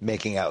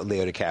making out with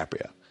Leo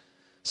DiCaprio.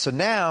 So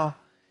now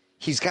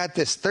he's got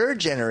this third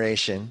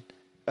generation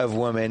of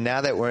women,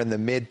 now that we're in the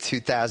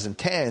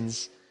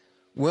mid-2010s,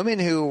 women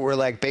who were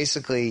like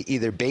basically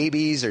either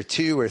babies or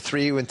 2 or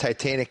 3 when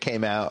Titanic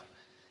came out.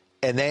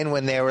 And then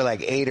when they were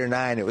like 8 or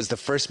 9, it was the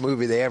first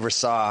movie they ever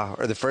saw,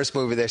 or the first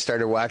movie they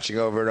started watching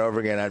over and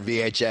over again on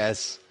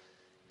VHS.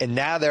 And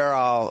now they're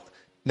all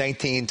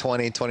 19,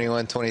 20,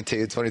 21,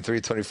 22,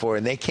 23, 24,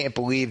 and they can't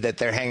believe that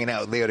they're hanging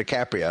out with Leo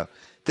DiCaprio.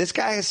 This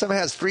guy somehow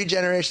has 3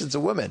 generations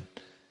of women.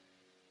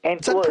 And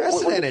it's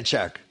unprecedented,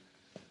 Chuck.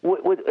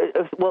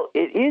 Well,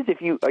 it is if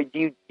you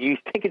do you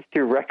think it's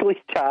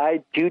directly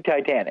tied to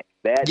Titanic?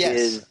 That yes,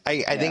 is,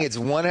 I think it's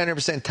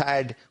 100%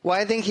 tied. Well,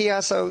 I think he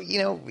also,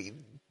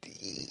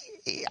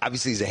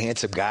 obviously he's a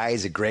handsome guy.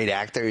 He's a great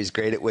actor. He's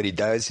great at what he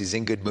does. He's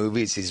in good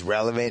movies. He's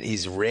relevant.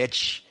 He's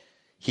rich.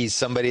 He's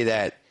somebody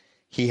that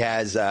he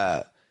has,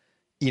 the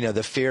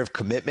fear of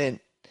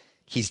commitment.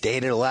 He's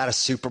dated a lot of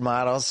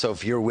supermodels. So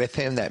if you're with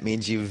him, that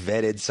means you've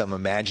vetted some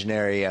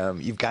imaginary,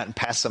 you've gotten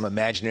past some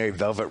imaginary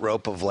velvet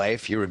rope of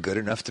life. You were good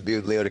enough to be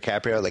with Leo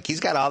DiCaprio. Like, he's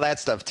got all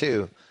that stuff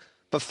too.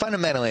 But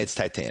fundamentally, it's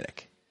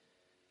Titanic.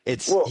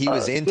 He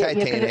was in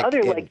Titanic.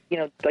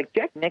 Like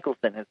Jack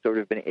Nicholson has sort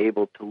of been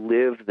able to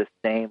live the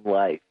same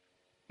life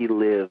he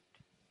lived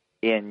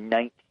in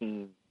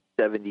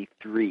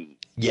 1973.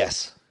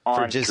 Yes,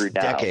 for just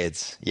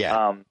decades.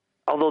 Yeah.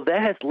 Although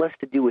that has less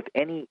to do with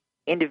any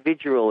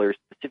individual or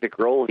specific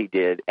role he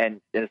did, and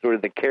sort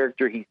of the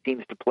character he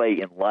seems to play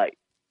in life.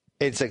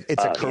 That's a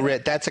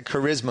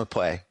charisma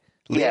play.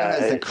 Leo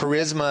has the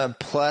charisma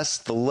plus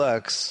the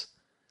looks,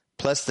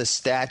 plus the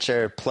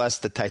stature, plus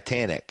the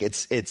Titanic.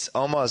 It's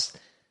almost,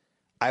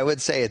 I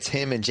would say it's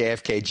him and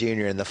JFK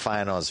Jr. in the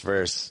finals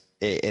versus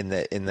in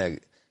the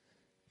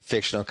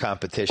fictional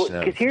competition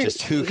of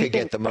just who could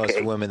get the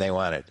most women they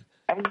wanted.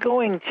 I'm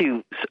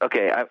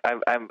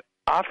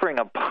offering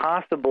a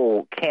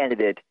possible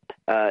candidate,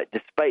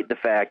 despite the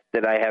fact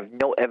that I have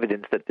no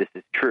evidence that this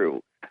is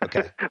true.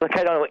 Okay. Like,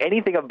 I don't know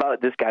anything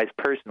about this guy's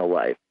personal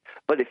life.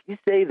 But if you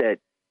say that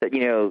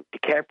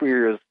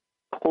DiCaprio's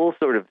whole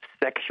sort of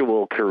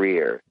sexual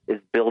career is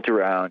built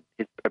around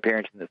his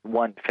appearance in this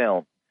one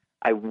film,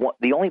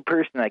 the only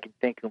person I can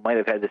think who might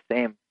have had the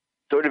same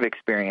sort of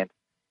experience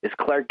is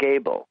Clark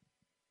Gable.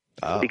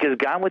 Oh. Because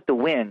Gone with the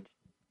Wind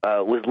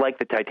was like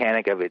the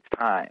Titanic of its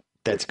time.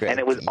 That's great. And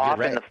it was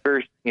often the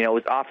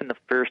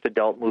first,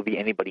 adult movie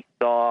anybody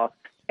saw.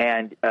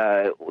 And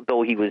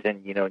though he was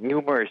in,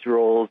 numerous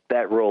roles,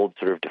 that role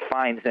sort of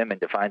defines him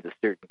and defines a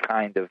certain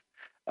kind of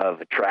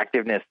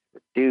attractiveness for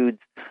dudes.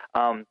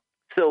 I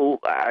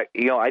don't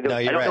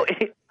know.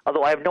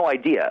 Although I have no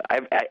idea.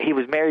 He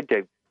was married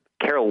to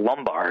Carol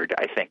Lombard,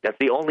 I think. That's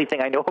the only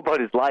thing I know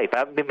about his life.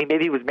 Maybe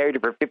he was married to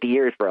her for 50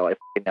 years for all I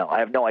know. I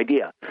have no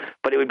idea.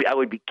 But I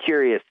would be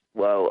curious.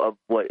 Well,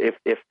 what if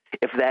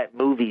that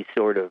movie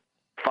sort of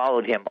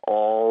followed him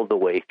all the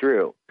way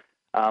through?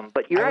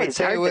 But you're right. I would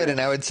say it would, and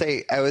I would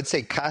say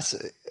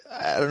Casa.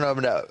 I don't know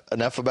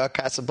enough about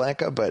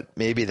Casablanca, but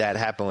maybe that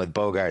happened with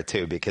Bogart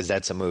too, because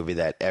that's a movie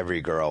that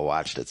every girl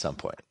watched at some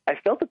point. I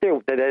felt that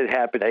it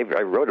happened. I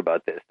wrote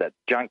about this, that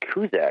John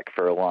Cusack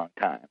for a long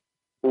time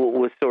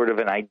was sort of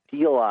an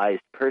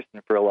idealized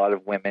person for a lot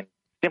of women,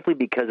 simply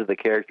because of the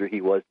character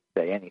he was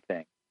to say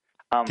anything.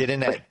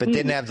 Didn't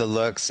have the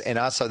looks, and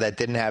also that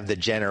didn't have the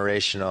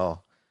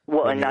generational.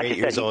 Well, when and you're not 8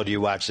 years old,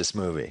 you watch this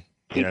movie.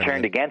 He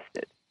turned against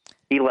it.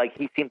 He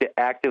seemed to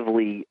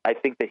actively. I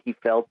think that he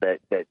felt that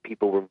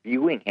people were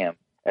viewing him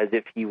as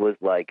if he was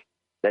like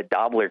that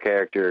Dobler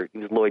character. He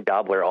was Lloyd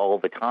Dobler all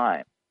the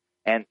time,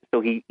 and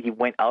so he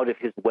went out of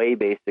his way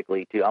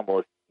basically to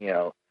almost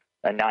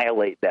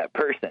annihilate that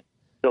person.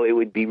 So it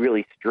would be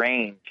really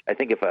strange. I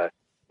think if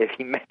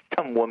he met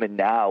some woman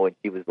now and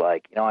she was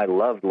like, I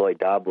loved Lloyd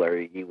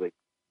Dobler, he would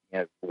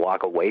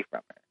walk away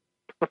from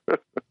her.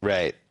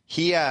 Right.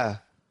 He's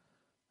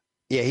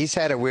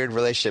had a weird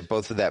relationship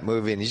both with that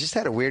movie, and he's just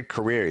had a weird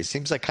career. He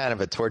seems like kind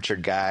of a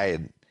tortured guy.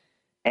 And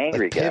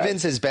angry guy.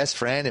 Piven's his best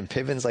friend, and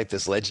Piven's like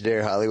this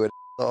legendary Hollywood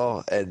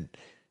asshole. And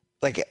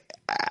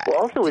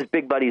also his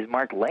big buddy is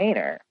Mark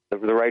Lehner, the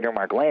writer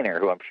Mark Lehner,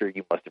 who I'm sure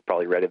you must have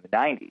probably read in the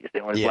 90s.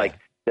 It was like,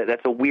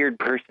 that's a weird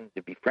person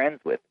to be friends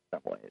with in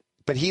some ways.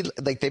 But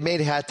they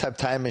made Hot Tub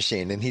Time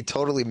Machine, and he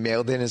totally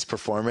mailed in his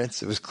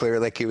performance. It was clear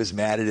like he was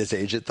mad at his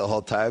agent the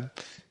whole time.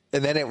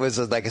 And then it was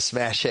like a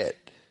smash hit.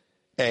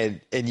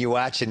 And you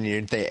watch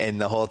it, and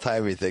the whole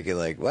time you're thinking,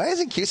 like, why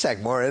isn't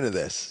Cusack more into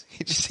this?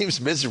 He just seems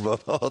miserable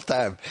the whole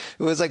time.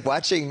 It was like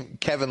watching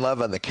Kevin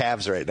Love on the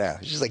Cavs right now.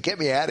 He's just like, get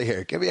me out of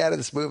here. Get me out of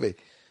this movie.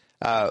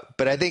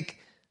 But I think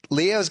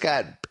Leo's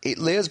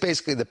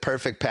basically the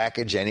perfect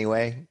package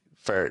anyway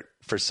for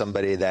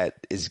somebody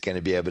that is going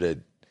to be able to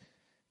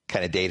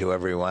kind of date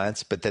whoever he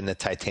wants. But then the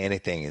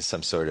Titanic thing is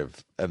some sort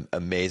of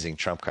amazing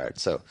trump card.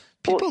 So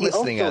people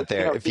listening out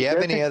there, if you have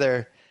any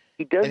other...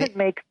 He doesn't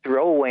make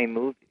throwaway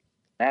movies.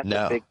 That's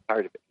a big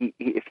part of it.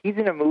 If he's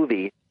in a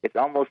movie, it's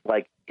almost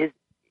like just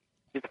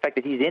the fact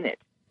that he's in it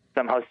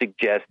somehow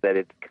suggests that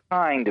it's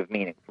kind of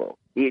meaningful.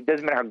 It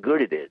doesn't matter how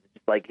good it is.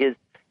 It's like his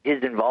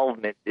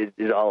involvement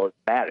is all that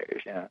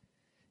matters. You know?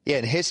 Yeah,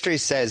 and history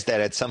says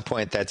that at some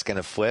point that's going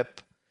to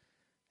flip,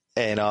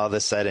 and all of a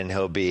sudden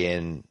he'll be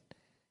in,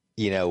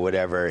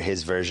 whatever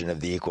his version of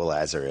the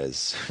Equalizer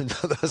is.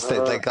 Those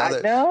things, like a lot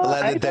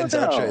of the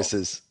Denzel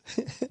choices.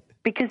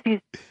 Because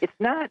it's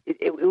not.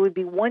 It would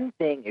be one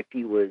thing if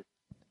he was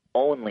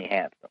only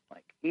handsome.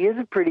 Like, he is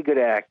a pretty good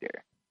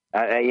actor.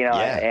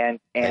 And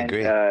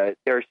there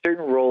are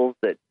certain roles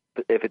that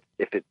if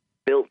it's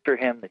built for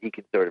him, that he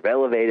can sort of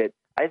elevate it.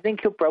 I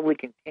think he'll probably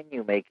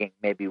continue making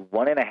maybe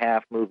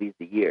 1.5 movies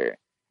a year,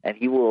 and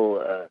he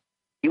will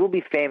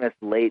be famous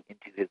late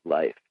into his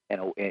life.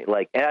 And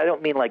I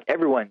don't mean like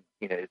everyone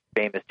is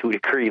famous to a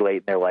degree late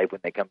in their life when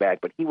they come back,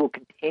 but he will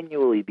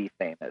continually be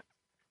famous.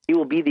 He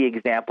will be the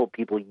example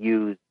people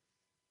use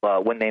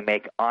when they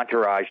make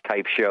entourage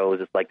type shows.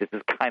 It's like, this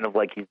is kind of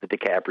like he's the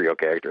DiCaprio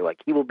character. Like,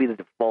 he will be the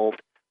default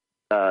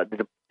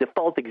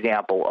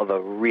example of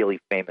a really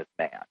famous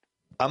man.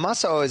 I'm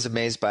also always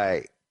amazed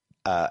by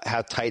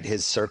how tight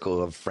his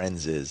circle of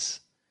friends is,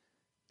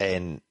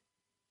 and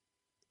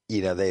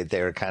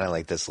they're kind of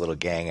like this little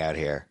gang out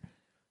here,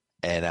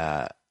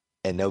 and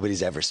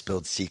nobody's ever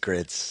spilled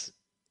secrets.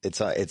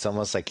 It's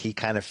almost like he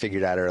kind of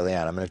figured out early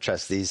on, I'm going to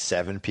trust these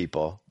 7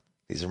 people.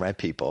 These are my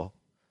people,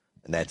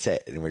 and that's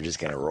it. And we're just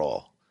going to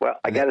roll. Well,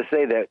 I got to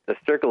say that the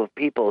circle of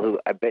people who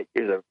I bet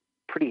is a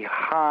pretty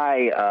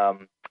high.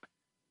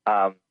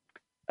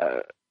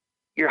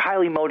 You're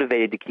highly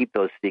motivated to keep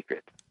those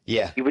secrets.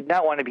 Yeah, you would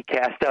not want to be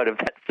cast out of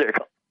that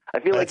circle. I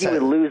feel like you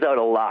would lose out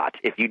a lot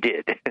if you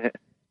did.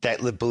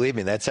 Believe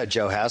me, that's how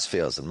Joe House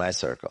feels in my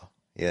circle.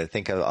 Yeah,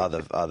 think of all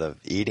the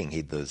eating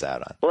he'd lose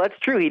out on. Well, that's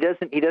true. He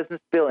doesn't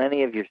spill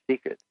any of your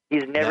secrets.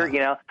 He's never,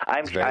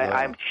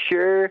 I'm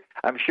sure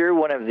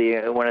one of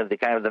the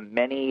kind of the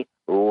many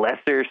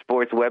lesser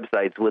sports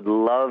websites would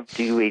love to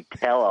do a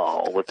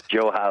tell-all with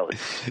Joe House,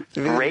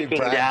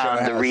 breaking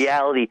down the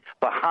reality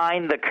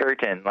behind the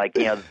curtain, like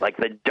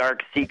the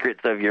dark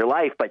secrets of your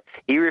life. But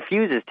he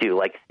refuses to.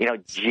 Like,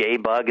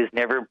 J-Bug is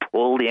never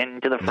pulled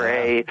into the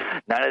fray.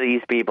 No. None of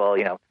these people,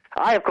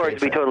 I, of course,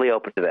 would be totally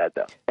open to that,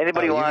 though.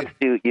 Anybody wants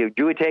to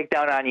do a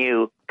takedown on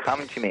you,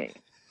 come to me.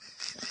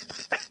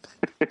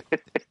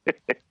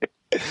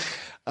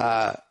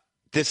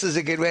 This is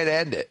a good way to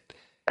end it.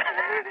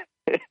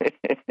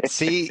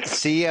 See,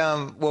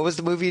 what was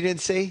the movie you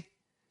didn't see?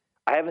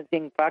 I haven't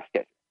seen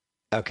Foxcatcher.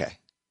 Okay.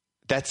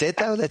 That's it,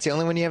 though? That's the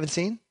only one you haven't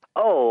seen?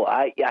 Oh,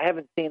 I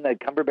haven't seen the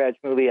Cumberbatch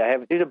movie.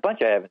 There's a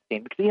bunch I haven't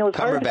seen. Because, it's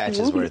hard to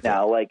see movies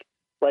now.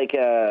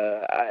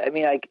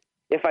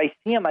 If I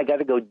see him, I got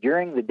to go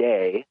during the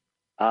day,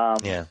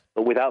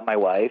 without my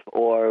wife,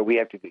 or we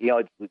have to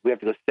go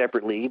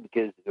separately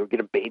because we get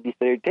a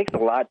babysitter. It takes a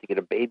lot to get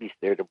a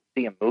babysitter to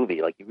see a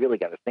movie. Like, you really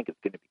got to think it's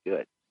going to be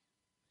good.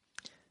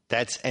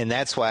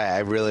 That's why I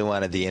really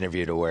wanted the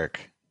interview to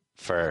work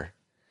for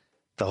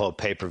the whole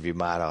pay-per-view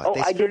model.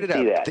 Oh, I did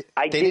see that.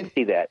 I did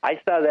see that. I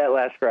saw that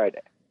last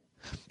Friday.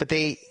 But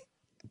they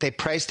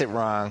priced it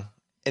wrong,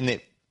 and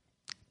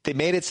they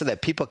made it so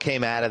that people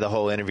came out of the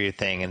whole interview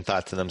thing and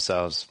thought to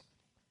themselves,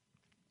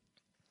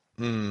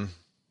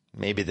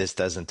 maybe this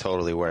doesn't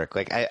totally work.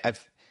 Like,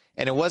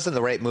 and it wasn't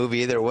the right movie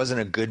either. It wasn't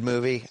a good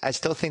movie. I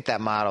still think that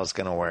model is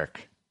going to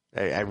work.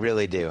 I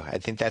really do. I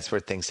think that's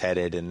where things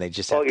headed, and they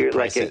just have to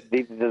price it.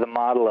 The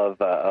model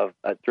of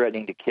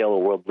threatening to kill a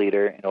world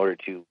leader in order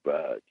to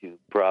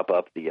prop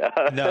up the.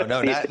 No,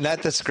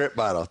 not the script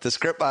model. The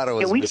script model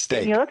was a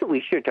mistake. That's what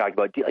we should talk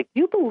about. Do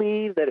you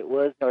believe that it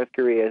was North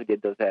Korea who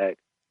did those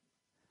acts?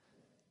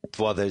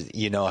 Well,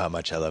 how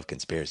much I love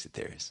conspiracy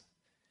theories.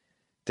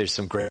 There's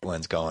some great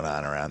ones going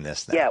on around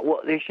this now. Yeah,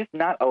 well, there's just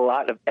not a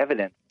lot of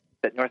evidence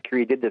that North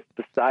Korea did this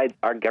besides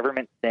our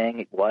government saying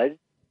it was.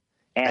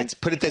 And let's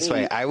put it this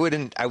way: I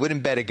wouldn't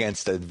bet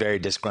against a very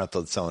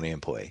disgruntled Sony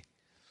employee.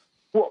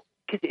 Well,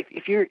 because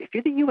if you're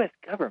the U.S.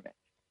 government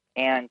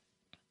and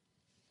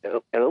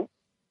hello,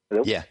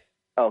 yeah,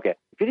 okay,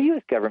 if you're the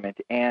U.S. government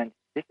and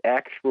this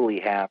actually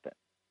happens,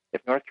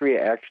 if North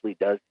Korea actually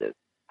does this,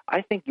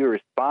 I think your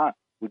response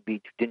would be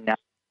to deny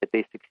that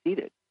they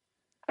succeeded.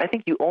 I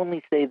think you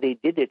only say they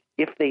did it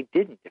if they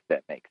didn't, if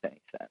that makes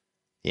any sense.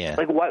 Yeah.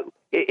 Like, why,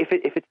 if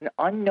it's an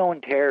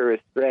unknown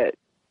terrorist threat,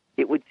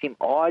 it would seem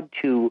odd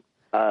to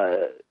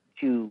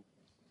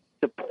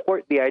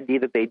support the idea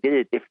that they did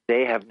it if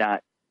they have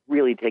not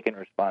really taken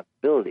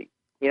responsibility.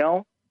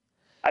 I'm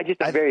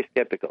very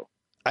skeptical.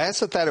 I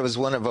also thought it was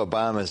one of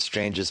Obama's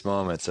strangest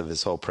moments of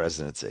his whole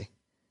presidency.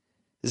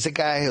 This is a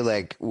guy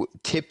who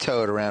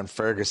tiptoed around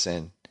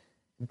Ferguson,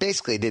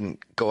 basically didn't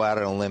go out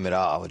on a limb at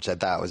all, which I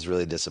thought was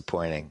really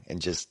disappointing.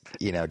 And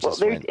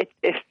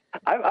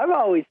I'm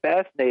always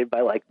fascinated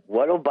by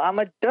what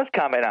Obama does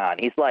comment on.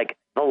 He's like,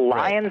 the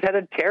Lions had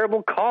a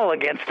terrible call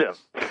against him.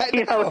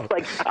 It's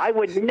like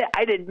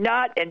I did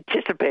not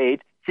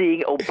anticipate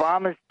seeing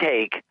Obama's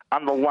take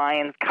on the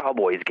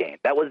Lions-Cowboys game.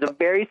 That was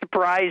very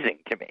surprising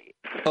to me.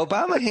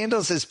 Obama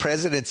handles his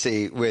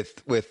presidency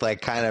with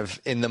like kind of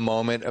in the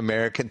moment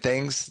American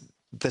things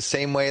the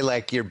same way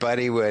like your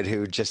buddy would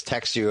who just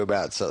texts you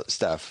about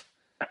stuff.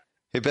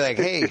 He'd be like,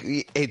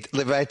 hey,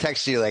 if I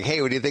text you like,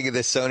 hey, what do you think of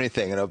this Sony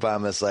thing? And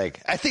Obama's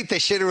like, I think they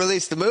should have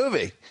released the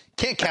movie.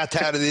 Can't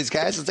kowtow to these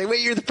guys. It's like,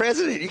 wait, you're the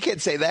president. You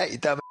can't say that, you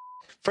dumb.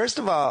 First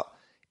of all,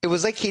 it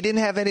was like he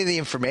didn't have any of the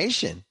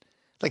information.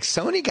 Like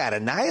Sony got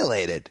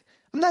annihilated.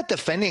 I'm not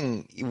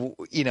defending,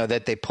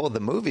 that they pulled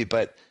the movie,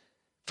 but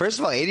first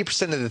of all,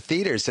 80% of the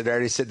theaters had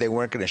already said they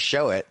weren't going to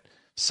show it.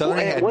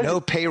 Sony had no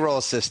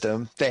payroll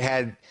system. They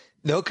had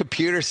no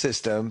computer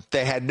system.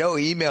 They had no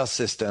email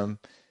system.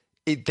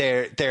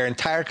 Their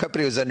entire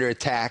company was under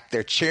attack.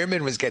 Their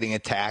chairman was getting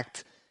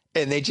attacked,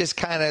 and they just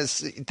kind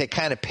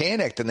of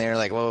panicked, and they're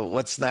like, well,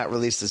 let's not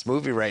release this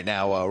movie right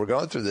now while we're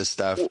going through this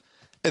stuff.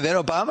 And then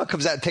Obama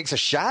comes out and takes a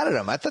shot at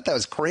him. I thought that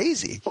was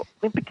crazy. Well,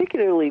 and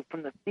particularly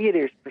from the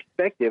theater's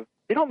perspective,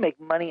 they don't make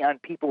money on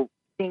people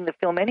seeing the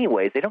film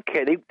anyways. They don't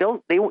care. They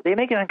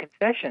make it on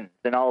concessions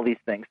and all these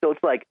things. So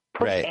it's like,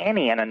 put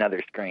Annie on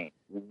another screen.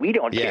 We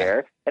don't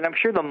care. And I'm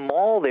sure the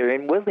mall there,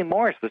 and Wesley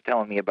Morris was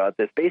telling me about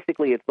this.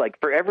 Basically, it's like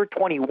Forever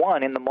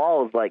 21 in the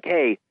mall is like,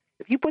 hey,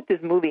 if you put this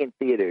movie in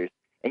theaters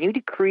and you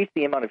decrease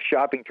the amount of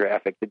shopping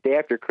traffic the day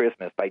after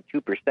Christmas by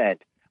 2%,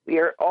 we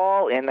are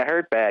all in the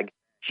hurt bag.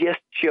 Just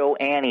show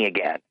Annie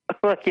again.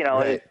 And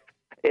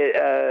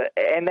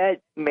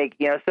that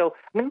so,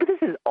 but this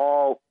is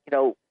all,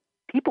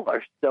 people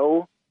are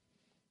so,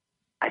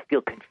 I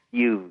feel,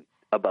 confused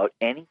about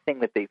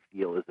anything that they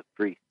feel is a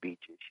free speech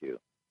issue.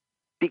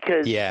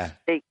 Because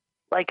they,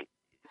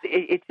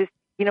 it's just,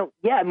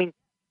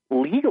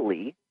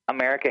 legally,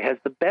 America has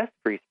the best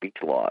free speech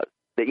laws.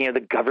 That,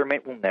 the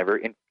government will never,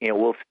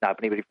 will stop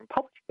anybody from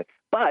publishing it.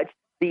 But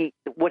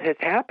what has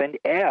happened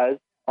as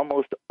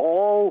almost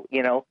all,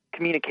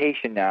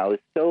 communication now is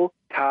so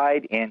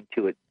tied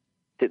into it,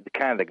 to the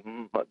kind of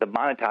the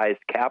monetized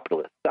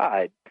capitalist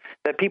side,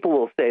 that people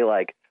will say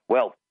like,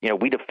 well,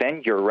 we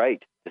defend your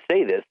right to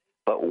say this,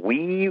 but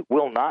we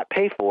will not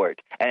pay for it.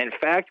 And in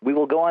fact, we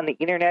will go on the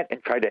internet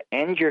and try to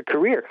end your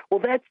career. Well,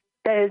 that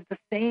is the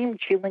same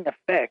chilling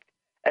effect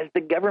as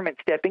the government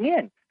stepping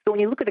in. So when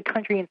you look at a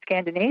country in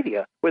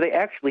Scandinavia where they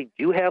actually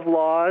do have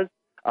laws,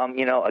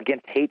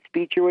 against hate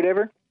speech or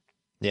whatever,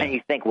 and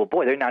you think, well,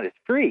 boy, they're not as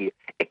free,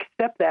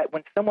 except that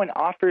when someone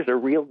offers a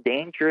real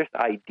dangerous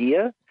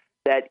idea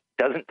that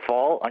doesn't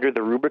fall under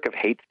the rubric of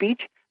hate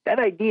speech, that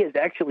idea is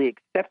actually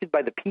accepted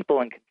by the people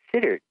and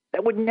considered.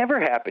 That would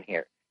never happen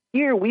here.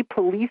 Here, we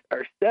police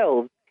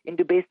ourselves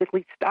into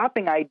basically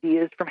stopping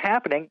ideas from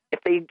happening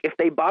if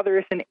they bother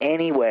us in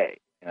any way.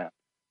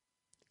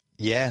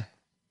 Yeah,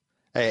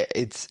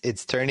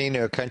 it's turning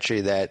into a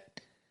country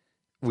that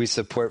we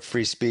support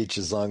free speech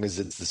as long as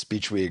it's the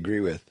speech we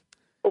agree with.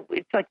 Well,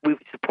 it's like we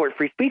support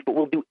free speech, but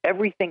we'll do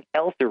everything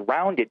else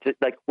around it.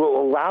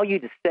 We'll allow you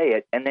to say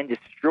it and then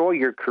destroy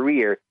your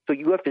career. So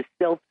you have to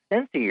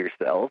self-censor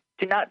yourself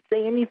to not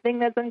say anything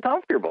that's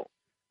uncomfortable.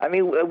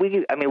 We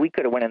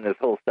could have went in this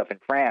whole stuff in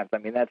France.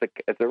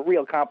 It's a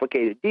real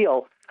complicated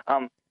deal.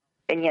 And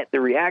yet the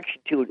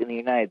reaction to it in the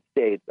United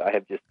States, I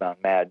have just found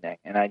maddening.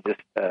 And I just,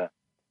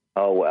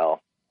 oh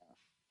well.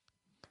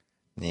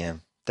 Yeah,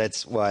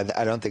 that's why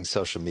I don't think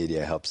social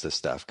media helps this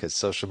stuff, because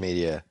social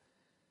media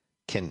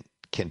can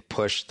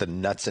push the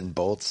nuts and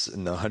bolts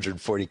in the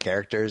 140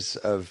 characters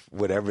of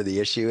whatever the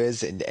issue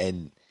is,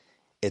 and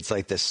it's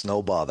like this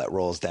snowball that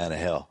rolls down a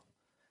hill,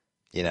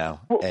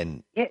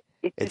 and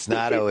it's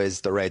not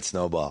always the right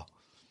snowball.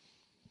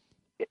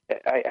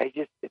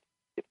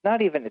 It's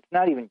not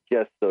even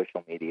just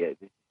social media.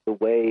 It's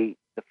the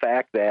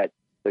fact that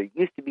there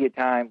used to be a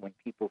time when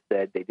people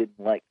said they didn't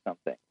like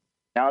something.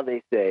 Now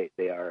they say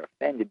they are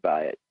offended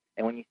by it.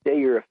 And when you say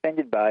you're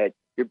offended by it,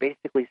 you're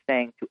basically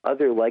saying to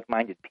other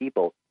like-minded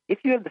people, if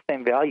you have the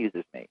same values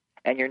as me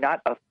and you're not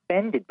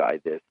offended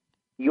by this,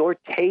 your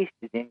taste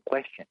is in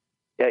question.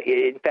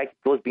 In fact,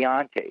 it goes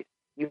beyond taste.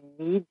 You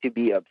need to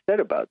be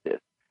upset about this.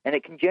 And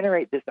it can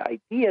generate this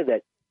idea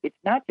that it's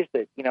not just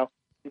that,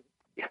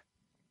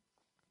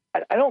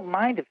 I don't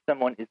mind if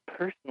someone is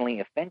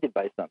personally offended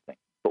by something,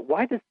 but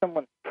why does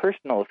someone's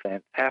personal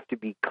offense have to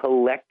be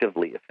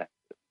collectively offensive?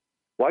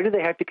 Why do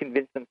they have to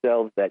convince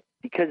themselves that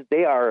because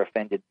they are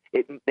offended,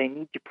 they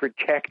need to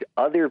protect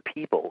other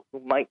people who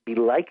might be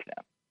like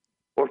them,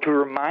 or to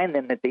remind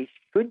them that they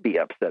should be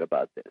upset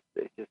about this?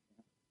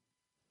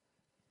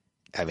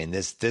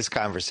 This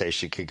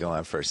conversation could go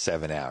on for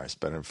 7 hours,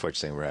 but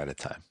unfortunately we're out of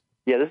time.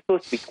 Yeah, this is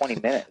supposed to be 20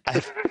 minutes.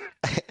 I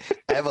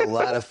have a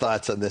lot of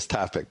thoughts on this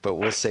topic, but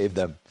we'll save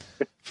them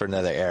for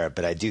another era.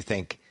 But I do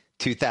think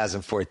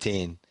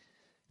 2014,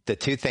 the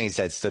two things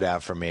that stood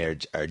out for me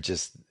are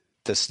just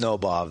the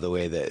snowball of the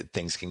way that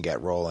things can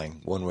get rolling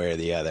one way or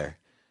the other.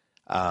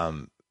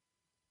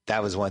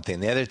 That was one thing.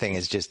 The other thing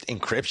is just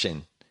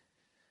encryption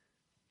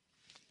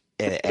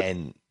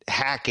and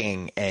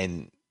hacking,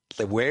 and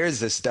where is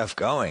this stuff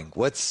going?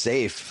 What's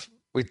safe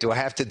Wait, do I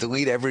have to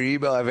delete every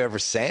email I've ever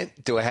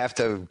sent? Do I have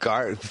to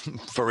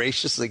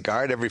voraciously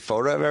guard every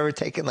photo I've ever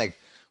taken? Like,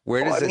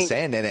 where does this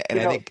end? And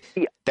I think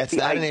that's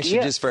not an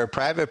issue just for a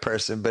private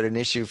person, but an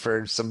issue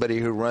for somebody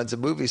who runs a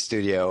movie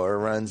studio or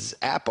runs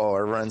Apple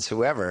or runs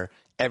whoever.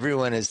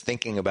 Everyone is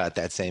thinking about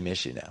that same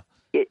issue now.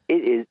 It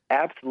is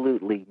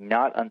absolutely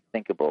not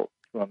unthinkable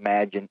to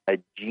imagine a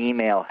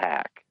Gmail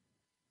hack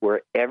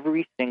where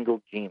every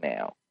single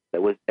Gmail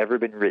that was ever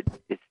been written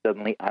is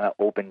suddenly on an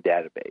open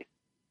database.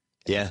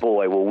 Yeah.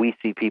 Boy, will we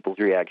see people's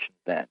reactions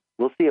then.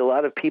 We'll see a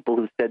lot of people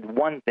who said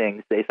one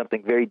thing say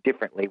something very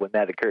differently when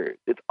that occurs.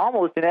 It's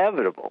almost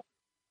inevitable.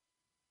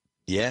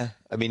 Yeah.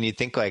 I mean, you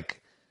think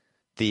like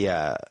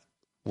the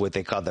what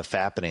they call the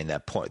fappening,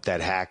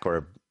 that hack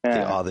or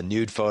all the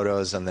nude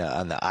photos on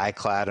the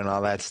iCloud and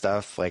all that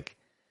stuff. Like,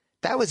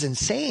 that was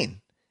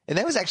insane. And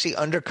that was actually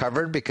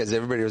undercovered because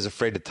everybody was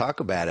afraid to talk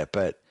about it.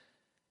 But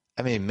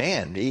I mean,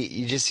 man,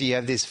 you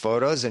have these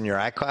photos in your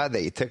iCloud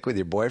that you took with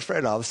your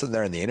boyfriend. All of a sudden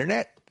they're on the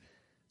internet.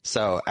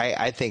 So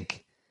I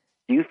think.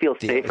 Do you feel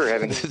safer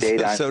having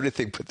stayed on? So do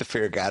they put the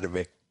fear of God in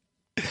me.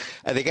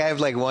 I think I have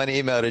like one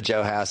email to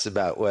Joe House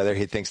about whether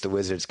he thinks the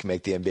Wizards can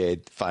make the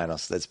NBA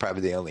Finals. That's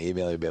probably the only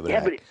email you'll be able to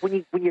have. Yeah,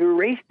 but when you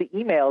erase the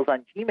emails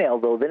on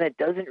Gmail, though, then it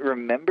doesn't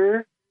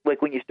remember.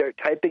 Like when you start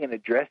typing an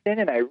address in,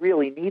 and I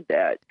really need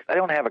that because I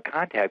don't have a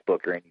contact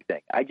book or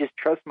anything. I just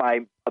trust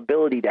my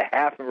ability to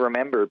half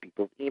remember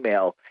people's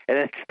email and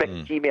then expect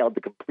Gmail to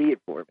complete it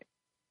for me.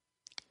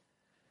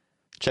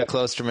 Chuck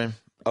Klosterman,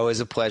 always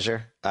a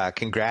pleasure.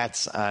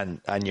 Congrats on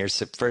your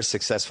first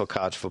successful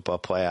college football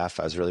playoff.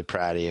 I was really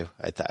proud of you.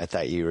 I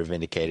thought you were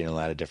vindicated in a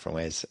lot of different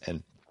ways,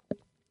 and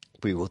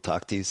we will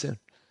talk to you soon.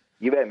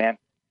 You bet, man.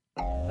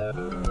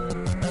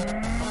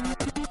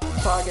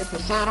 So I get to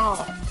sign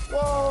off.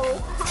 Whoa!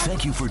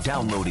 Thank you for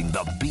downloading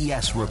the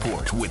BS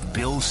Report with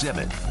Bill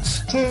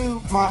Simmons.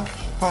 Too much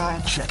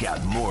fun. Check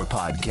out more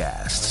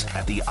podcasts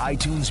at the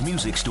iTunes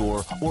Music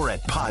Store or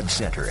at Pod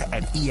Center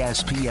at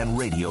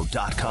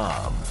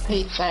ESPNradio.com.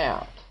 Peace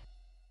out.